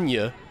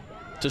Virginia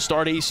to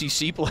start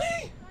ACC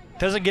play.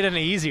 Doesn't get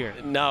any easier.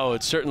 No,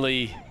 it's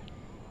certainly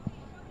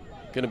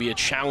going to be a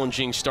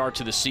challenging start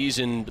to the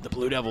season, but the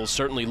Blue Devils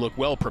certainly look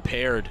well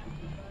prepared.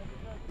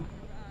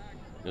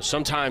 You know,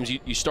 sometimes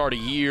you start a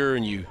year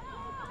and you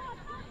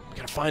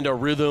got to find our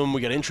rhythm.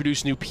 We got to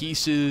introduce new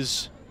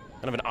pieces.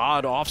 Kind of an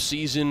odd off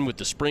season with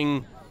the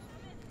spring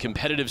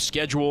competitive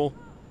schedule.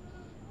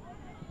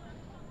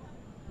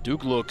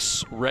 Duke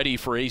looks ready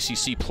for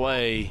ACC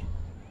play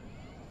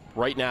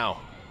right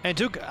now. And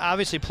Duke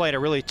obviously played a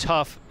really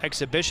tough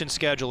exhibition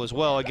schedule as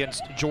well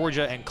against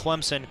Georgia and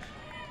Clemson. Do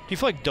you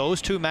feel like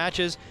those 2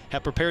 matches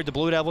have prepared the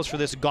Blue Devils for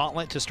this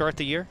gauntlet to start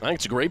the year? I think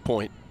it's a great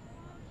point.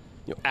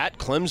 You know, at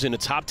Clemson, a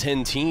top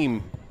 10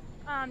 team,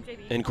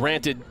 and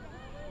granted,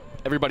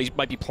 everybody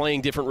might be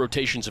playing different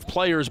rotations of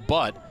players,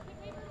 but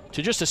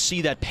to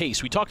see that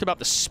pace. We talked about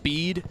the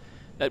speed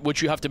at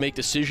which you have to make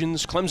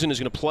decisions. Clemson is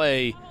going to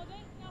play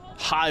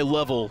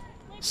high-level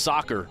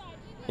soccer.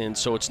 And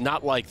so it's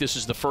not like this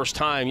is the first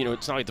time, you know,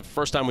 it's not like the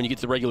first time when you get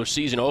to the regular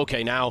season,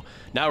 okay, now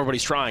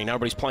everybody's trying, now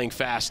everybody's playing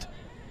fast.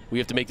 We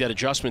have to make that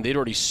adjustment. They'd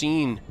already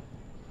seen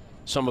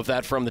some of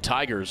that from the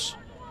Tigers.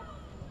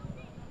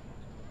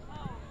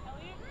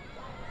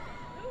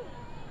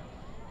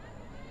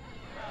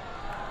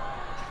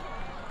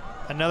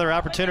 Another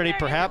opportunity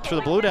perhaps for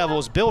the Blue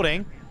Devils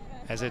building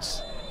as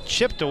it's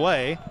chipped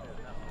away.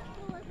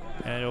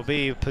 And it'll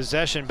be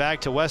possession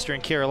back to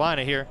Western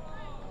Carolina here.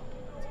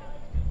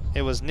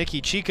 It was Nikki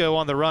Chico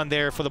on the run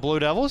there for the Blue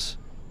Devils.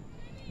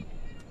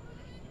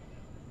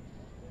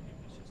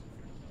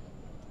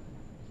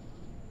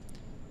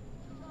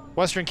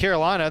 Western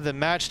Carolina, the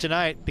match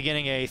tonight,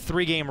 beginning a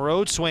 3-game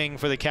road swing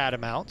for the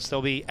Catamounts.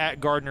 They'll be at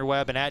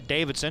Gardner-Webb and at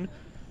Davidson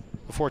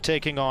before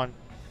taking on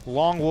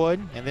Longwood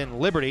and then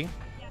Liberty.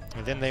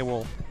 And then they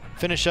will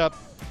finish up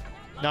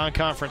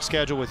non-conference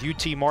schedule with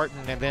UT Martin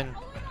and then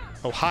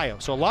Ohio.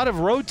 So a lot of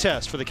road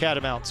tests for the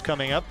Catamounts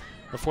coming up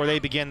before they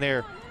begin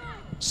their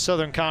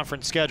Southern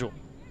Conference schedule.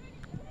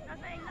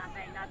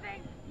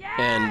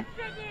 And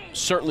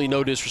certainly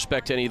no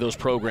disrespect to any of those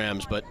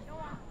programs, but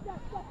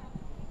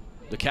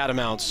the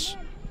Catamounts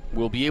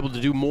will be able to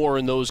do more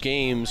in those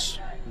games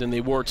than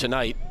they were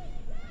tonight.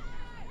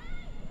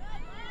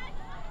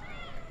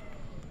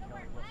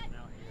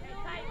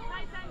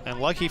 And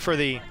lucky for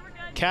the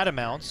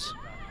Catamounts,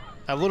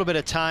 a little bit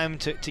of time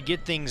to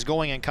get things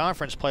going in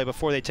conference play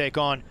before they take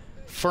on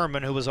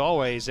Furman, who was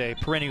always a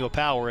perennial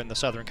power in the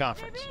Southern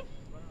Conference.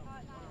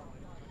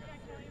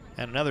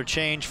 And another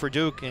change for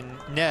Duke in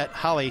net.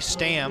 Holly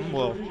Stam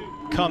will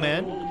come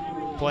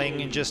in,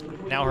 playing in just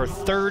now her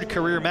 3rd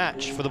career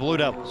match for the Blue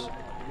Devils.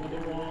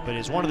 But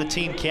is one of the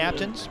team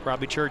captains.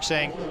 Robbie Church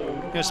saying,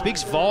 you know,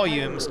 speaks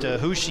volumes to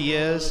who she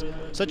is.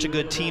 Such a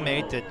good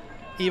teammate that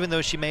even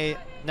though she may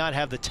not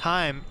have the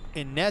time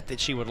in net that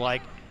she would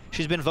like,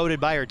 she's been voted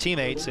by her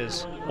teammates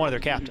as one of their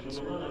captains.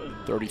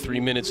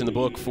 33 minutes in the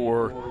book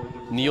for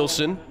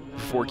Nielsen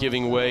before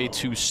giving way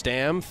to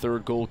Stam,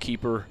 3rd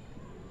goalkeeper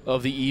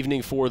of the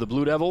evening for the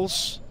Blue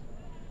Devils.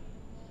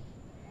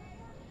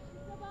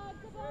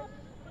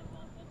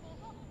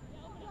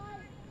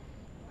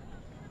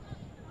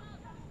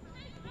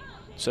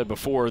 Said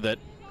before that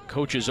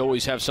coaches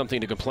always have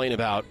something to complain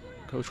about.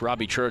 Coach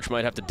Robbie Church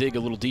might have to dig a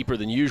little deeper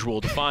than usual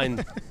to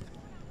find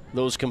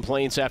those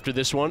complaints after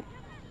this one.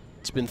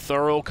 It's been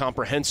thorough,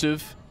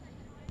 comprehensive.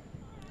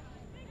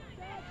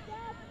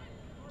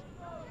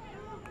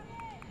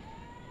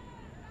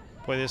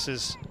 Boy, this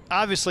is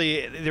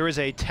obviously there is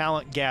a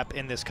talent gap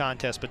in this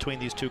contest between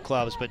these 2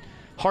 clubs, but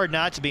hard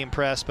not to be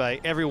impressed by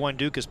everyone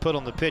Duke has put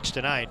on the pitch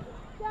tonight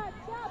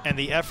and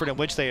the effort in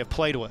which they have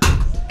played with.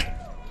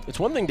 It's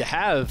one thing to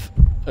have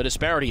a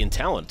disparity in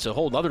talent. It's a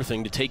whole other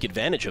thing to take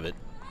advantage of it.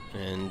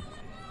 And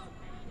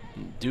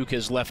Duke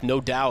has left no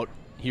doubt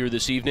here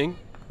this evening.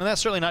 And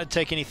that's certainly not to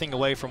take anything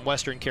away from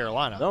Western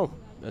Carolina. No,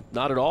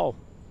 not at all.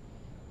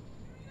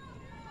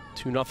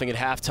 2-0 at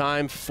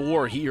halftime,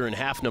 4 here in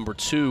half number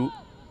 2.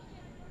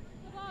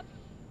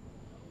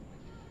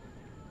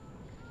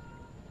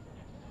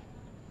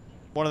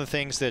 One of the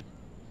things that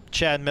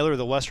Chad Miller,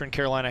 the Western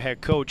Carolina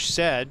head coach,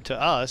 said to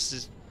us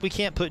is we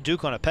can't put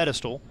Duke on a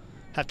pedestal,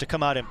 have to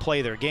come out and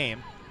play their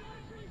game.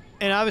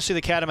 And obviously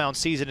the Catamount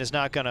season is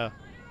not going to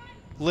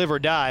live or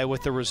die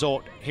with the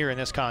result here in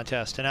this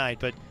contest tonight.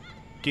 But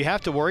do you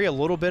have to worry a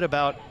little bit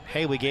about,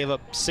 hey, we gave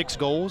up 6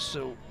 goals?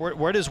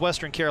 Where does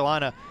Western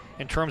Carolina,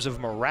 in terms of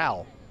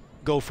morale,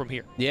 go from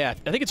here? Yeah,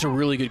 I think it's a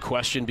really good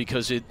question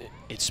because it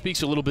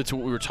speaks a little bit to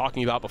what we were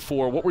talking about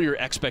before. What were your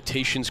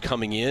expectations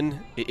coming in?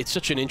 It's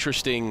such an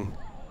interesting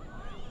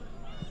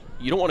 –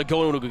 you don't want to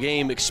go into a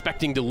game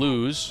expecting to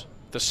lose.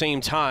 At the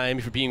same time,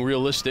 if you're being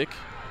realistic,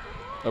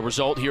 a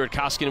result here at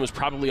Koskinen was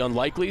probably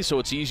unlikely, so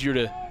it's easier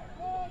to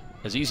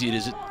 – as easy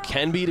as it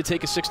can be to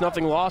take a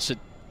 6-0 loss, it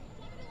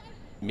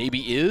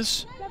maybe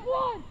is.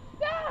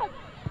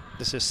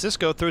 This is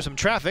Cisco through some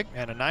traffic,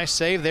 and a nice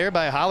save there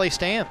by Holly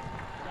Stam.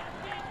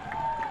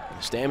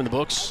 Stam in the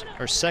books.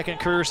 Her second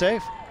career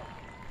save.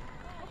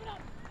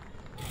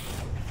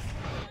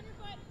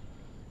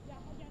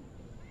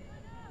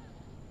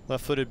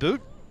 Left-footed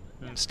boot,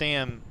 and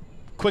Stam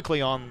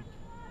quickly on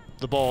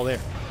the ball there.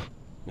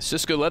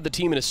 Cisco led the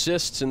team in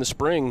assists in the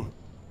spring.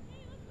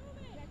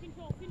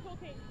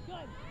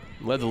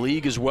 Led the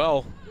league as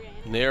well.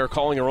 And they're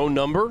calling her own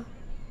number.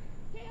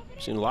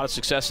 Seen a lot of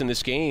success in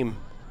this game,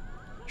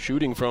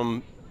 shooting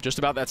from just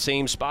about that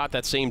same spot,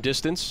 that same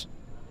distance.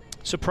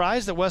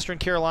 Surprised that Western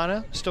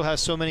Carolina still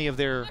has so many of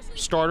their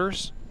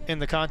starters in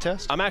the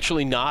contest? I'm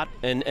actually not,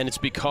 and it's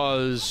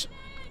because,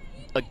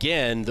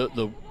 again,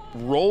 the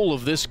role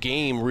of this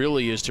game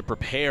really is to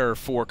prepare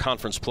for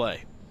conference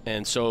play.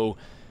 And so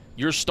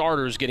your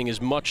starters getting as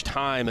much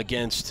time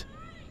against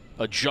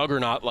a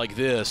juggernaut like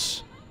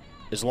this,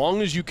 as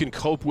long as you can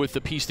cope with the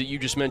piece that you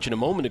just mentioned a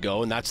moment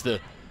ago, and that's the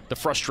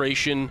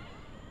frustration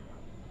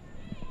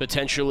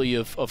potentially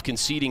of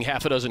conceding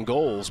half a dozen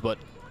goals, but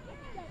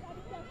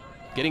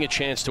getting a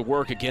chance to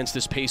work against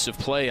this pace of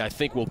play, I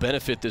think, will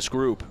benefit this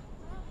group.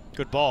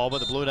 Good ball, but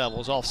the Blue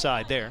Devils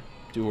offside there.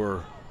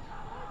 Dewar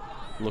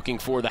looking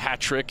for the hat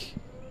trick.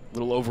 A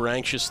little over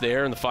anxious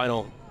there in the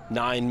final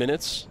 9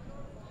 minutes.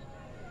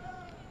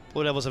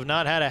 Blue Devils have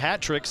not had a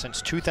hat trick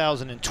since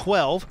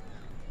 2012.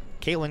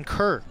 Caitlin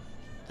Kerr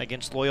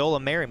against Loyola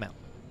Marymount.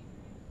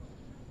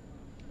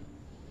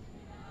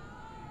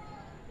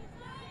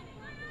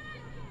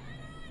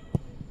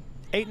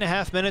 Eight and a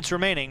half minutes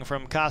remaining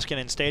from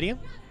Koskinen Stadium.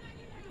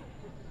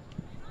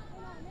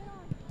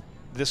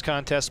 This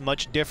contest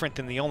much different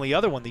than the only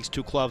other one these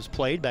two clubs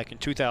played back in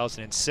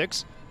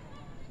 2006.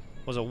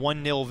 Was a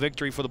 1-0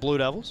 victory for the Blue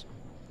Devils.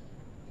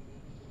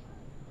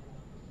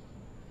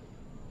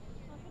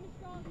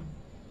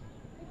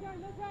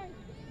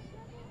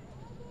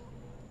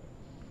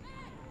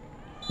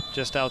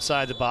 Just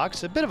outside the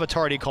box. A bit of a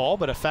tardy call,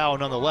 but a foul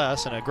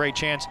nonetheless, and a great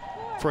chance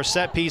for a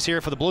set piece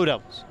here for the Blue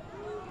Devils.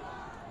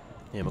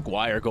 Yeah,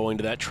 McGuire going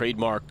to that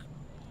trademark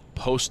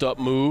post-up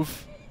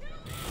move.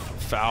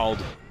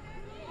 Fouled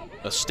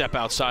a step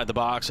outside the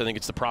box. I think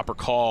it's the proper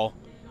call.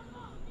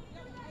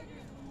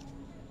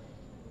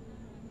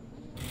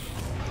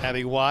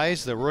 Abby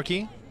Wise, the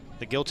rookie,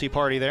 the guilty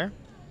party there.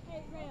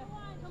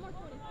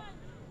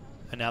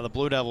 And now the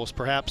Blue Devils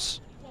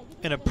perhaps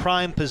in a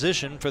prime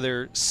position for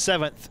their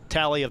 7th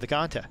tally of the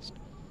contest.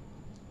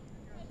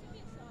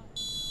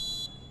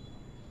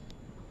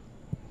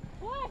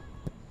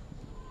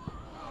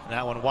 And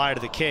that one wide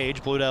of the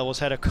cage. Blue Devils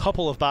had a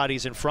couple of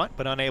bodies in front,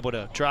 but unable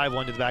to drive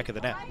one to the back of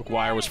the net.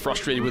 McGuire was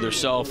frustrated with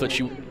herself that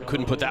she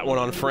couldn't put that one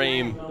on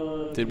frame.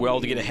 Did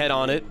well to get a head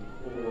on it.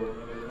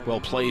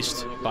 Well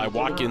placed by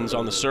Watkins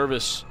on the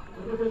service.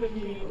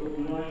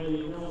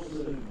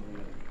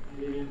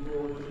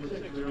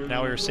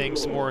 Now we're seeing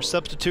some more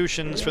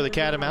substitutions for the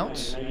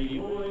Catamounts.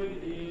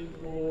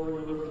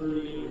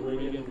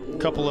 A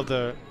couple of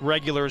the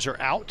regulars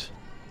are out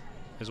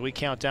as we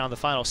count down the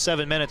final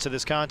 7 minutes of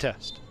this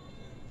contest.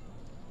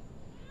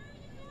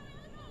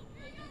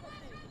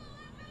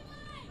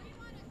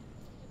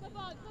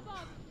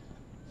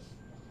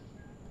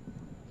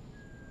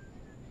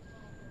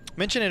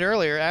 Mentioned it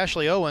earlier,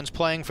 Ashley Owens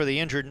playing for the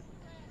injured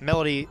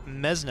Melody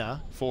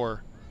Mesna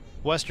for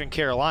Western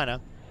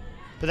Carolina.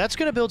 But that's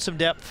going to build some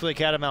depth for the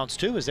Catamounts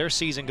too as their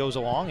season goes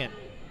along. And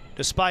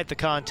despite the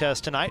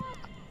contest tonight,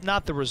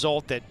 not the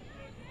result that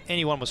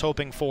anyone was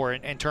hoping for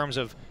in terms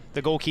of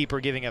the goalkeeper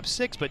giving up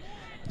 6, but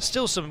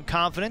still some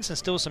confidence and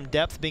still some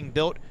depth being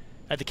built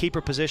at the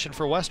keeper position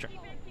for Western.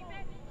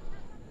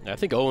 I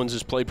think Owens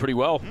has played pretty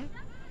well.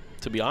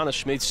 To be honest,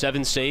 she made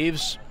 7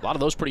 saves. A lot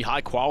of those pretty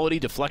high quality,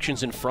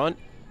 deflections in front.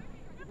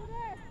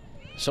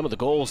 Some of the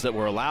goals that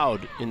were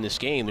allowed in this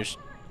game, there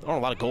aren't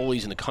a lot of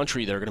goalies in the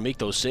country that are going to make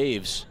those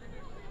saves.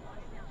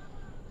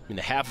 I mean,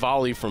 the half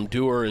volley from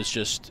Dewar is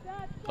just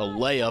a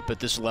layup at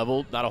this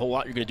level. Not a whole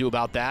lot you're going to do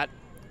about that.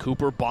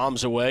 Cooper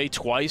bombs away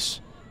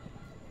twice.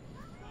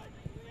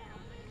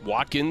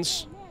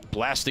 Watkins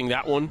blasting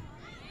that one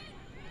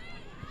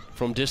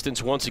from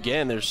distance once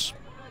again. There's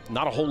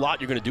not a whole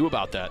lot you're going to do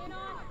about that.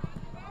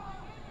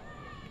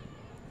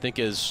 I think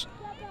as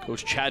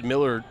Coach Chad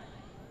Miller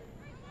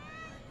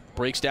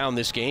breaks down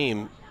this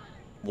game,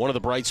 one of the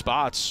bright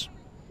spots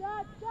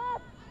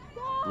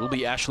will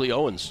be Ashley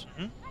Owens.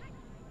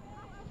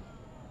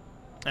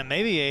 And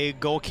maybe a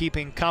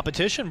goalkeeping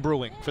competition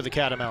brewing for the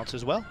Catamounts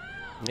as well.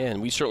 Yeah,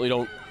 and we certainly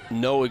don't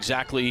know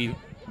exactly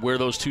where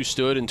those two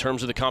stood in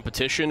terms of the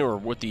competition or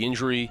what the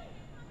injury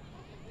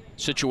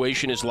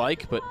situation is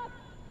like, but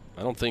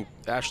I don't think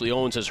Ashley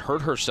Owens has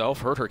hurt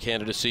herself, hurt her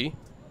candidacy,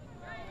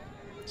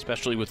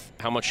 especially with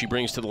how much she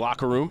brings to the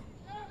locker room.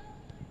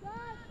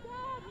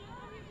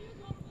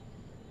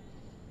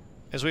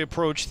 As we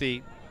approach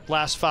the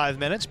last 5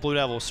 minutes, Blue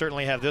Devils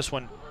certainly have this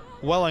one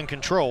well in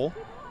control.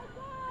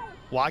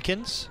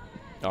 Watkins.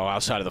 Oh,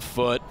 outside of the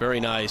foot. Very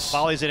nice.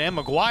 Volleys it in.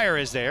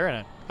 McGuire is there,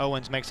 and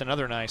Owens makes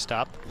another nice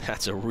stop.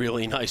 That's a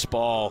really nice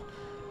ball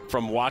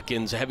from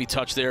Watkins. A heavy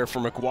touch there for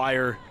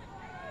McGuire.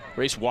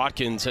 Grace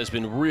Watkins has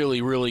been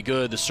really, really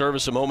good. The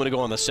service a moment ago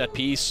on the set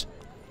piece.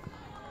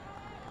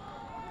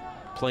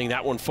 Playing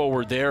that one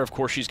forward there. Of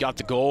course, she's got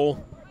the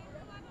goal.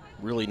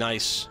 Really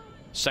nice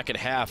second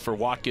half for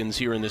Watkins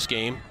here in this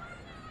game.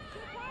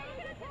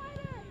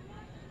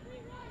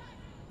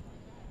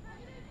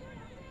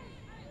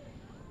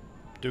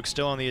 Duke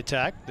still on the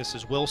attack. This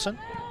is Wilson.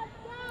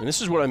 And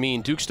this is what I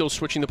mean. Duke still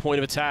switching the point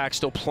of attack,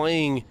 still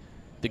playing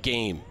the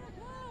game.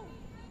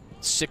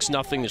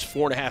 6-0. There's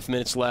 4.5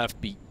 minutes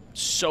left. Be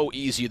so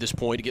easy at this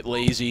point to get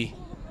lazy.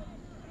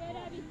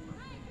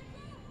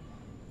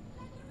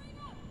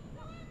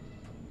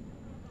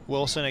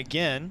 Wilson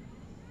again.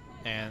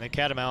 And the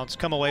Catamounts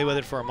come away with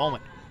it for a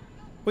moment.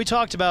 We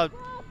talked about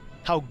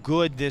how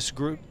good this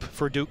group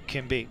for Duke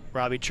can be.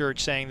 Robbie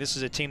Church saying this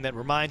is a team that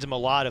reminds him a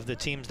lot of the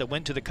teams that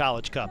went to the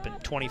College Cup in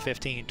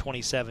 2015,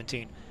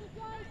 2017.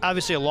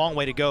 Obviously a long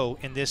way to go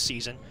in this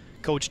season.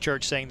 Coach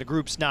Church saying the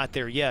group's not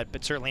there yet,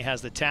 but certainly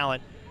has the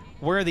talent.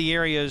 Where are the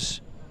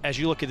areas, as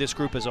you look at this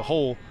group as a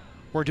whole,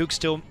 where Duke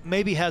still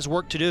maybe has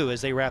work to do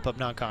as they wrap up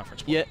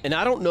non-conference play? Yeah, and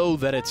I don't know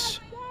that it's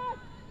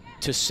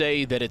to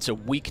say that it's a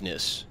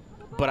weakness,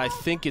 but I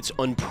think it's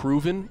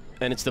unproven,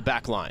 and it's the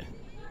back line.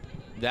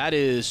 That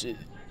is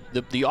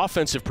the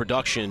offensive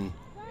production.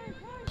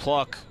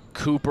 Pluck,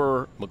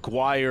 Cooper,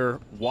 McGuire,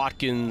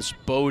 Watkins,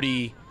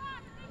 Bodie.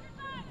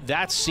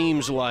 That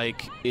seems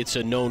like it's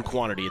a known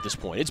quantity at this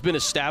point. It's been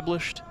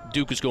established.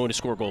 Duke is going to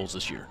score goals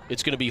this year.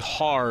 It's going to be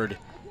hard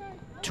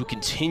to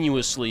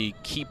continuously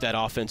keep that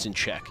offense in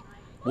check.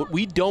 What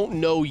we don't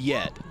know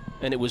yet,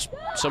 and it was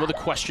some of the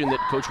question that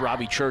Coach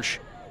Robbie Church,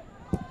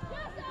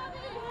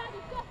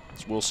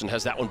 Wilson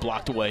has that one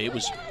blocked away. It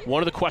was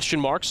one of the question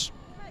marks.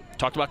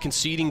 Talked about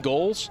conceding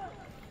goals.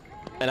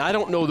 And I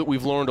don't know that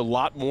we've learned a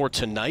lot more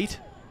tonight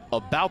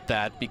about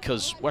that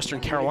because Western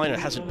Carolina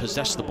hasn't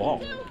possessed the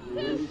ball.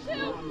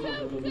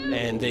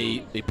 And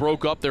they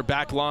broke up their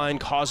back line.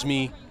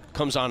 Cosme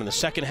comes on in the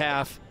second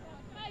half.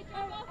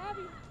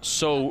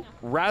 So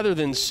rather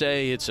than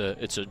say it's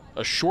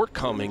a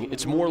shortcoming,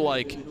 it's more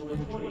like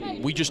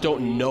we just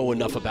don't know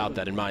enough about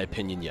that, in my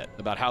opinion, yet,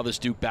 about how this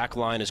Duke back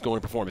line is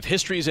going to perform. If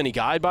history is any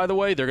guide, by the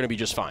way, they're going to be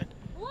just fine.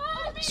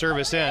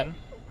 Service in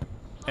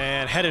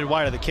and headed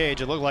wide of the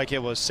cage. It looked like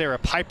it was Sarah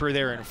Piper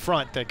there in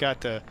front that got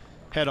the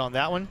head on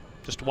that one,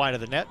 just wide of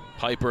the net.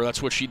 Piper,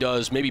 that's what she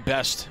does maybe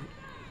best.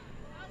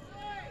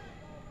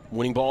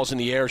 Winning balls in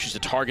the air. She's a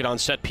target on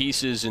set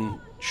pieces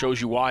and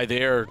shows you why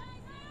there.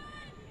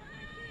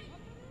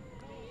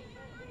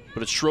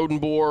 But it's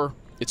Schrodenboer,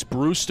 it's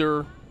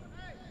Brewster,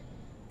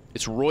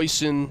 it's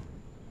Royson.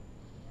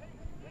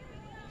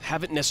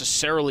 Haven't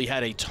necessarily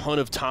had a ton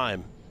of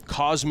time.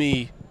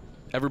 Cosme,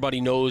 everybody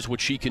knows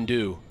what she can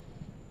do.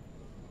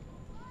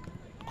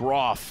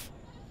 Groff,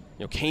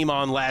 came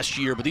on last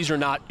year, but these are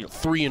not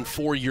 3- and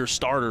 4-year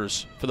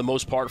starters for the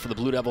most part for the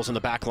Blue Devils in the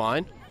back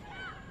line.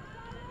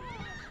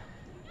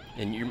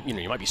 And you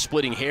might be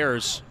splitting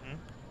hairs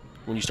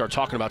when you start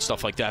talking about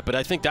stuff like that. But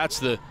I think that's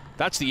the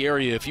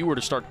area. If you were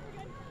to start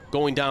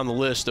going down the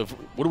list of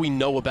what do we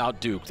know about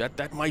Duke,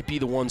 that might be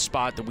the one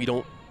spot that we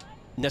don't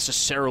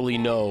necessarily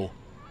know.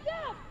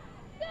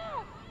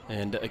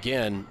 And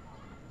again,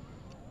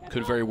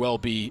 could very well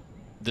be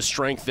the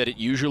strength that it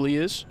usually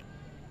is,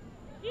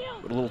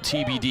 but a little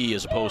TBD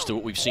as opposed to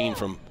what we've seen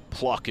from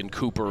Pluck and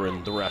Cooper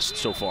and the rest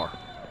so far.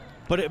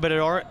 But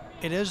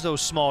it is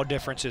those small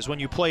differences when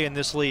you play in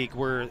this league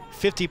where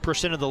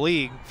 50% of the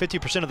league,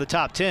 50% of the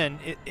top 10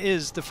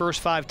 is the first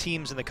 5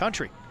 teams in the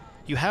country.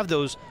 You have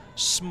those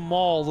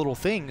small little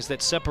things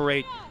that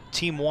separate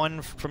Team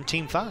 1 from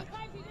Team 5.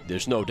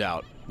 There's no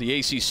doubt. The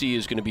ACC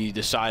is going to be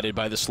decided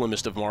by the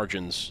slimmest of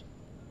margins,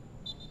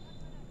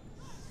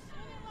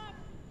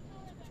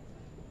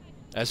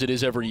 as it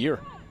is every year.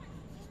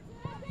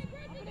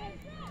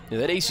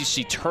 That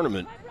ACC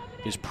tournament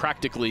is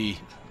practically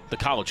the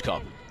College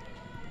Cup.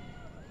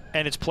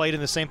 And it's played in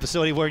the same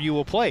facility where you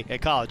will play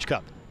at College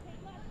Cup.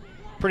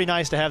 Pretty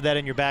nice to have that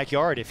in your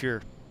backyard if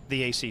you're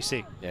the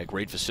ACC. Yeah,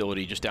 great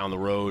facility just down the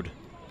road.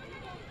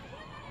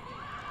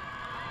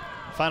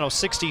 Final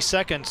 60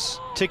 seconds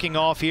ticking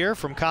off here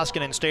from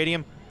Koskinen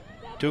Stadium.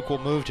 Duke will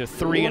move to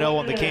 3-0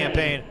 on the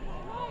campaign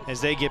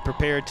as they get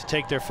prepared to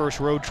take their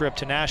first road trip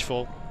to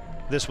Nashville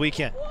this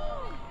weekend.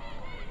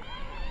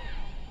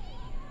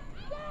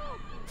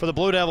 For the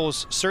Blue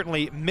Devils,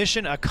 certainly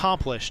mission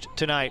accomplished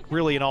tonight,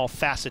 really in all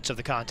facets of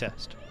the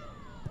contest.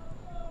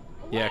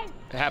 Yeah,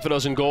 half a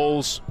dozen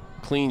goals,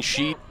 clean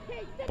sheet,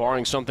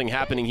 barring something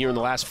happening here in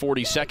the last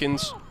 40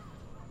 seconds.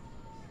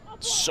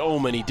 So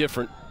many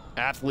different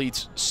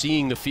athletes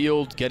seeing the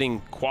field, getting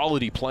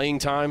quality playing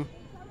time.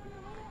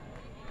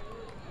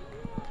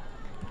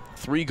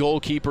 3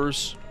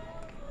 goalkeepers.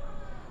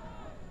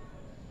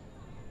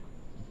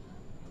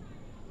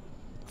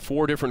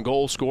 4 different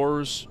goal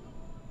scorers.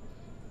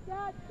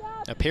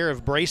 A pair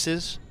of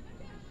braces.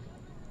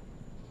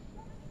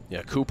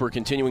 Yeah, Cooper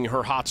continuing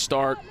her hot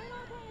start.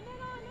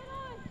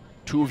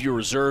 2 of your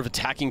reserve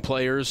attacking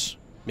players,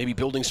 maybe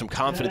building some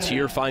confidence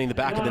here, finding the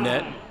back of the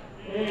net.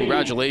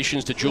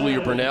 Congratulations to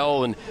Julia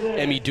Brunel and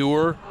Emmy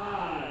Dewar.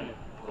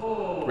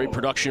 Great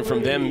production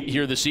from them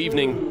here this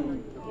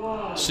evening.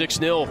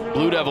 6-0,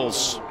 Blue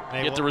Devils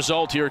get the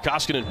result here at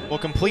Koskinen. Will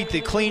complete the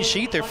clean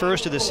sheet, their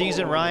first of the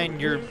season. Ryan,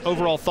 your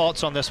overall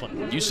thoughts on this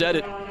one? You said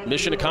it,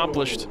 mission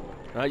accomplished.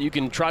 You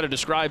can try to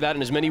describe that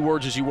in as many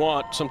words as you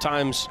want.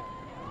 Sometimes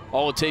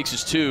all it takes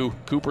is 2.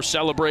 Cooper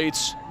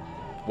celebrates,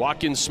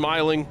 Watkins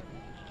smiling,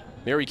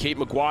 Mary-Kate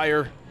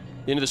McGuire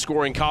into the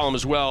scoring column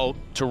as well.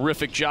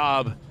 Terrific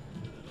job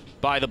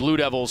by the Blue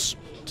Devils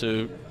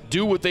to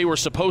do what they were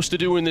supposed to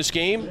do in this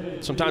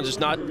game. Sometimes it's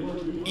not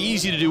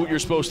easy to do what you're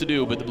supposed to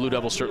do, but the Blue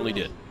Devils certainly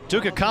did.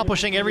 Duke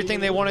accomplishing everything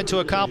they wanted to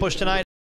accomplish tonight.